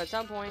the roof at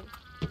some point.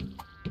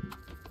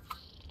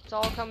 It's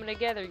all coming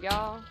together,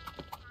 y'all.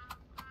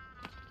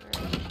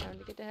 Alright, time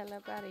to get the hell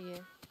up out of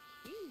here.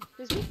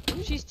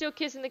 She's still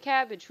kissing the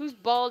cabbage. Whose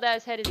bald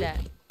ass head is that?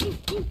 Alright,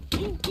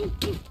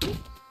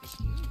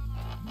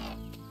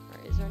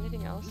 is there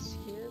anything else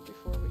here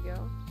before we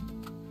go?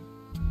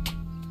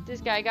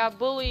 This guy got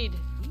bullied.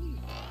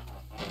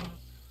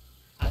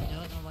 I don't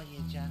know what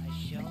you're trying to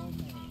show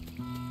me.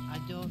 I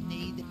don't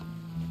need it.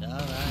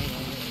 Alright,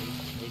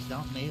 it's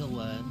not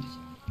mealworms.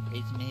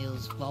 It's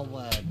meals for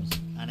worms,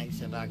 and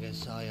it's a bag of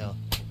soil.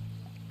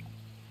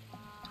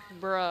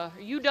 Bruh,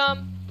 are you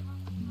dumb?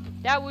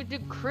 That was the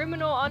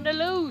criminal on the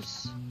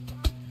loose.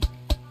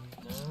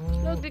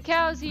 Look, the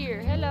cow's here.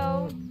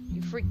 Hello.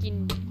 You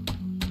freaking...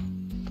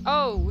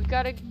 Oh, we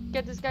gotta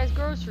get this guy's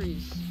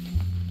groceries.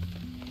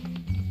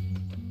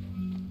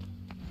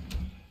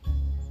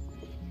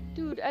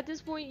 Dude, at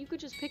this point, you could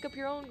just pick up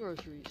your own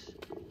groceries.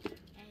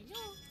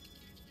 Hello.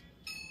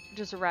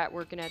 Just a rat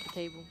working at the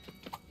table.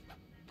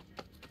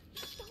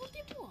 Told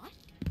him what?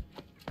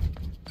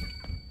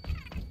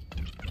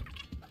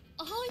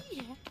 Oh,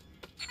 yeah.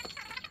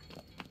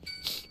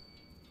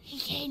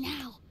 Here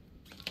now.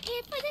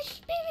 Here for the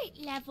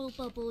spirit level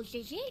bubbles,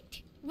 is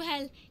it?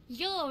 Well,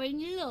 you're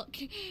in luck.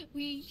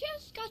 We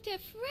just got a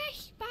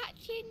fresh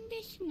batch in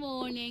this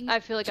morning. I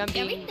feel like I'm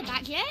They're being... in the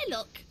back, yeah,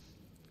 look.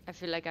 I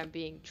feel like I'm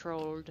being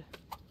trolled.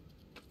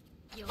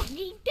 You'll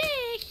need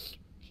this.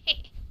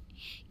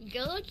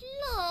 Good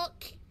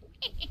luck.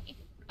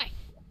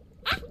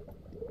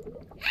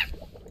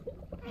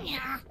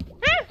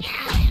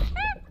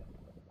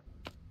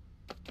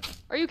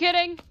 Are you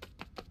kidding?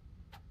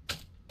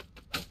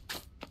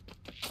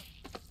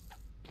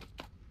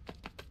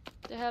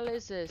 The hell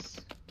is this?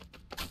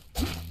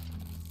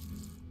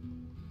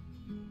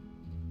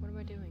 What am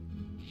I doing?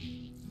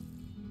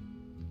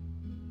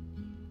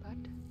 What?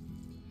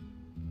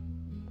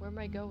 Where am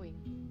I going?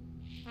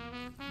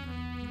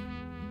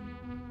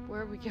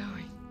 Where are we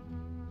going?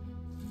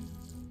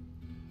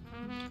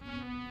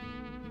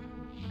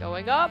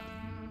 Going up?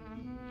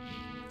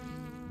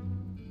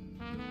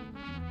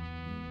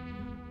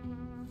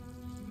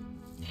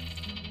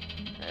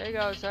 There you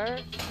go, sir.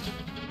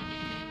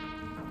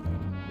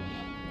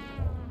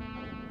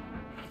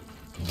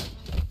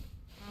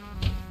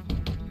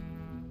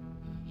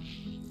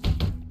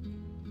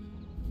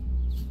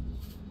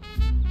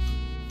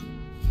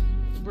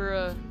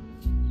 Bruh.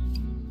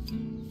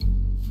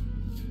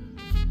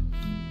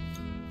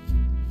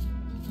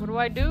 What do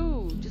I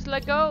do? Just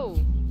let go.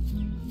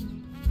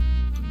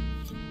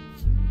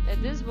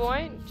 At this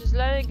point, just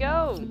let it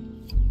go.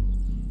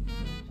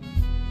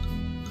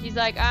 He's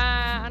like,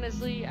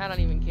 honestly, I don't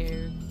even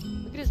care.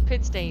 Look at his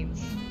pit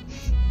stains.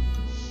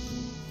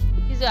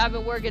 He's like, I've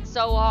been working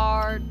so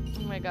hard.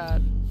 Oh my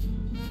god.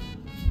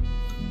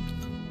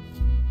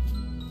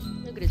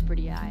 Look at his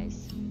pretty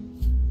eyes.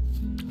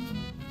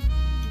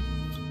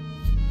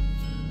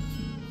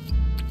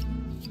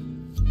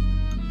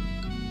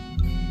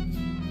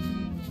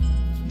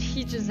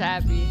 He's just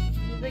happy.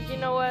 He's like, you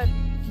know what?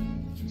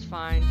 It's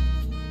fine.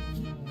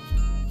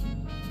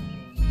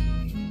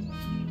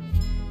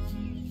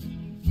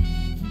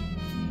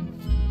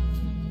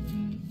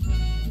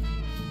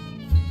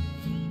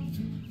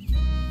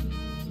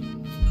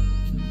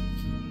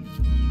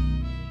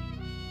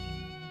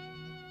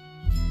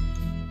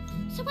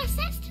 So I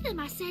says to them,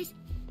 I says,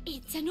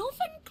 it's an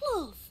oven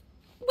glove.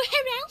 Where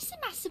else am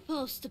I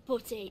supposed to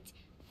put it?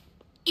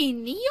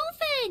 In the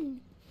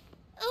oven.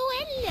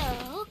 Oh,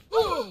 hello.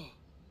 Oh.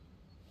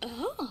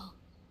 Oh.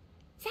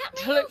 Is that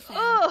my Look, oven?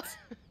 oh.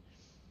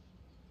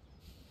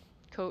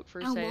 Coat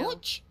for How sale.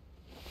 much?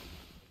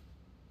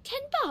 10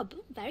 bob.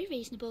 Very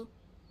reasonable.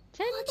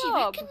 10 what do you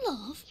bob. reckon,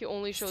 love? He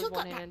only shows Still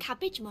one got hand. that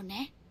cabbage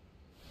money.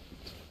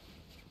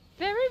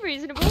 Very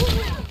reasonable.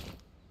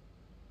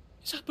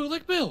 Is that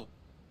Bootleg Bill?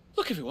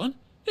 Look, everyone.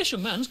 This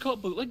young man's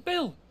caught Bootleg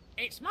Bill.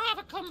 It's more of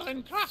a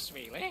Cumberland cross,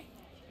 really.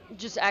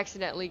 Just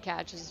accidentally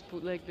catches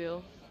Bootleg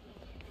Bill.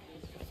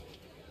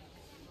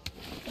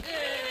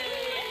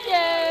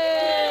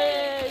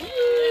 Yay!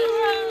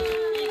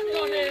 We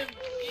got him!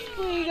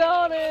 We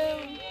got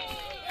him!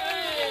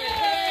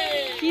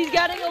 He's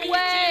getting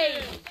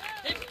away!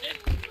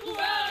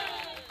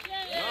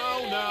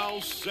 Now,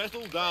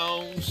 settle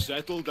down,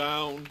 settle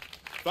down.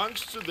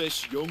 Thanks to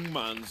this young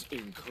man's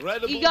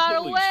incredible He got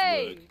police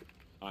away! work,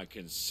 I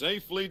can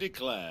safely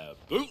declare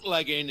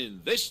bootlegging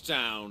in this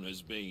town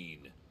has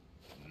been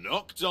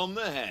knocked on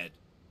the head.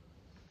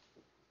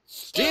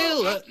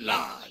 Still at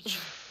large.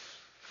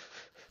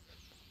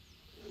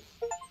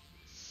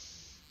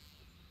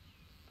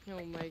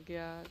 Oh my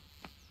god.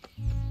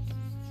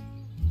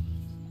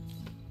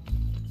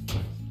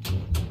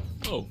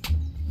 Oh.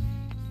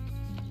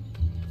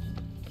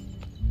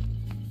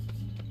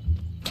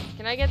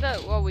 Can I get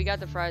the... Well, we got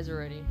the fries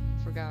already.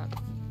 Forgot.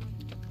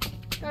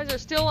 You guys are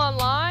still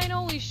online?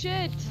 Holy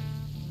shit!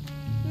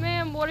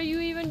 Ma'am, what are you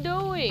even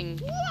doing?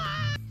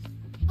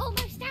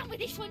 Almost down with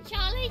this one,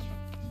 Charlie.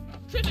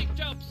 Terrific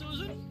job,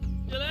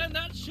 Susan. You'll earn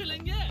that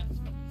shilling yet.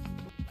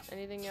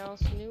 Anything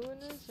else new in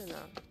this or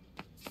not?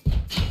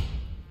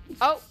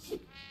 Oh!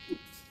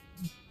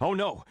 Oh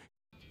no!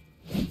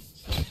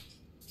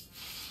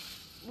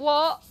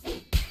 What?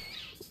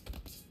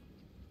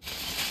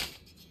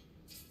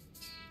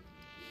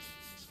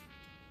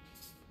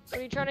 What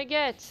are you trying to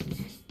get?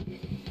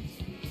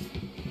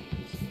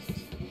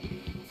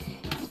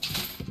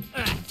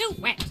 Too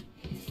wet.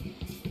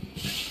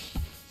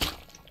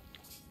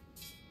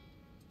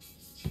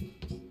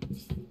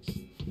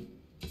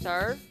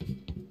 Sir?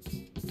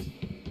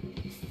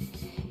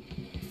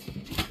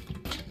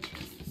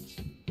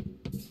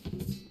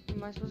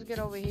 Am I supposed to get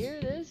over here?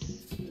 This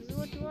is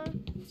what you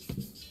want?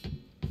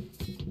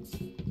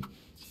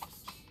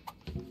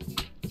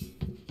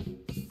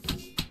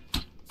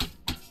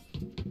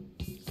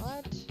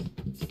 What?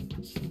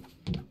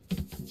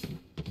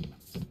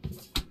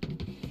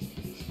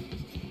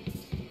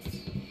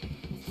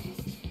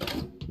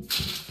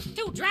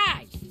 Too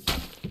dry.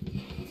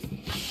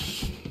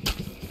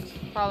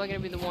 Probably gonna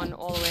be the one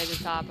all the way at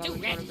the top. I was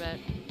gonna bet.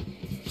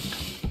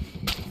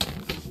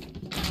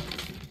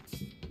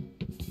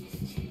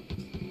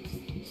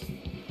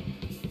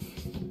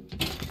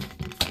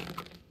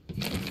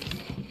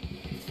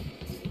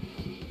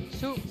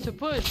 Soup to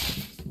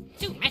push.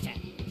 Too metal.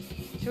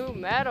 Too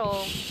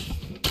metal.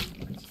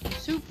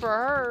 Soup for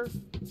her.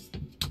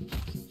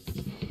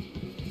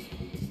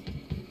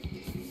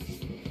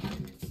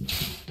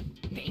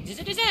 Beans is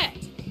a dessert.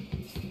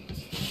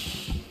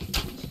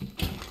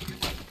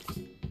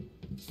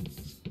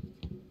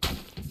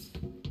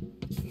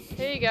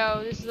 Here you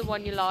go. This is the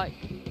one you like.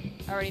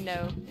 I already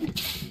know.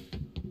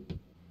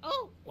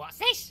 Oh, what's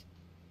this?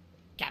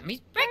 Gammy's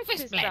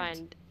breakfast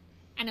blend.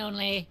 And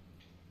only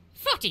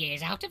 40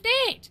 years out of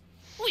date.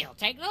 We'll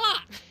take the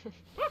lot.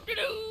 40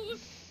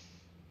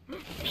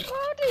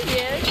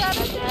 years out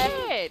of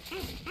date.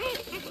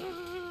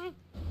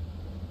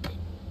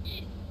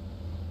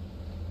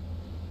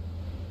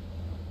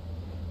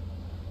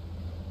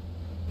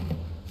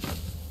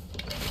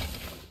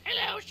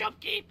 Hello,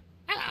 shopkeep.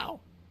 Hello.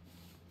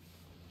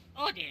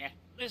 Oh dear,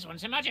 this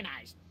one's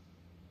homogenized.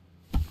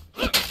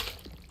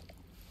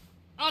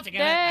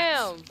 Altogether.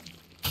 Damn.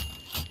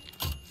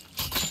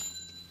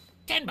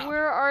 10 bob.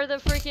 Where are the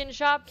freaking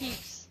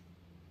shopkeeps?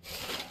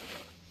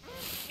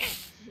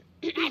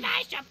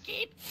 Bye-bye,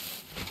 shopkeep.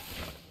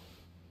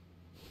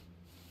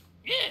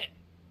 Yeah.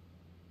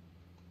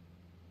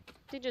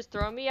 They just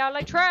throw me out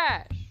like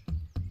trash.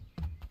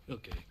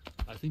 Okay,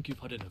 I think you've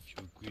had enough,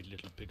 you greedy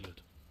little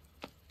piglet.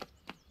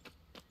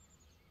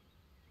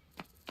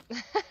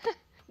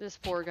 This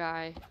poor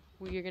guy.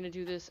 We're gonna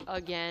do this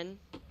again.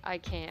 I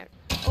can't.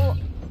 Oh.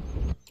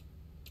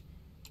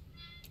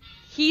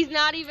 He's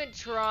not even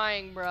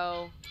trying,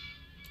 bro.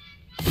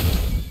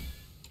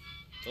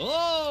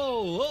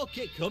 Oh,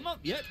 okay, come on,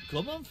 yep,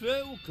 come on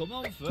through.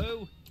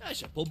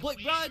 That's a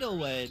public bridal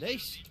way,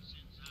 this.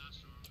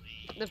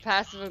 The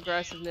passive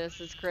aggressiveness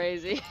is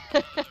crazy.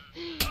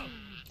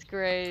 It's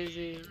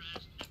crazy.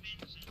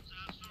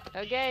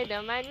 Okay,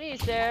 don't mind me,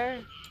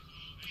 sir.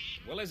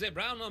 Well, is it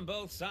brown on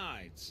both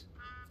sides?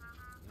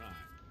 Right.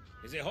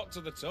 Is it hot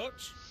to the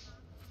touch?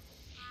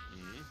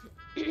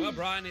 Well,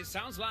 Brian, it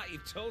sounds like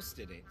you've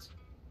toasted it.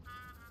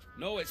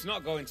 No, it's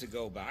not going to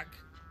go back.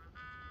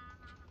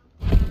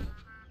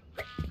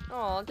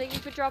 Oh, thank you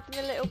for dropping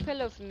a little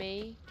pillow for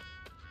me.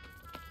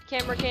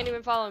 Camera can't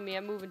even follow me.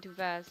 I'm moving too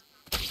fast.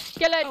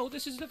 Kill it! Oh,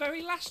 this is the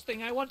very last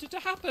thing I wanted to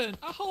happen.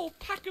 A whole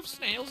pack of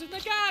snails in the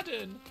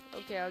garden.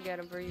 Okay, I'll get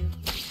them for you.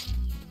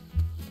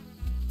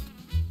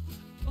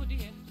 Oh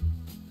dear.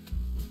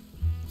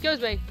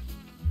 Excuse me.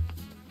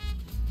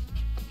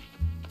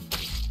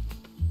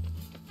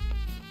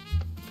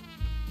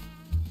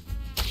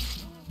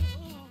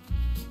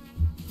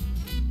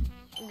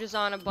 I'm just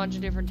on a bunch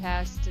of different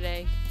tasks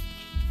today.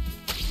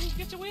 Oh,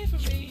 get away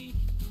from me.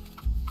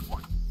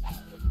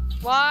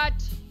 What?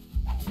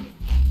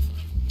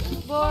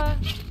 Boy.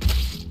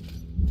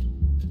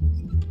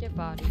 Get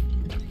body.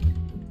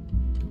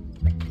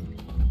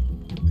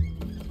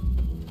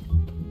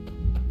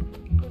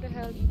 Who the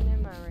hell even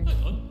am I right now?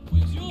 Hang on,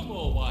 where's your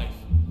more wife?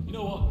 You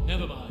know what?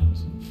 Never mind.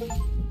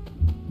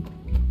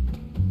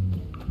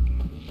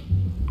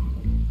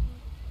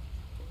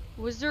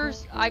 Was there...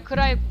 could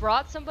I have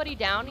brought somebody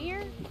down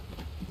here?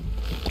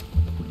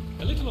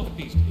 A little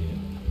off-piste here,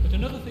 but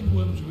another thing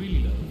worms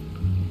really love.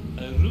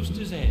 A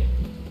rooster's egg.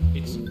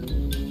 It's...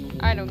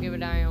 I don't give a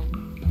damn.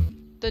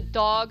 The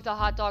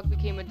hot dog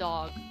became a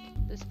dog.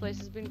 This place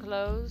has been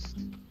closed.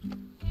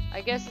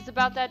 I guess it's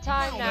about that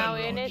time now,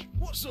 ain't it?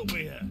 What's up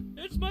here?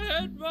 It's my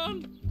head,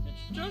 Ron.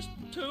 It's just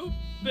too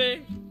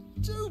big.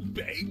 Too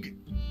big?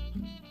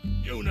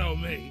 You know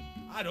me.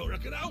 I don't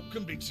reckon out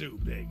can be too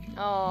big.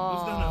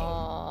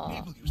 Oh.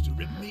 People used to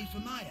rip me for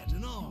my head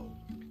and all.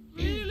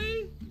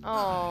 Really?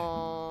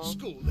 Oh.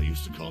 School, they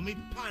used to call me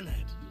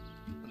Panhead.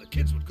 And the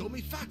kids would call me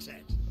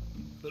Fathead.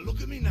 But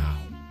look at me now.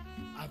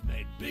 I've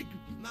made big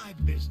my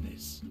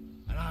business.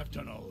 And I've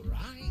done all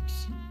right.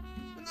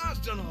 And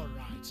I've done all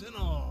right and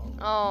all.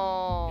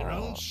 Oh. Your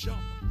own shop.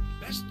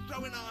 Best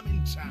throwing arm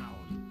in town.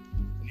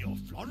 And your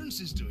Florence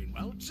is doing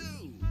well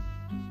too.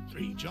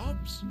 3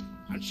 jobs.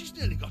 And she's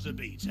nearly got a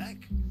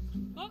B.Tech.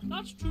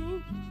 That's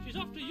true. She's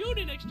off to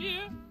uni next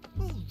year.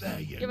 Oh, there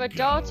you go. You have a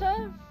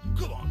daughter?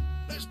 Come on,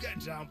 let's get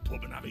down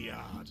pub and have a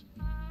yard.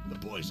 The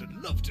boys would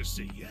love to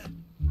see you.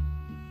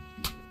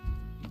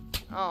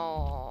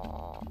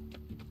 Oh.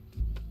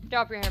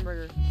 Drop your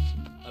hamburger.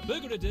 A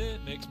burger a day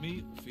makes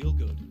me feel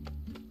good.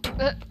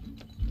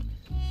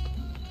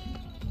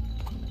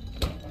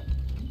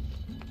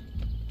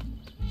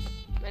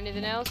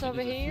 Anything else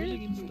over here?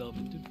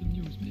 Installment of the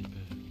newspaper.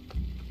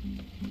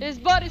 His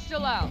butt is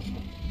still out.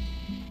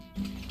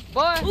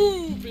 Boy!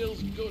 Ooh,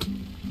 feels good.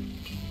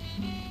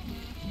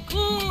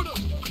 Ooh,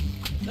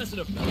 that's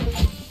enough now.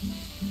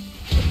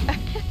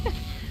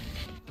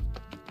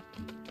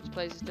 This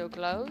place is still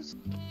closed.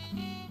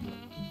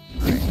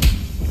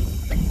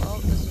 Well,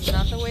 this is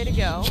not the way to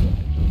go.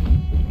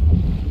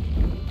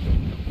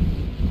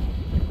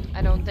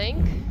 I don't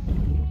think.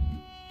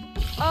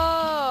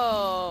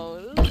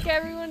 Oh, look,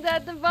 everyone's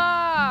at the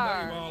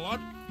bar.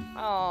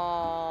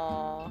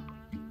 Aww.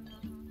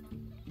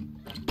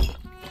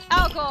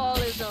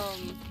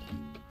 Alcoholism.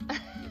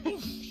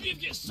 Oof,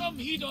 you've got some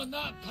heat on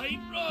that pint,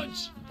 Rog.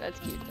 That's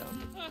cute, though.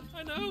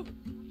 I know.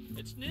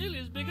 It's nearly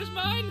as big as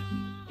mine.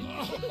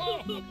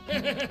 Aww.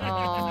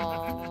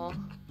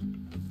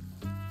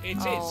 It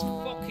is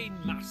fucking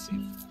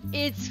massive.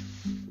 It's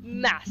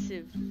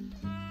massive.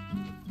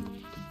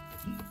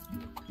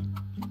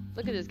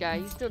 Look at this guy.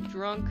 He's still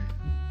drunk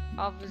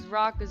off his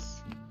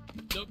rockers.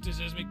 Doctor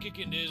says my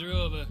kicking days are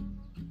over.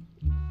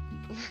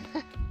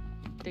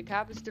 The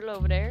cop is still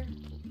over there.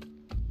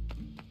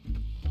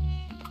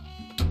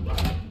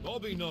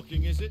 Bobby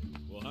knocking, is it?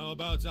 Well, how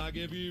about I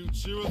give you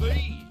 2 of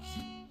these?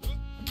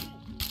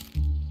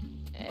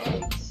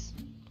 Eggs.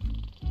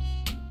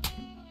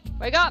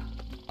 Wake up!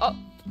 Oh.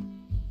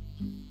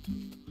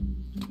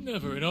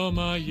 Never in all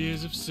my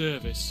years of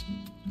service.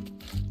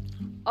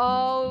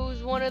 Oh, it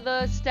was one of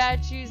the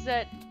statues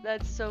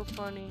that's so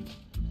funny.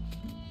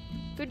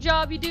 Good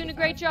job, you're doing a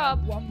great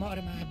job. One more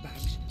of my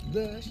bags.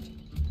 Burst.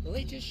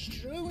 Litter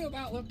strewn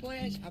about the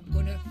place. I'm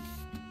gonna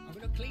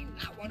clean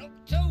that one up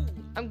too.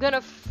 I'm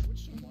gonna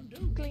someone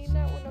do? Clean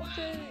that one up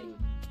too.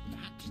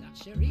 Perhaps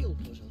that's a real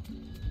puzzle.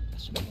 I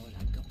suppose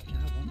I got what I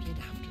wanted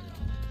after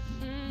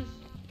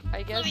all.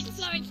 I guess.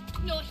 Florence,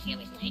 no,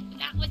 seriously,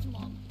 that was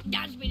Mom.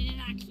 Dad's been in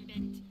an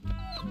accident.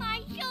 Oh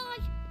my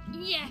God!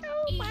 Yeah,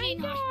 he's in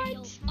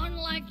hospital, on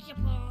life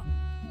support.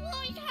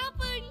 What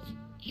happened?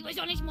 He was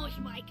on his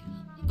motorbike,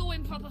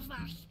 going proper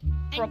fast.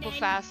 Proper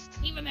fast.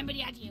 He remembered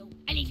he had you,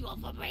 and he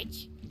drove off a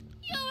bridge.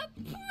 You're a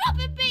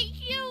proper big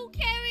you,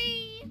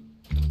 Kerry!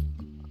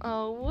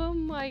 Oh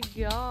my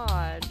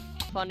God.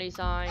 Funny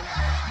sign.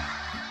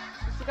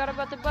 I forgot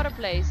about the butter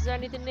place. Is there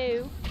anything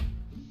new?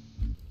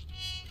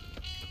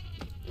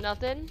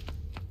 Nothing?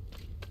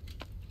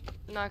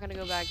 I'm not gonna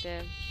go back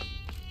there.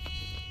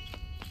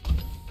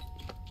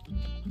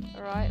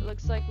 Alright,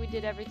 looks like we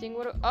did everything.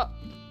 What?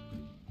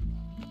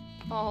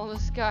 Oh,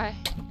 this guy.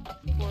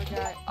 Poor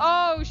guy.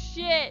 Oh,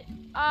 shit!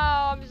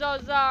 Oh, I'm so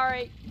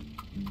sorry.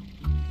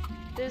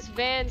 This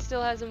van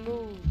still hasn't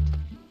moved.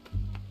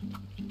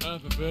 I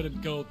prefer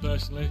them cold,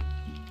 personally.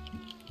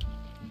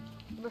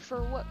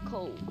 Prefer what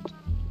cold?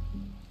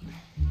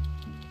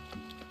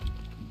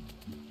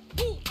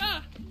 Ooh,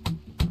 ah!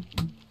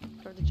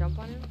 Try to jump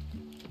on him?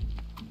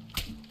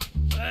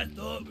 I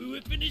thought we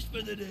were finished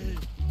for the day,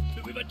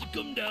 but we've had to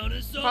come down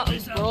and sort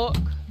this out. Brooke.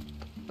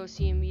 Go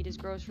see him eat his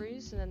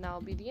groceries, and then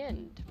that'll be the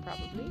end,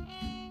 probably.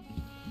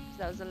 So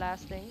that was the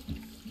last thing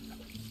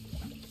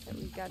that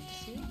we got to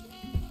see.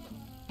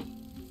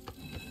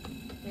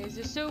 Here's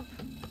the soup.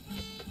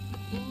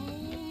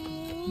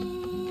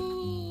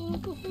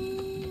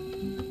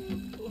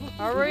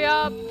 Hurry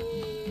up!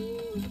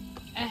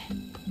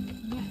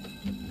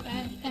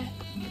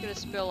 It's gonna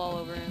spill all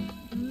over him.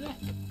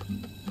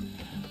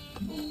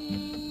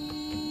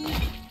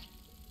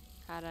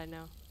 How'd I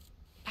know?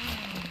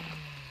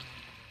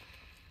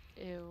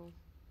 Ew.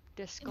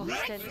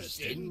 Disgusting.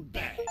 Breakfast in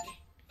bed.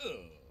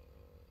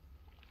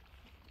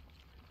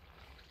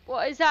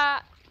 What is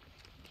that?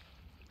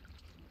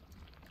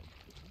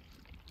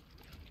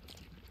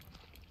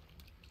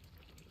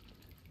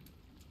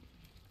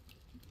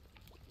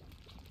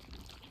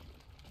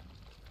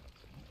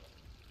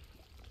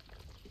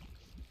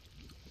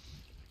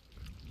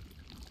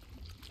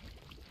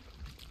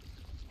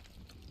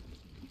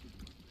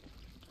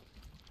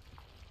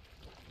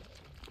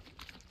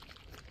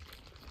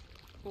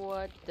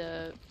 What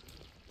the...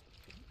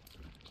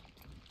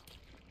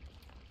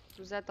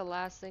 Was that the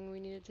last thing we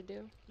needed to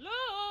do?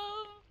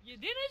 Love, your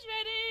dinner's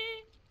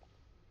ready.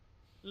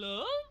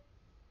 Love?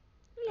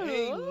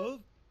 Hey,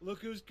 love.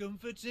 Look who's come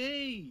for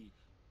tea.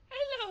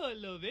 Hello,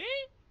 lovey.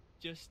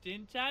 Just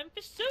in time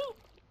for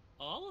soup.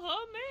 All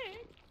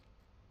homemade.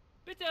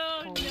 But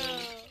oh no.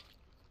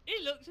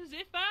 It looks as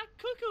if our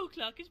cuckoo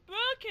clock is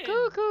broken.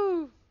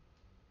 Cuckoo!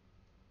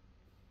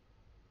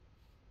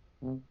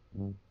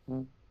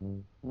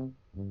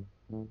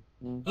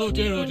 Oh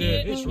dear,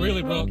 it's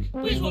really broke.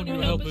 Please won't you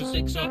help us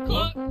fix our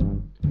clock?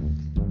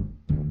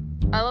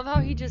 I love how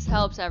he just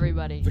helps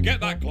everybody.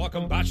 Forget that clock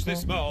and batch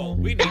this mole.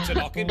 We need to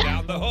knock him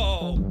down the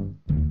hole.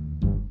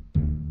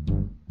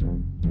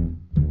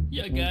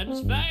 Your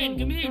garden's fine.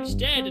 Come here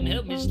instead and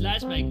help me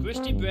slice my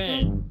crusty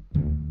bread.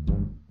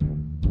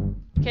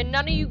 Can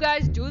none of you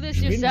guys do this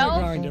Spin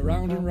yourself? my grinder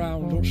round and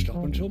round. Don't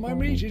stop until my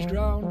meat is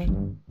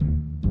drowned.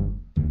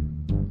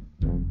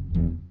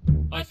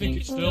 I think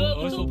it's still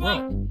a little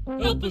broke.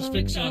 Help us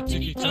fix our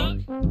ticky-tock.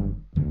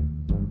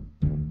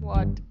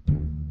 What?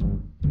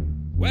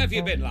 Where have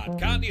you been, lad?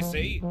 Can't you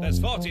see? There's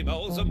 40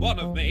 moles and one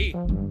of me.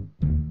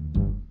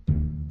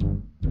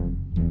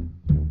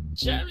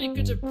 Shall we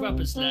cut a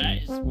proper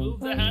slice? Move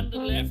the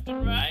handle left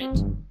and right.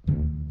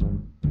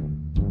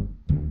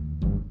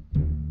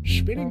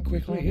 Spinning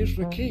quickly is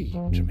the key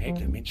to make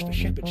the mince for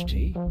shepherd's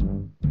tea.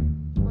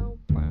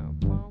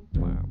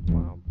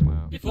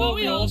 Before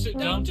we all sit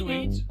down to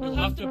eat, we'll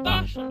have to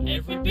bash on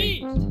every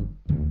beat.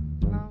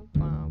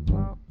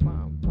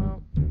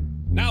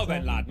 Now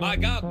then, lad, my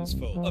garden's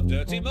full of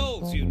dirty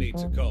moles you need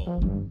to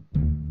cull.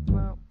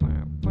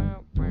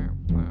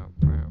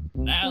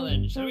 Now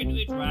then, shall we do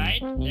it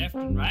right? Left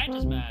and right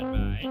as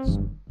man rides.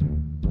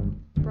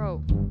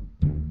 Bro,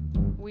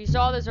 we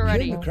saw this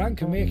already. Turn the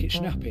crank and make it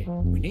snappy.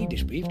 We need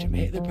this beef to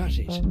make the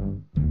patties.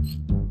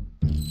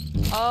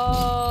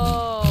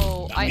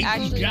 Oh, I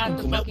actually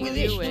have to fucking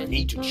do it. I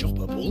need to chop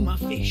up all my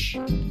fish.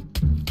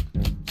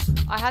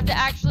 I have to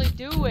actually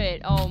do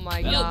it. Oh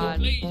my god.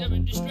 Please, I'm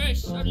in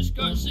distress. I just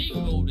can't see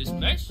with all this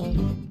mess.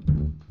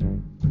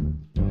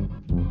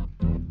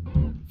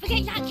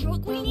 Forget that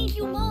truck, we need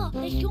you more.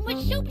 There's too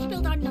much soap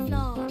spilled on the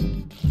floor.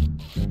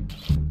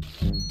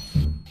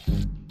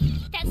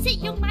 That's it,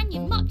 young man,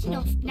 you've mopped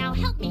enough. Now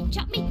help me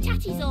chop me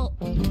tatties up.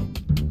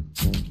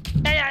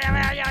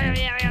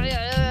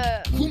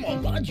 Come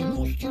on, lad, you're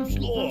not too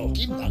slow.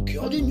 Give that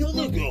card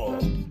another go.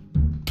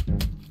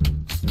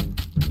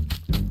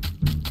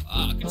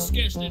 I can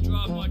scarcely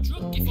drive my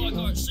truck if I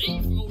can't see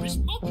through all this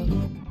mop.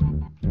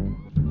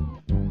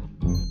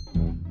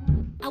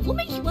 A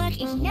woman's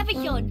work is never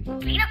done.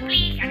 Clean up,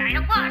 please, and I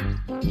don't want.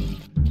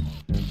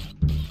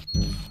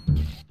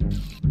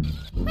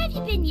 Where have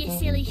you been, you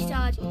silly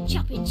sod?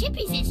 Chopping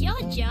chippies is your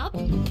job.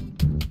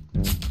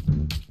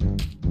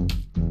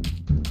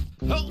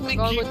 Help me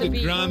keep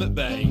the crime at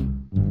bay.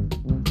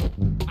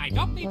 My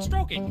dog needs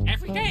stroking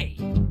every day.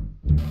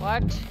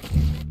 What?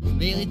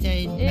 Really,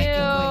 Tate?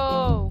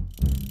 Ew.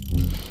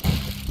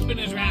 Spin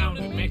us round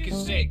and make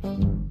us sick.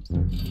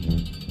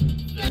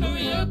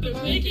 Hurry up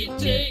and make it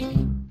tick.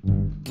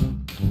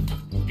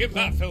 Give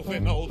that filthy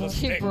mole the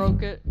stick. He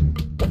broke it.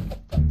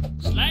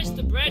 Slice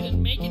the bread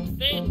and make it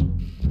thin.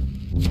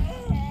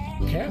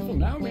 Careful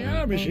now, my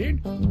arm is in.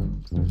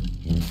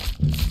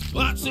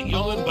 That's it,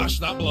 you'll and bash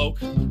that bloke.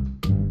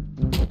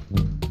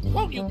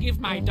 Won't you give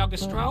my dog a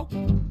stroke?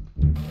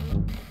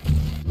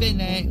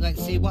 Binny,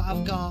 let's see what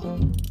I've got.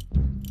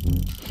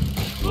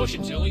 Push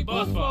until we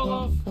both fall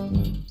off. Do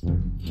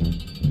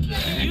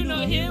you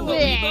not hear what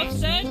we both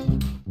said?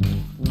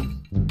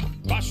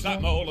 Bash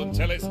that mole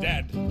until it's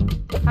dead.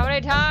 How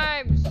many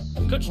times?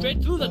 Cut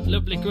straight through that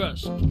lovely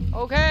crust.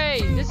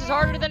 Okay, this is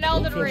harder than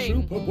Elden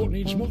Ring. Super, but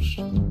needs must.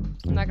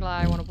 I'm not gonna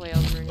lie, I want to play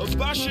Elden Ring. A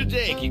bash a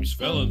day keeps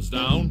felons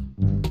down.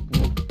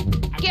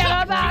 Get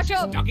a bash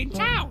up! Dog in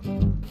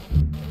town.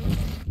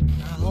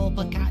 I hope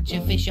I catch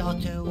a fish or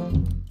two.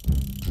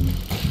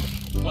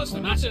 What's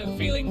the matter?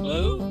 Feeling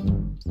blue?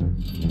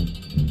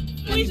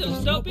 Please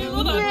don't stop your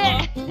mother.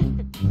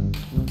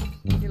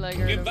 You like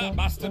her? Give that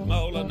bastard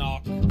mole a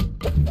knock.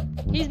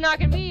 He's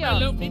knocking me up. I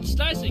don't need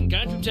slicing,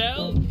 can't you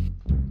tell?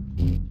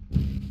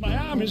 My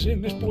arm is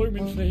in this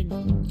blooming thing.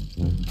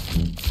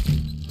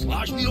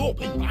 Slice me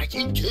open right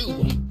in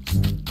two.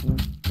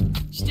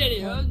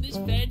 Steady on, this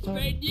fan's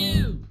brand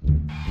new.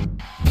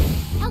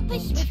 Help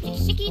us with the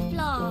sticky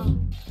floor.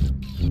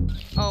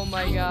 Oh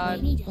my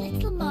god. We need a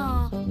little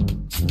more.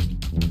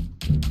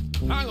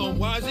 Hang on,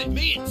 why is it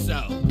me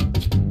itself?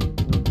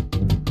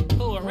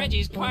 Poor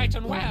Reggie's quite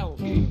unwell.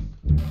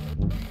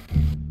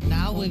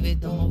 Now we've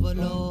hit the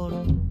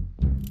overload.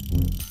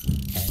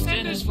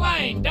 Send us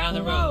flying down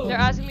the road. They're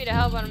asking me to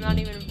help, and I'm not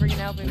even freaking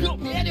helping them. Cut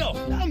me head off.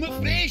 I'm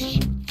a fish.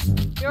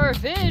 You're a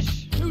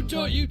fish. Who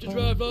taught you to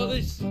drive all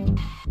this?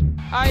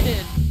 I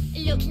did.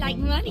 It looks like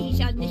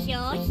money's on the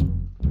shores.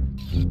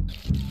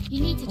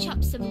 You need to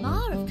chop some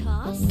more, of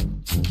course.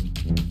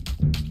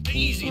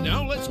 Easy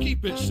now, let's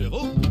keep it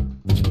civil.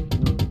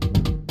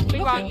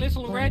 Look at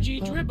little Reggie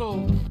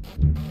dribble.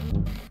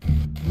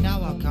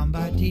 Now I'll come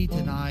by tea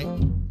tonight.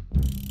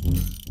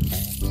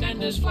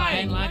 Send us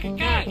flying like a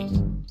kite.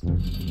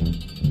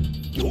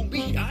 Don't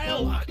be shy,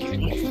 I'll like it.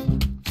 I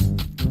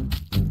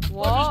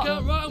just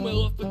can't rhyme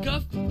well off the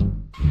cuff.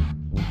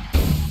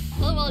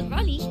 Poor old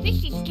Ronnie's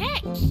fish his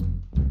cakes.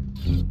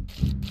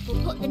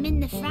 We'll put them in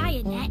the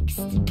fryer next.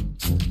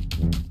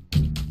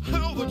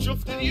 How the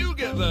chuff did you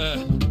get there?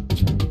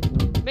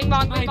 Bing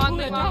bong, bing bong,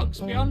 My bing bong. dog's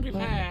beyond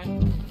repair.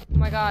 Oh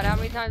my god, how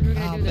many times are we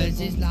gonna do this?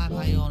 Buzz is like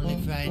my only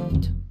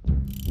friend.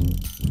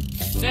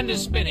 Send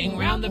us spinning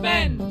round the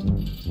bend.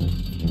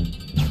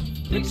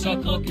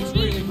 Pixar clock is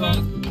really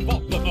rough.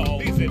 Pop the mole,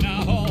 he's in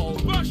our hole.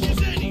 Bash his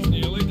head, he's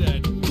nearly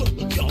dead. Cut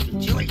the job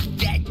until it's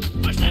dead.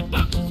 Push that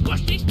box,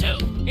 squash these two.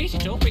 Eat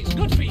it up, it's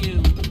good for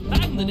you.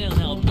 Bang the nil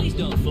now, please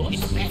don't fuss.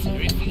 It's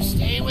better if you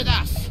stay with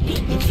us.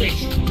 Eat the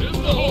fish. In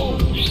the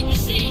hole, eat the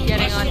sea.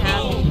 Getting on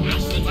half.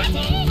 Pass the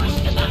tatty,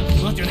 pass the box.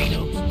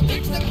 Rogerino.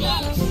 Fix the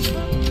blocks.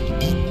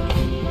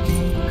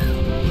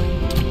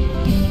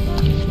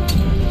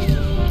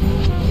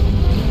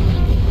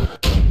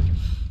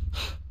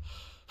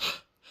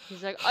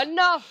 He's like,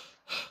 enough!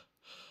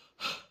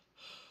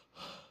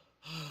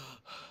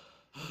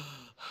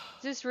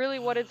 Is this really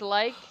what it's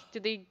like?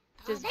 Do they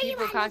Does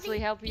people constantly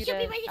help you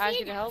to ask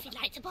you to help?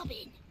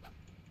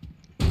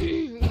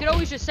 You could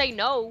always just say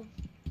no.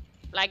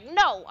 Like,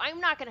 no, I'm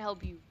not gonna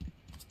help you.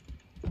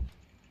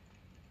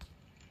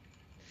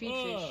 Feed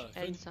fish and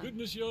thank some.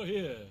 goodness you're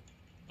here.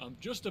 I'm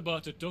just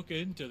about to tuck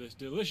into this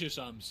delicious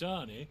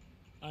amsani,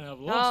 and I've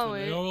lost the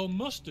mayoral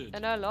mustard.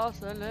 And I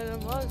lost the little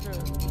mustard.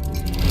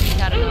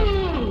 Gotta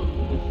go.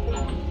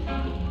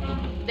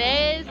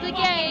 There's the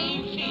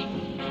game.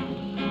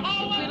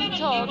 Really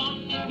talk.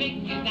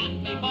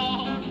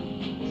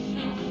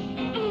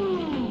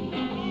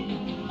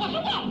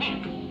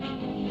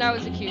 That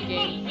was a cute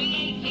game,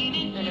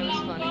 and it was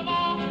fun.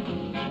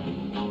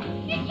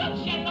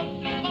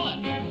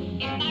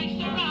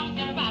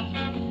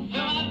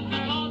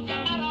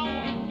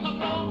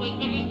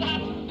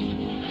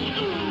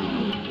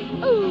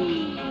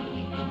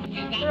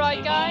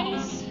 Alright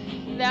guys,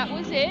 that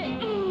was it.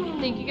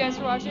 Thank you guys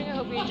for watching. I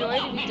hope you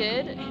enjoyed. If you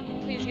did,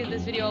 please give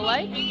this video a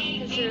like.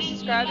 Consider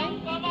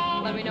subscribing.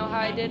 Let me know how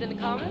I did in the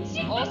comments.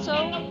 Also,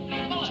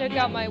 check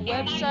out my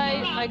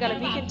website. I got a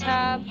beacon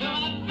tab.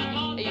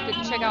 You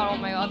can check out all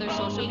my other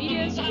social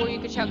medias, or you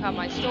can check out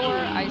my store.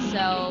 I'm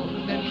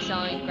going to be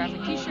selling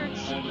graphic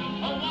t-shirts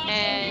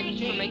and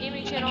for my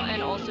gaming channel,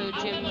 and also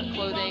gym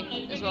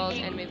clothing, as well as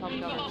anime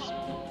pump covers.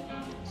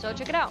 So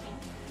check it out.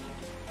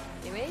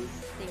 Anyways,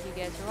 thank you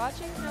guys for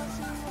watching, and I'll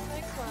see you in the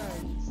next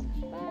ones.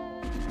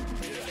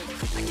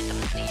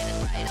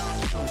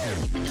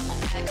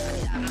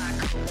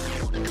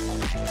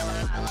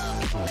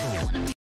 Bye.